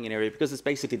and the Schengen area, because it's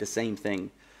basically the same thing,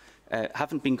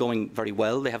 haven't been going very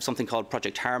well. They have something called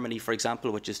Project Harmony, for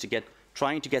example, which is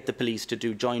trying to get the police to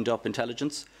do joined-up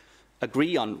intelligence,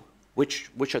 agree on which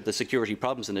are the security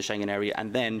problems in the Schengen area,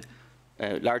 and then,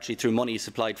 largely through money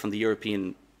supplied from the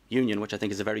European Union, which I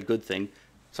think is a very good thing,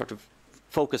 sort of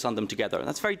focus on them together. And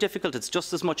that's very difficult. It's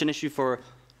just as much an issue for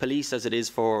police as it is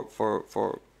for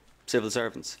civil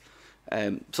servants.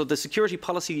 So the security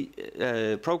policy,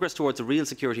 progress towards a real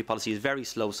security policy is very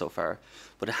slow so far,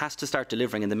 but it has to start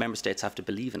delivering, and the member states have to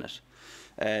believe in it.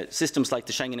 Systems like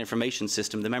the Schengen Information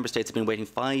System, the member states have been waiting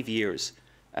 5 years,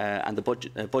 and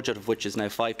the budget of which is now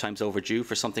 5 times overdue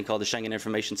for something called the Schengen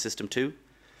Information System 2.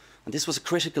 And this was a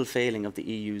critical failing of the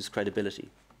EU's credibility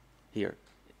here.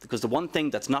 Because the one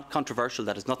thing that's not controversial,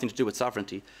 that has nothing to do with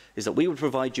sovereignty, is that we will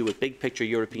provide you with big picture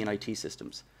European IT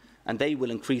systems, and they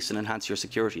will increase and enhance your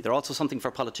security. They're also something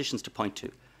for politicians to point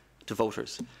to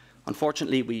voters.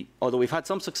 Unfortunately, although we've had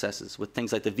some successes with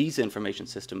things like the visa information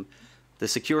system, the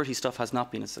security stuff has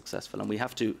not been as successful, and we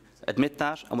have to admit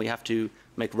that, and we have to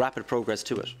make rapid progress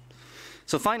to it.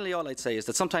 So finally, all I'd say is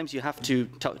that sometimes you have to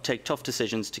take tough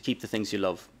decisions to keep the things you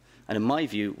love. And in my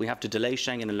view, we have to delay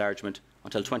Schengen enlargement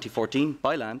until 2014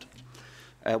 by land.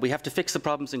 We have to fix the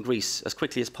problems in Greece as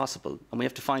quickly as possible, and we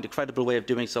have to find a credible way of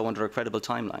doing so under a credible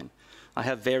timeline. I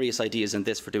have various ideas in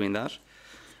this for doing that.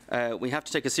 We have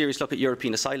to take a serious look at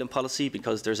European asylum policy,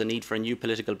 because there's a need for a new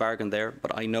political bargain there,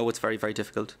 but I know it's very, very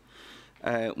difficult.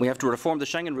 We have to reform the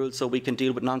Schengen rules so we can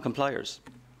deal with non-compliers.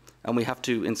 And we have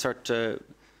to insert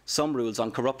some rules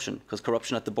on corruption, because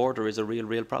corruption at the border is a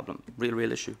real problem,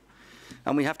 real issue.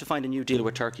 And we have to find a new deal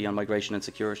with Turkey on migration and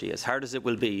security. As hard as it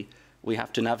will be, we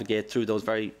have to navigate through those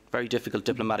very, very difficult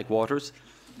diplomatic waters,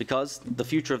 because the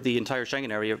future of the entire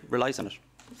Schengen area relies on it.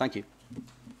 Thank you.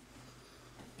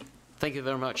 Thank you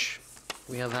very much.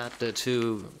 We have had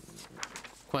 2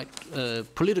 quite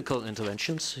political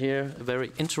interventions here,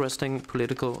 very interesting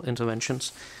political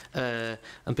interventions.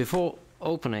 And before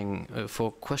opening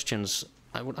for questions,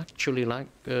 I would actually like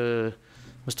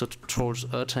Mr. Troels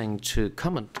Erting to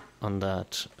comment on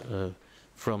that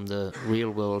from the real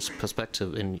world's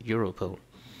perspective in Europol.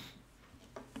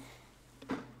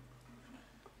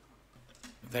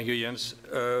 Thank you, Jens,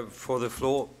 for the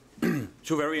floor.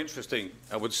 2 very interesting,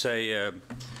 I would say,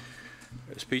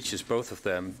 speeches, both of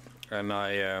them,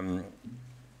 and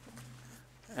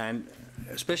and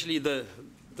especially the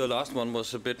last one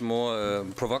was a bit more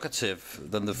provocative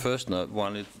than the first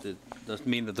one. It doesn't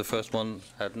mean that the first one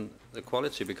hadn't the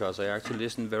quality, because I actually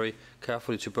listened very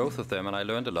carefully to both of them, and I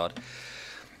learned a lot.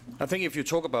 I think if you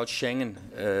talk about Schengen,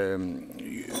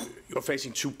 you're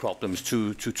facing 2 problems: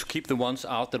 to keep the ones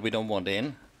out that we don't want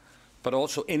in, but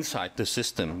also inside the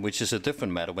system, which is a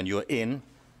different matter. When you're in,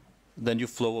 then you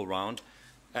flow around,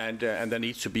 and there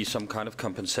needs to be some kind of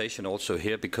compensation also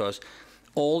here, because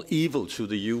all evil to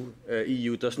the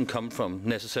EU doesn't come from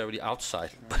necessarily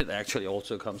outside, but it actually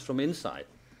also comes from inside.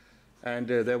 And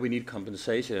there we need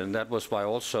compensation, and that was why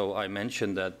also I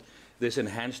mentioned that this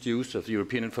enhanced use of the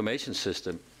European Information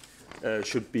System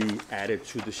should be added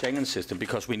to the Schengen system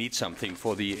because we need something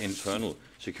for the internal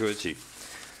security.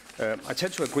 I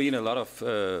tend to agree in a lot of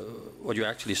what you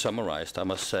actually summarized, I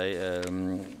must say.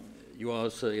 You are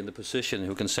also in the position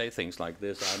who can say things like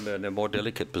this. I'm in a more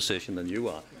delicate position than you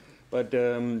are. But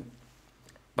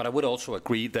I would also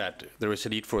agree that there is a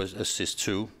need for a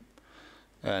SIS2.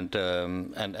 And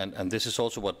this is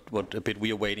also what a bit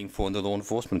we are waiting for in the law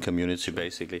enforcement community,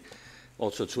 basically,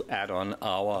 also to add on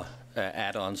our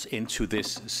add-ons into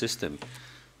this system.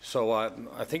 So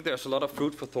I think there's a lot of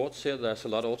food for thoughts here. There's a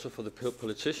lot also for the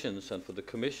politicians and for the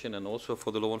Commission and also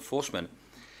for the law enforcement.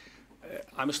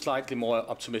 I'm slightly more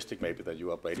optimistic maybe than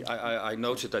you are, Brady. I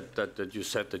noted that you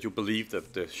said that you believe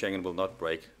that the Schengen will not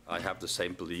break. I have the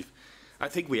same belief. I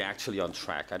think we're actually on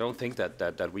track. I don't think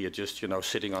that we are just,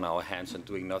 sitting on our hands and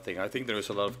doing nothing. I think there is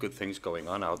a lot of good things going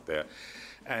on out there.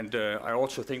 And I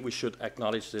also think we should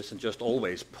acknowledge this and just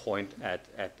always point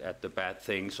at the bad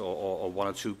things or one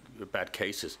or two bad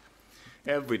cases.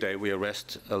 Every day we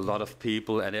arrest a lot of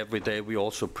people, and every day we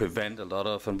also prevent a lot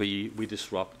of, and we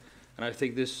disrupt. And I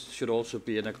think this should also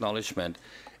be an acknowledgement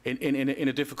in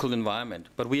a difficult environment.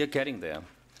 But we are getting there.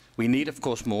 We need, of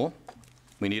course, more.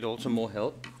 We need also more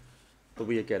help, but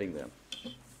we are getting there.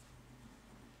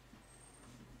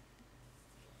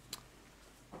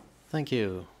 Thank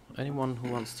you. Anyone who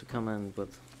wants to come in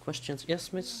with questions?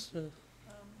 Yes, Miss.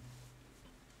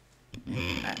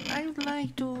 I would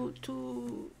like to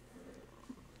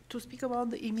speak about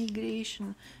the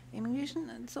immigration.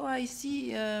 And so I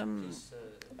see.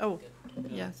 Oh,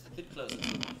 yes. A bit closer.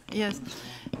 Yes.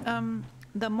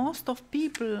 The most of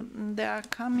people they are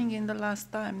coming in the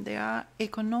last time. They are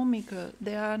economical.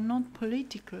 They are not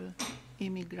political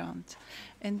immigrants.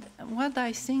 And what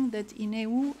I think that in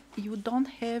EU you don't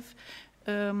have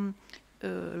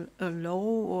a law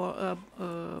or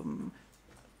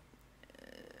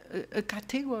a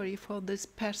category for this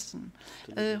person.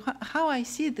 How I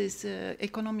see this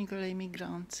economical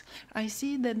immigrants, I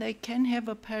see that they can have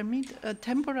a permit, a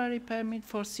temporary permit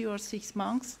for 3 or 6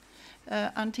 months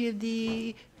until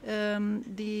the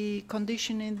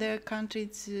condition in their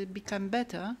countries become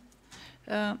better,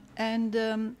 and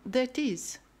that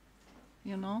is.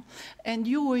 And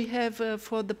you will have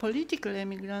for the political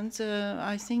immigrants,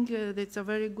 I think that's a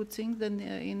very good thing that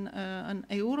in an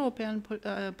European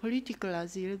political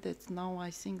asylum that now I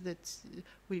think that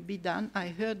will be done. I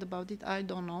heard about it, I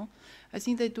don't know. I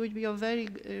think that will be a very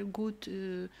good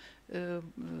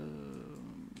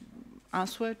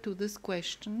answer to this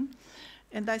question.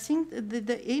 And I think that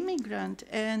the immigrant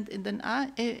and the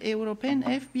European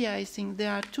FBI, I think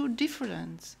there are two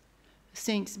different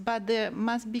things, but they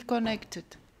must be connected.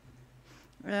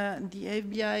 The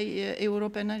FBI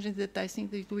European agency that I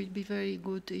think that will be very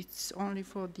good. It's only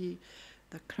for the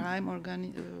crime,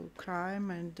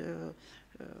 crime and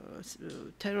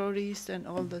terrorists and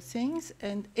all the things.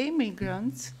 And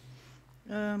immigrants,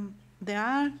 there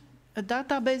are a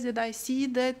database that I see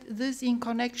that this in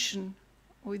connection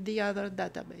with the other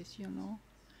database,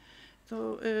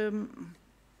 So.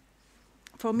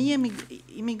 For me,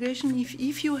 immigration,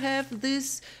 if you have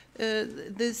this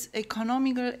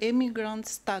economical immigrant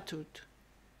statute,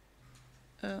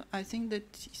 I think that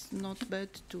it's not bad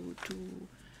to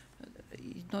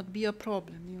it not be a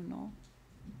problem,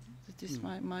 That is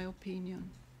my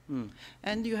opinion.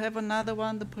 And you have another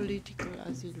one, the political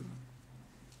asylum.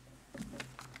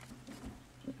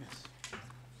 Yes.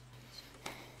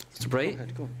 Mr. Bray?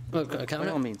 Go. By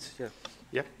all means, yeah.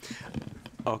 Yeah.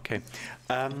 Okay.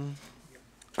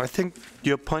 I think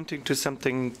you're pointing to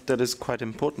something that is quite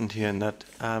important here, in that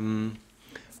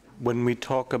when we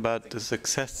talk about the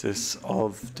successes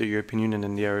of the European Union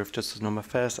in the area of justice and home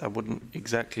affairs, I wouldn't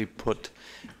exactly put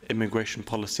immigration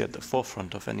policy at the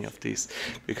forefront of any of these,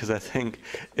 because I think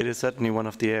it is certainly one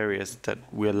of the areas that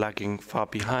we're lagging far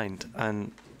behind.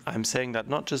 And I'm saying that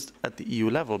not just at the EU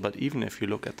level, but even if you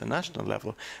look at the national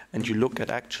level and you look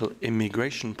at actual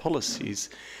immigration policies,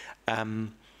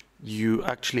 you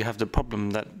actually have the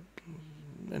problem that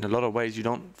in a lot of ways you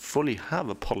don't fully have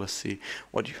a policy.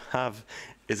 What you have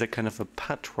is a kind of a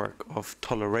patchwork of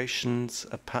tolerations,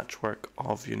 a patchwork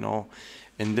of,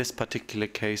 in this particular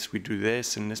case we do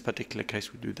this, in this particular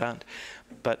case we do that.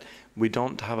 But we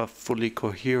don't have a fully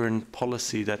coherent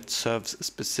policy that serves a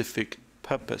specific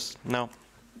purpose. Now,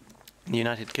 in the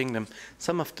United Kingdom,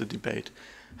 some of the debate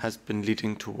has been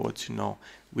leading towards,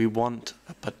 we want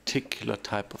a particular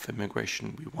type of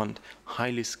immigration. We want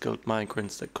highly skilled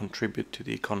migrants that contribute to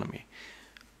the economy.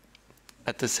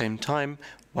 At the same time,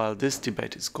 while this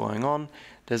debate is going on,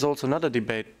 there's also another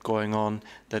debate going on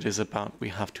that is about we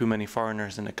have too many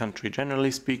foreigners in the country,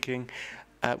 generally speaking,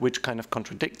 which kind of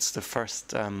contradicts the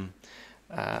first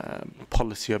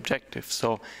policy objective.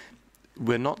 So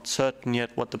we're not certain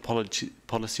yet what the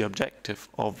policy objective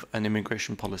of an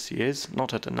immigration policy is,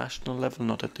 not at the national level,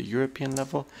 not at the European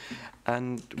level,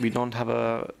 and we don't have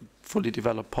a fully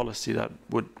developed policy that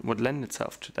would lend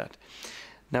itself to that.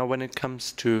 Now, when it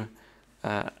comes to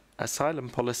asylum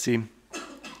policy,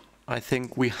 I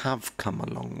think we have come a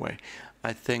long way.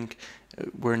 I think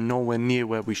we're nowhere near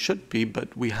where we should be,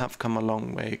 but we have come a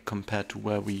long way compared to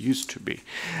where we used to be.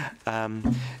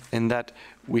 In that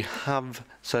we have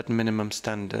certain minimum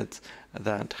standards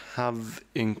that have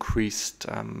increased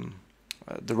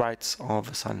the rights of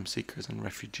asylum seekers and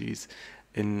refugees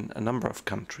in a number of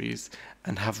countries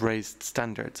and have raised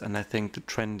standards. And I think the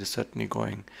trend is certainly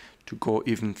going to go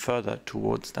even further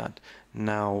towards that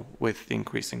now with the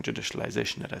increasing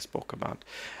judicialization that I spoke about,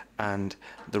 and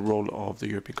the role of the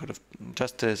European Court of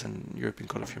Justice and European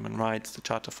Court of Human Rights, the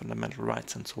Charter of Fundamental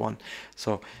Rights, and so on.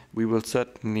 So we will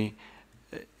certainly,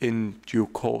 in due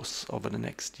course over the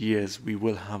next years, we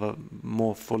will have a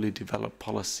more fully developed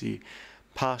policy,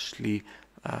 partially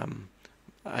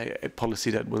a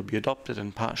policy that will be adopted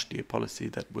and partially a policy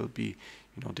that will be,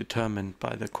 determined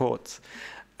by the courts.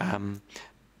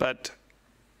 But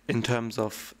in terms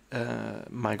of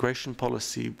migration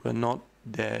policy, we're not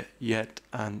there yet,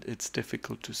 and it's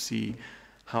difficult to see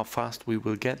how fast we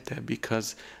will get there,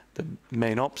 because the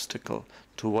main obstacle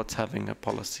towards having a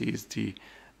policy is the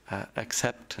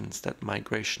acceptance that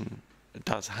migration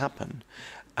does happen,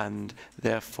 and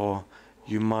therefore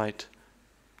you might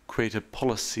create a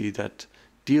policy that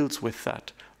deals with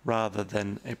that rather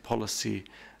than a policy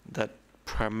that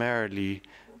primarily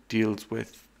deals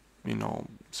with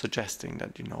suggesting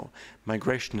that,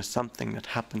 migration is something that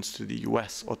happens to the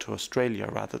US or to Australia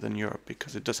rather than Europe,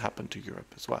 because it does happen to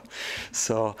Europe as well.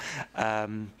 So,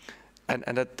 and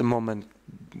at the moment,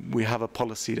 we have a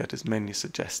policy that is mainly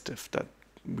suggestive that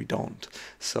we don't.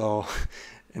 So,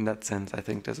 in that sense, I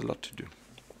think there's a lot to do.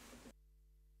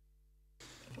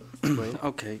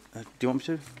 Okay, do you want me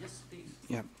to? Yes,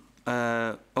 please.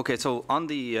 Yeah. Okay, so on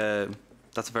the...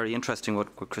 that's very interesting what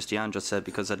Christiane just said,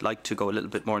 because I'd like to go a little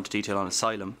bit more into detail on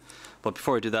asylum. But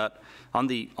before I do that, on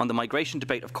the migration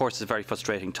debate, of course, it's a very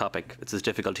frustrating topic. It's as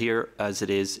difficult here as it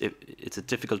is, it's as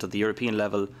difficult at the European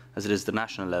level as it is the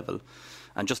national level.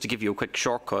 And just to give you a quick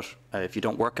shortcut, if you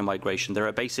don't work in migration, there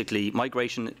are basically,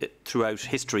 migration throughout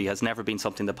history has never been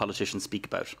something that politicians speak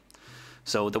about.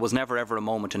 So there was never ever a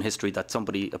moment in history that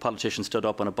a politician stood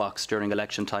up on a box during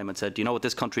election time and said, do you know what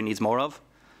this country needs more of?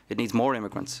 It needs more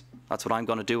immigrants. That's what I'm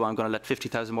going to do. I'm going to let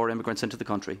 50,000 more immigrants into the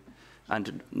country.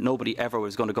 And nobody ever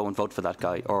was going to go and vote for that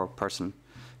guy or person.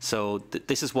 So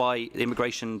this is why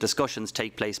immigration discussions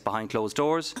take place behind closed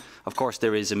doors. Of course,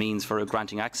 there is a means for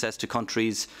granting access to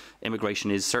countries.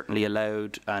 Immigration is certainly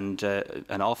allowed and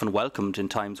often welcomed in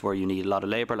times where you need a lot of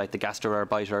labour, like the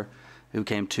Gastarbeiter who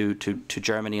came to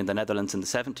Germany and the Netherlands in the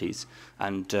 70s.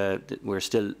 And we're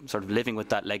still sort of living with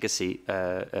that legacy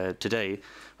today.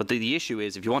 But the issue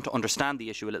is, if you want to understand the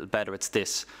issue a little better, it's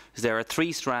this. There are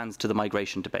three strands to the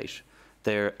migration debate,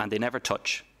 and they never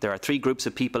touch. There are three groups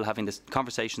of people having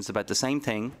conversations about the same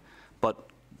thing, but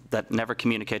that never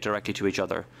communicate directly to each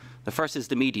other. The first is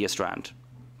the media strand.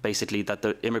 Basically, that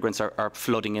the immigrants are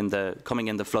coming in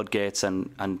the floodgates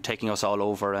and taking us all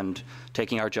over and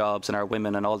taking our jobs and our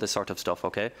women and all this sort of stuff,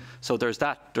 okay? So there's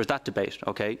that debate,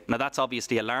 okay? Now that's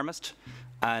obviously alarmist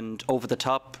and over the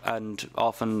top and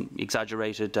often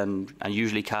exaggerated and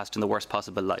usually cast in the worst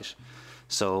possible light.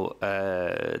 So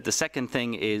the second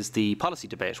thing is the policy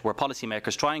debate, where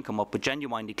policymakers try and come up with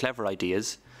genuinely clever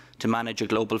ideas to manage a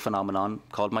global phenomenon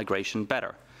called migration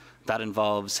better. That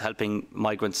involves helping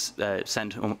migrants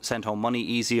send home money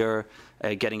easier,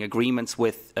 getting agreements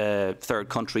with third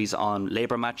countries on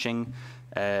labour matching,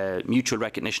 mutual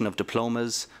recognition of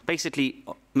diplomas, basically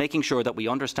making sure that we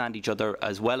understand each other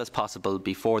as well as possible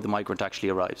before the migrant actually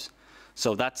arrives.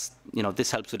 So that's,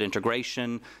 this helps with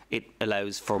integration. It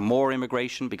allows for more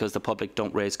immigration because the public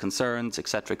don't raise concerns,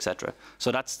 etc., etc.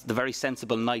 So that's the very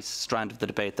sensible, nice strand of the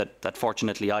debate that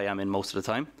fortunately I am in most of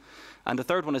the time. And the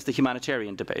third one is the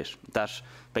humanitarian debate, that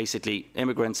basically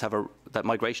that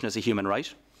migration is a human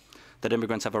right, that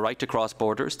immigrants have a right to cross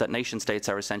borders, that nation states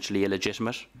are essentially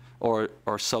illegitimate or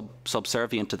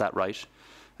subservient to that right,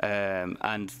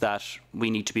 and that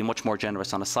we need to be much more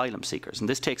generous on asylum seekers. And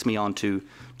this takes me on to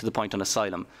the point on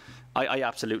asylum. I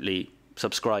absolutely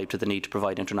subscribe to the need to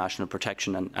provide international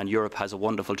protection, and Europe has a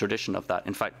wonderful tradition of that.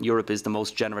 In fact, Europe is the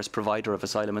most generous provider of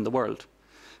asylum in the world.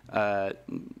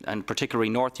 And particularly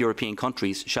North European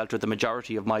countries shelter the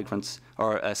majority of migrants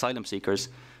or asylum seekers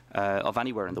of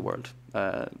anywhere in the world.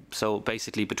 So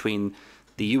basically between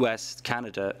the US,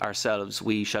 Canada, ourselves,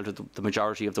 we shelter the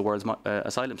majority of the world's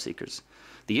asylum seekers.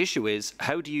 The issue is,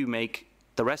 how do you make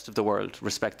the rest of the world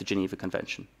respect the Geneva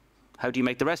Convention? How do you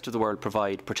make the rest of the world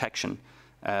provide protection,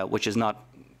 which is not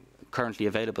currently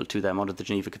available to them under the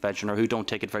Geneva Convention, or who don't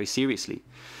take it very seriously?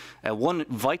 One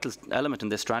vital element in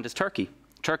this strand is Turkey.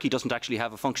 Turkey doesn't actually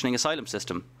have a functioning asylum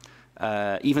system,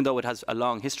 even though it has a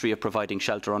long history of providing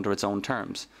shelter under its own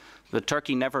terms. But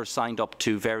Turkey never signed up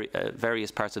to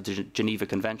various parts of the Geneva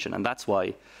Convention, and that's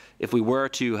why, if we were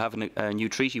to have a new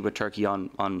treaty with Turkey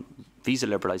on visa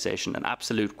liberalisation, an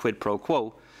absolute quid pro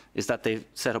quo is that they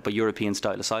set up a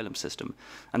European-style asylum system.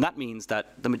 And that means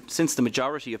that since the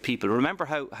majority of people, remember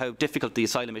how difficult the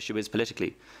asylum issue is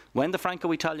politically. When the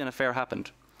Franco-Italian affair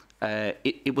happened,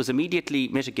 it was immediately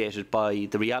mitigated by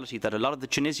the reality that a lot of the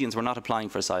Tunisians were not applying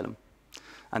for asylum.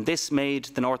 And this made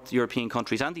the North European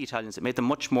countries and the Italians, it made them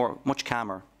much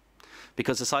calmer.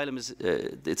 Because asylum is,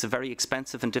 it's a very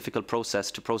expensive and difficult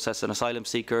process to process an asylum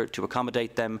seeker, to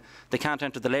accommodate them. They can't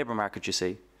enter the labour market, you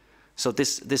see. So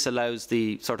this allows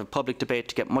the sort of public debate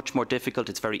to get much more difficult.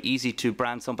 It's very easy to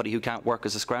brand somebody who can't work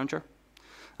as a scrounger.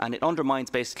 And it undermines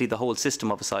basically the whole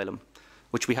system of asylum,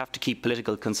 which we have to keep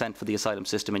political consent for the asylum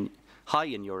system high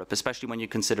in Europe, especially when you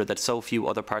consider that so few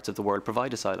other parts of the world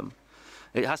provide asylum.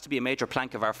 It has to be a major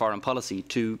plank of our foreign policy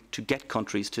to get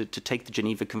countries to take the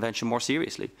Geneva Convention more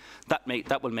seriously.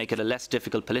 That will make it a less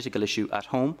difficult political issue at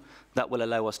home. That will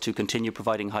allow us to continue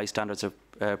providing high standards of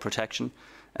protection,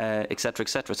 etc.,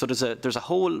 etc. So there's a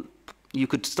whole. You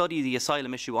could study the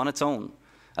asylum issue on its own,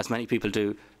 as many people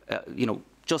do,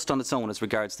 just on its own as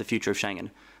regards the future of Schengen.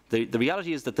 The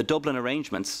reality is that the Dublin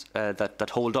arrangements that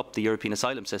hold up the European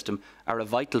asylum system are a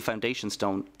vital foundation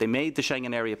stone. They made the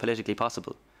Schengen area politically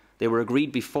possible. They were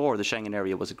agreed before the Schengen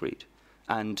area was agreed.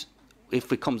 And if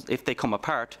they come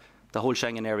apart, the whole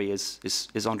Schengen area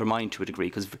is undermined to a degree,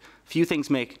 because few things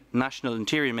make national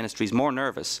interior ministries more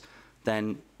nervous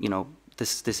than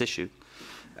this issue.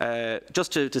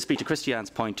 Just to speak to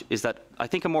Christian's point, is that I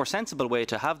think a more sensible way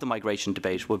to have the migration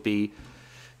debate would be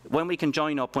when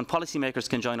policymakers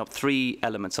can join up three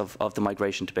elements of the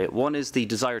migration debate. One is the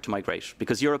desire to migrate,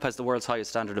 because Europe has the world's highest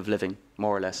standard of living,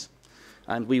 more or less.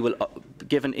 And we will,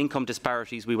 given income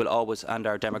disparities, we will always, and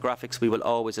our demographics, we will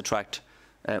always attract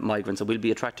migrants, and we'll be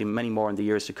attracting many more in the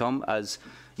years to come, as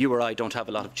you or I don't have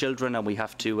a lot of children, and we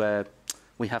have to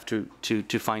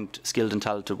find skilled and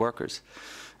talented workers.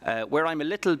 Where I'm a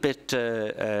little bit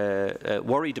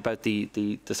worried about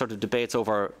the sort of debates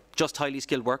over just highly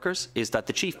skilled workers is that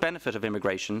the chief benefit of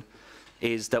immigration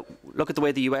is that, look at the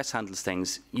way the US handles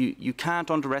things. You can't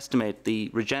underestimate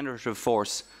the regenerative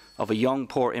force of a young,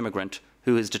 poor immigrant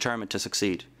who is determined to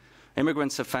succeed.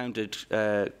 Immigrants have founded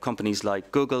companies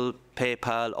like Google,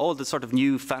 PayPal, all the sort of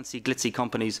new fancy glitzy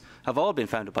companies have all been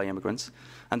founded by immigrants,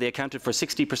 and they accounted for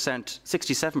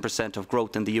 67% of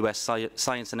growth in the US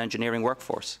science and engineering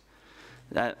workforce.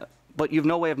 But you've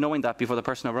no way of knowing that before the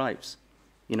person arrives.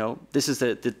 This is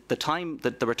the time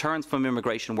that the returns from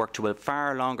immigration work to a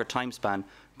far longer time span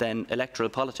than electoral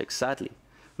politics, sadly.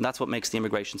 And that's what makes the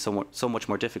immigration so much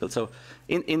more difficult. So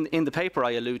in the paper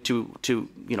I allude to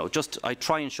I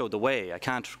try and show the way. I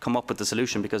can't come up with the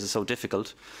solution because it's so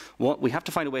difficult. We have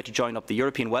to find a way to join up the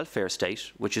European welfare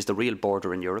state, which is the real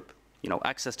border in Europe.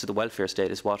 Access to the welfare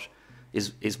state is what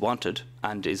is wanted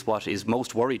and is what is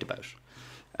most worried about.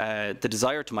 The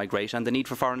desire to migrate and the need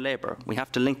for foreign labour. We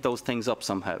have to link those things up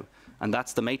somehow. And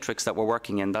that's the matrix that we're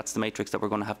working in. That's the matrix that we're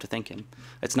going to have to think in.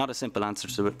 It's not a simple answer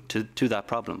to that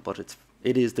problem, but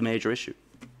it is the major issue,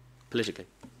 politically.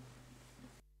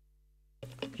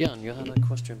 Jan, you had a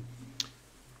question.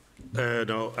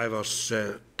 No, I was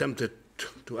tempted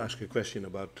to ask a question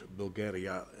about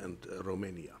Bulgaria and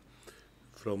Romania.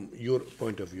 From your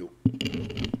point of view,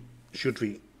 should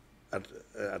we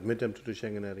admit them to the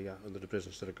Schengen area under the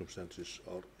present circumstances,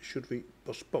 or should we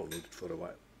postpone it for a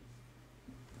while?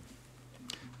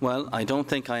 Well, I don't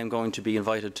think I am going to be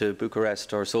invited to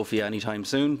Bucharest or Sofia anytime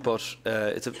soon, but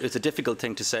it's a difficult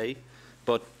thing to say.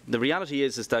 But the reality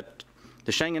is that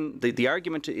the Schengen, the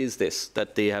argument is this,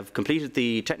 that they have completed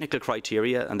the technical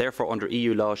criteria and therefore under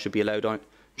EU law should be allowed to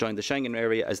join the Schengen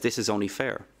area, as this is only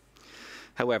fair.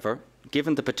 However,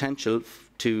 given the potential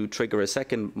to trigger a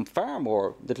second,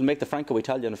 that'll make the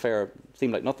Franco-Italian affair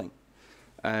seem like nothing.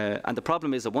 And the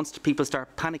problem is that once people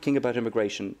start panicking about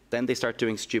immigration, then they start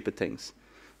doing stupid things.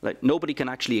 Like, nobody can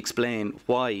actually explain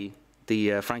why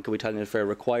the Franco-Italian affair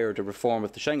required a reform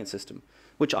of the Schengen system,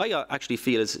 which I actually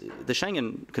feel is the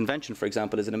Schengen Convention, for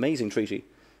example, is an amazing treaty.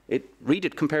 Read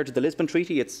it compared to the Lisbon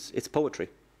Treaty, it's poetry.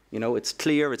 It's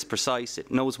clear, it's precise,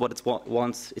 it knows what it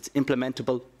wants, it's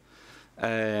implementable.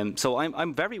 So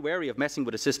I'm very wary of messing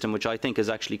with a system which I think is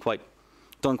actually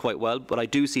done quite well, but I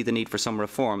do see the need for some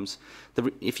reforms.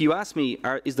 If you ask me,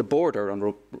 is the border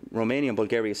on Romania and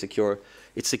Bulgaria secure?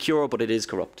 It's secure, but it is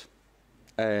corrupt.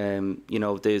 You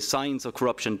know, the signs of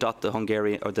corruption dot the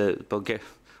Hungarian or the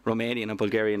Romanian and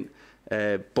Bulgarian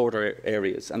border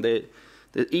areas, and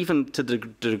even to the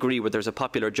degree where there's a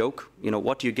popular joke, you know,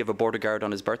 what do you give a border guard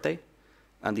on his birthday?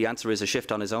 And the answer is a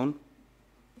shift on his own.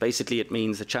 Basically, it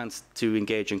means a chance to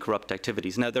engage in corrupt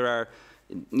activities. Now, there are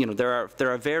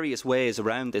various ways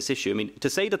around this issue. I mean, to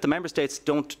say that the member states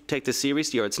don't take this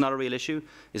seriously or it's not a real issue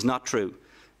is not true.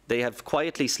 They have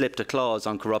quietly slipped a clause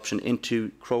on corruption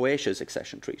into Croatia's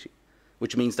accession treaty,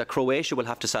 which means that Croatia will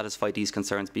have to satisfy these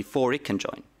concerns before it can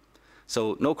join.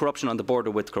 So no corruption on the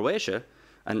border with Croatia.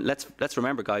 And let's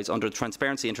remember, guys, under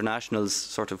Transparency International's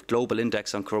sort of global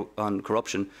index on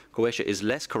corruption, Croatia is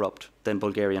less corrupt than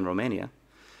Bulgaria and Romania.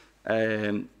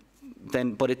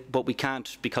 But we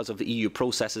can't, because of the EU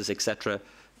processes, etc.,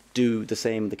 do the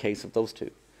same in the case of those two.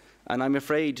 And I'm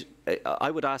afraid I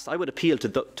would appeal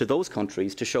to those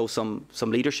countries to show some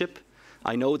leadership.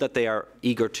 I know that they are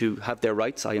eager to have their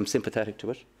rights. I am sympathetic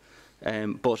to it.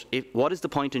 But what is the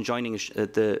point in joining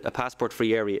a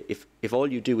passport-free area if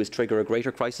all you do is trigger a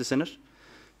greater crisis in it?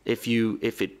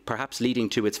 If it perhaps leading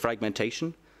to its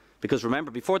fragmentation? Because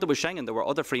remember, before there was Schengen, there were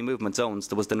other free movement zones.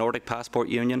 There was the Nordic Passport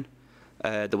Union.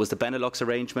 There was the Benelux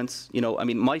arrangements. You know, I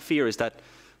mean, my fear is that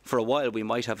for a while we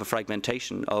might have a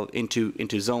fragmentation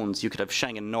into zones. You could have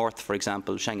Schengen North, for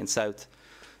example, Schengen South,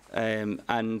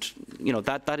 and you know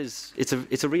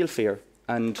it's a real fear.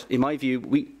 And in my view,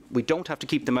 we don't have to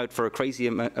keep them out for a crazy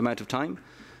amount of time.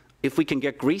 If we can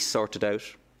get Greece sorted out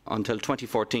until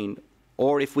 2014,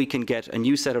 or if we can get a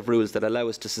new set of rules that allow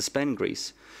us to suspend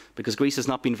Greece, because Greece has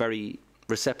not been very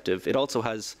receptive. It also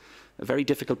has very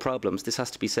difficult problems. This has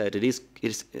to be said. It is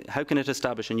how can it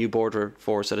establish a new border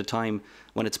force at a time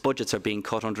when its budgets are being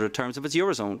cut under the terms of its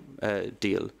Eurozone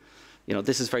deal? You know,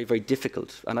 this is very, very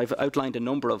difficult. And I've outlined a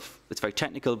number of, it's very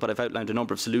technical, but I've outlined a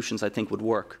number of solutions I think would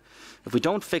work. If we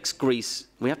don't fix Greece,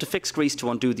 we have to fix Greece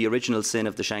to undo the original sin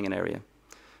of the Schengen area.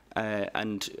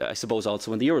 And I suppose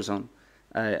also in the Eurozone.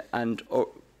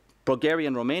 Bulgaria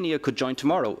and Romania could join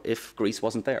tomorrow if Greece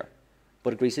wasn't there.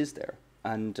 But Greece is there.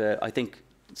 And I think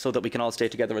so that we can all stay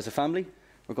together as a family,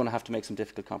 we're going to have to make some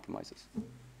difficult compromises.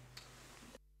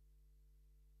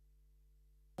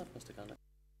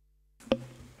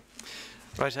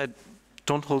 Right, I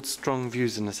don't hold strong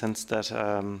views in the sense that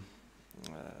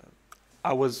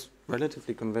I was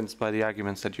relatively convinced by the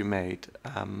arguments that you made.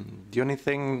 The only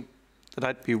thing that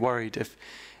I'd be worried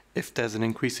if there's an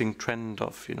increasing trend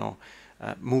of, you know,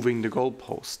 moving the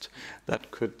goalpost,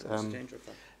 that could,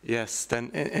 yes,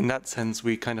 then in that sense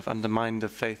we kind of undermine the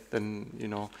faith in, you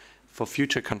know, for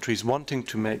future countries wanting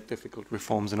to make difficult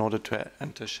reforms in order to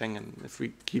enter Schengen. If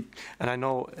we keep, and I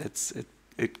know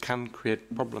it can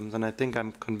create problems, and I think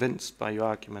I'm convinced by your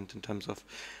argument in terms of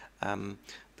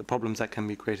the problems that can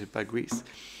be created by Greece.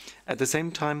 At the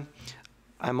same time,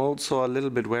 I'm also a little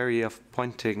bit wary of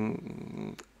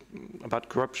pointing about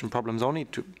corruption problems only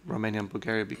to Romania and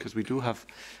Bulgaria, because we do have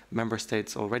member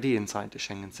states already inside the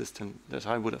Schengen system that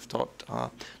I would have thought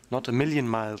are not a million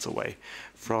miles away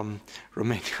from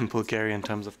Romania and Bulgaria in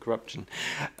terms of corruption.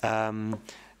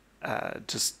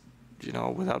 Just, you know,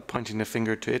 without pointing the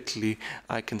finger to Italy,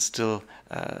 I can still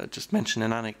just mention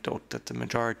an anecdote that the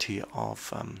majority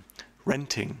of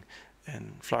renting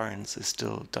in Florence is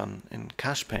still done in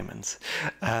cash payments.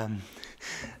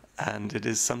 And it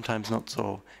is sometimes not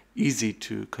so easy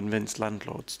to convince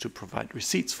landlords to provide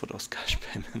receipts for those cash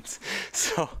payments.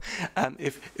 So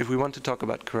if we want to talk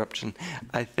about corruption,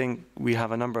 I think we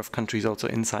have a number of countries also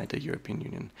inside the European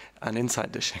Union and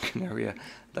inside the Schengen area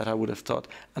that I would have thought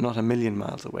are not a million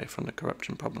miles away from the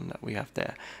corruption problem that we have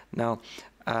there. Now,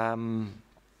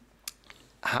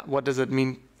 what does it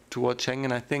mean towards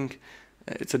Schengen? I think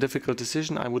it's a difficult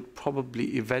decision. I would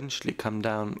probably eventually come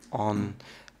down on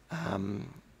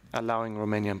allowing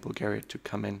Romania and Bulgaria to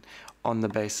come in on the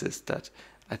basis that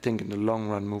I think in the long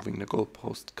run moving the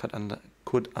goalpost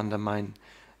could undermine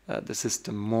the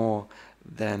system more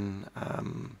than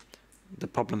the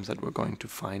problems that we're going to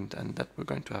find and that we're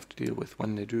going to have to deal with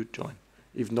when they do join,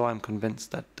 even though I'm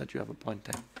convinced that you have a point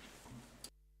there.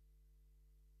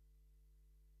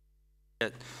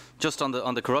 Just on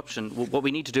the corruption, what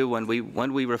we need to do when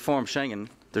we reform Schengen,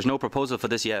 there's no proposal for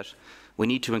this yet. We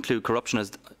need to include corruption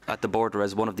at the border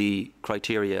as one of the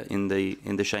criteria in the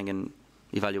Schengen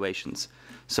evaluations.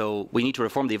 So we need to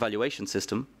reform the evaluation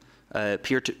system.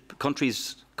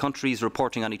 Countries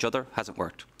reporting on each other hasn't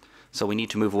worked. So we need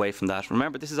to move away from that.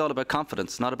 Remember, this is all about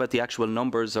confidence, not about the actual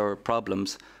numbers or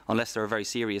problems, unless there are very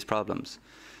serious problems.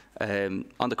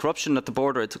 On the corruption at the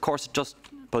border, it's of course just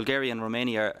Bulgaria and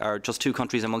Romania are just two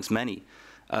countries amongst many.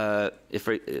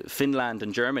 Finland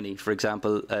and Germany, for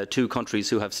example, two countries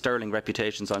who have sterling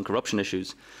reputations on corruption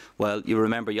issues. Well, you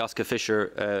remember Joschka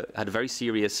Fischer had a very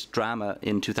serious drama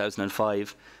in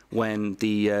 2005 when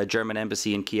the German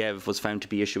embassy in Kiev was found to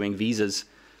be issuing visas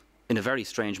in a very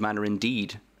strange manner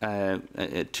indeed,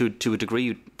 to a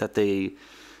degree that the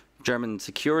German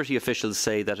security officials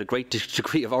say that a great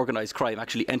degree of organised crime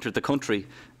actually entered the country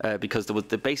because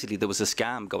basically there was a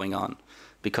scam going on.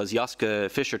 Because Joschka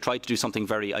Fischer tried to do something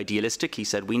very idealistic. He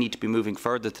said, we need to be moving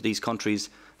further to these countries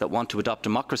that want to adopt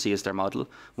democracy as their model.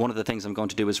 One of the things I'm going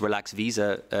to do is relax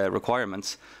visa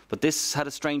requirements. But this had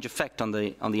a strange effect on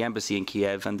the embassy in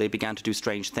Kiev, and they began to do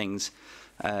strange things.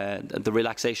 The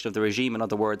relaxation of the regime, in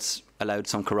other words, allowed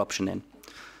some corruption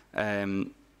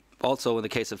in. Also, in the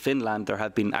case of Finland, there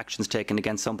have been actions taken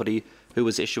against somebody who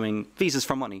was issuing visas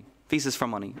for money. Visas for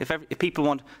money. If people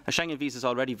want a Schengen visa, is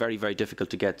already very, very difficult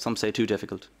to get. Some say too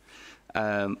difficult.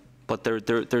 But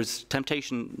there's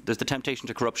temptation. There's the temptation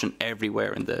to corruption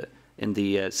everywhere in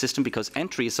the system because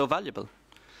entry is so valuable,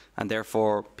 and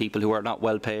therefore people who are not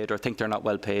well paid or think they're not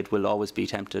well paid will always be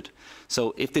tempted.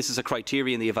 So if this is a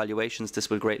criteria in the evaluations, this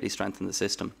will greatly strengthen the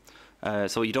system.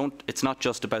 So you don't. It's not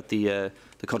just about the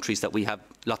countries that we have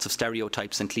lots of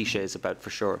stereotypes and cliches about, for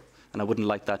sure. And I wouldn't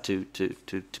like that to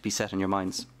be set in your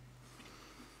minds.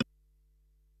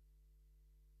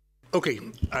 Okay,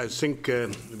 I think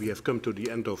we have come to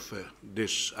the end of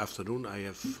this afternoon. I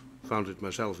have found it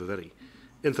myself a very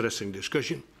interesting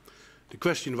discussion. The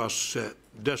question was,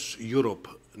 does Europe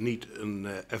need an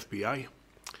FBI?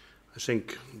 I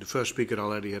think the first speaker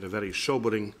already had a very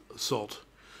sobering thought.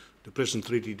 The prison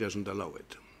treaty doesn't allow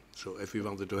it. So if we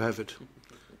wanted to have it,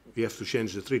 we have to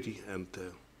change the treaty. And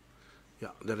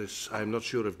yeah, that is, I'm not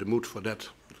sure if the mood for that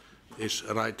is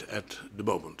right at the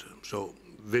moment. So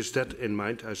with that in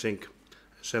mind, I think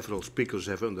several speakers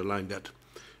have underlined that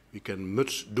we can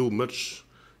do much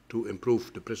to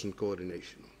improve the prison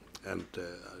coordination. And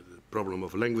the problem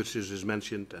of languages is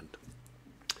mentioned, and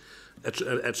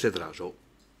etc. So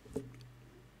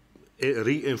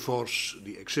reinforce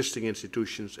the existing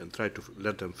institutions and try to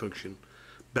let them function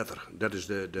better. That is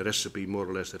the recipe, more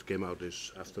or less, that came out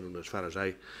this afternoon, as far as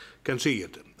I can see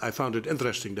it. I found it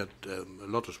interesting that a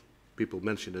lot of people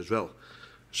mentioned as well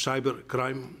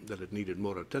cybercrime, that it needed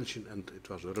more attention, and it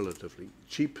was a relatively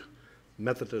cheap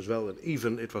method as well. And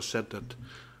even it was said that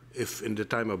if in the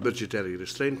time of budgetary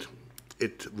restraint,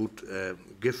 it would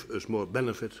give us more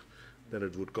benefit than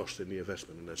it would cost in the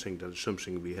investment. And I think that is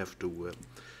something we have to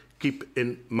keep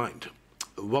in mind.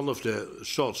 One of the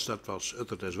thoughts that was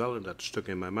uttered as well, and that stuck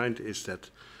in my mind, is that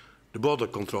the border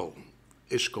control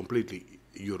is completely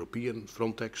European,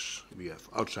 Frontex. We have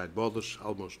outside borders,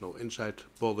 almost no inside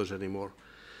borders anymore.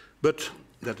 But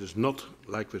that is not,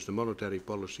 like with the monetary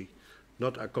policy,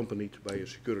 not accompanied by a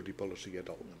security policy at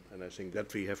all. And I think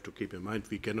that we have to keep in mind.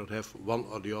 We cannot have one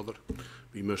or the other.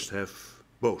 We must have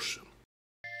both.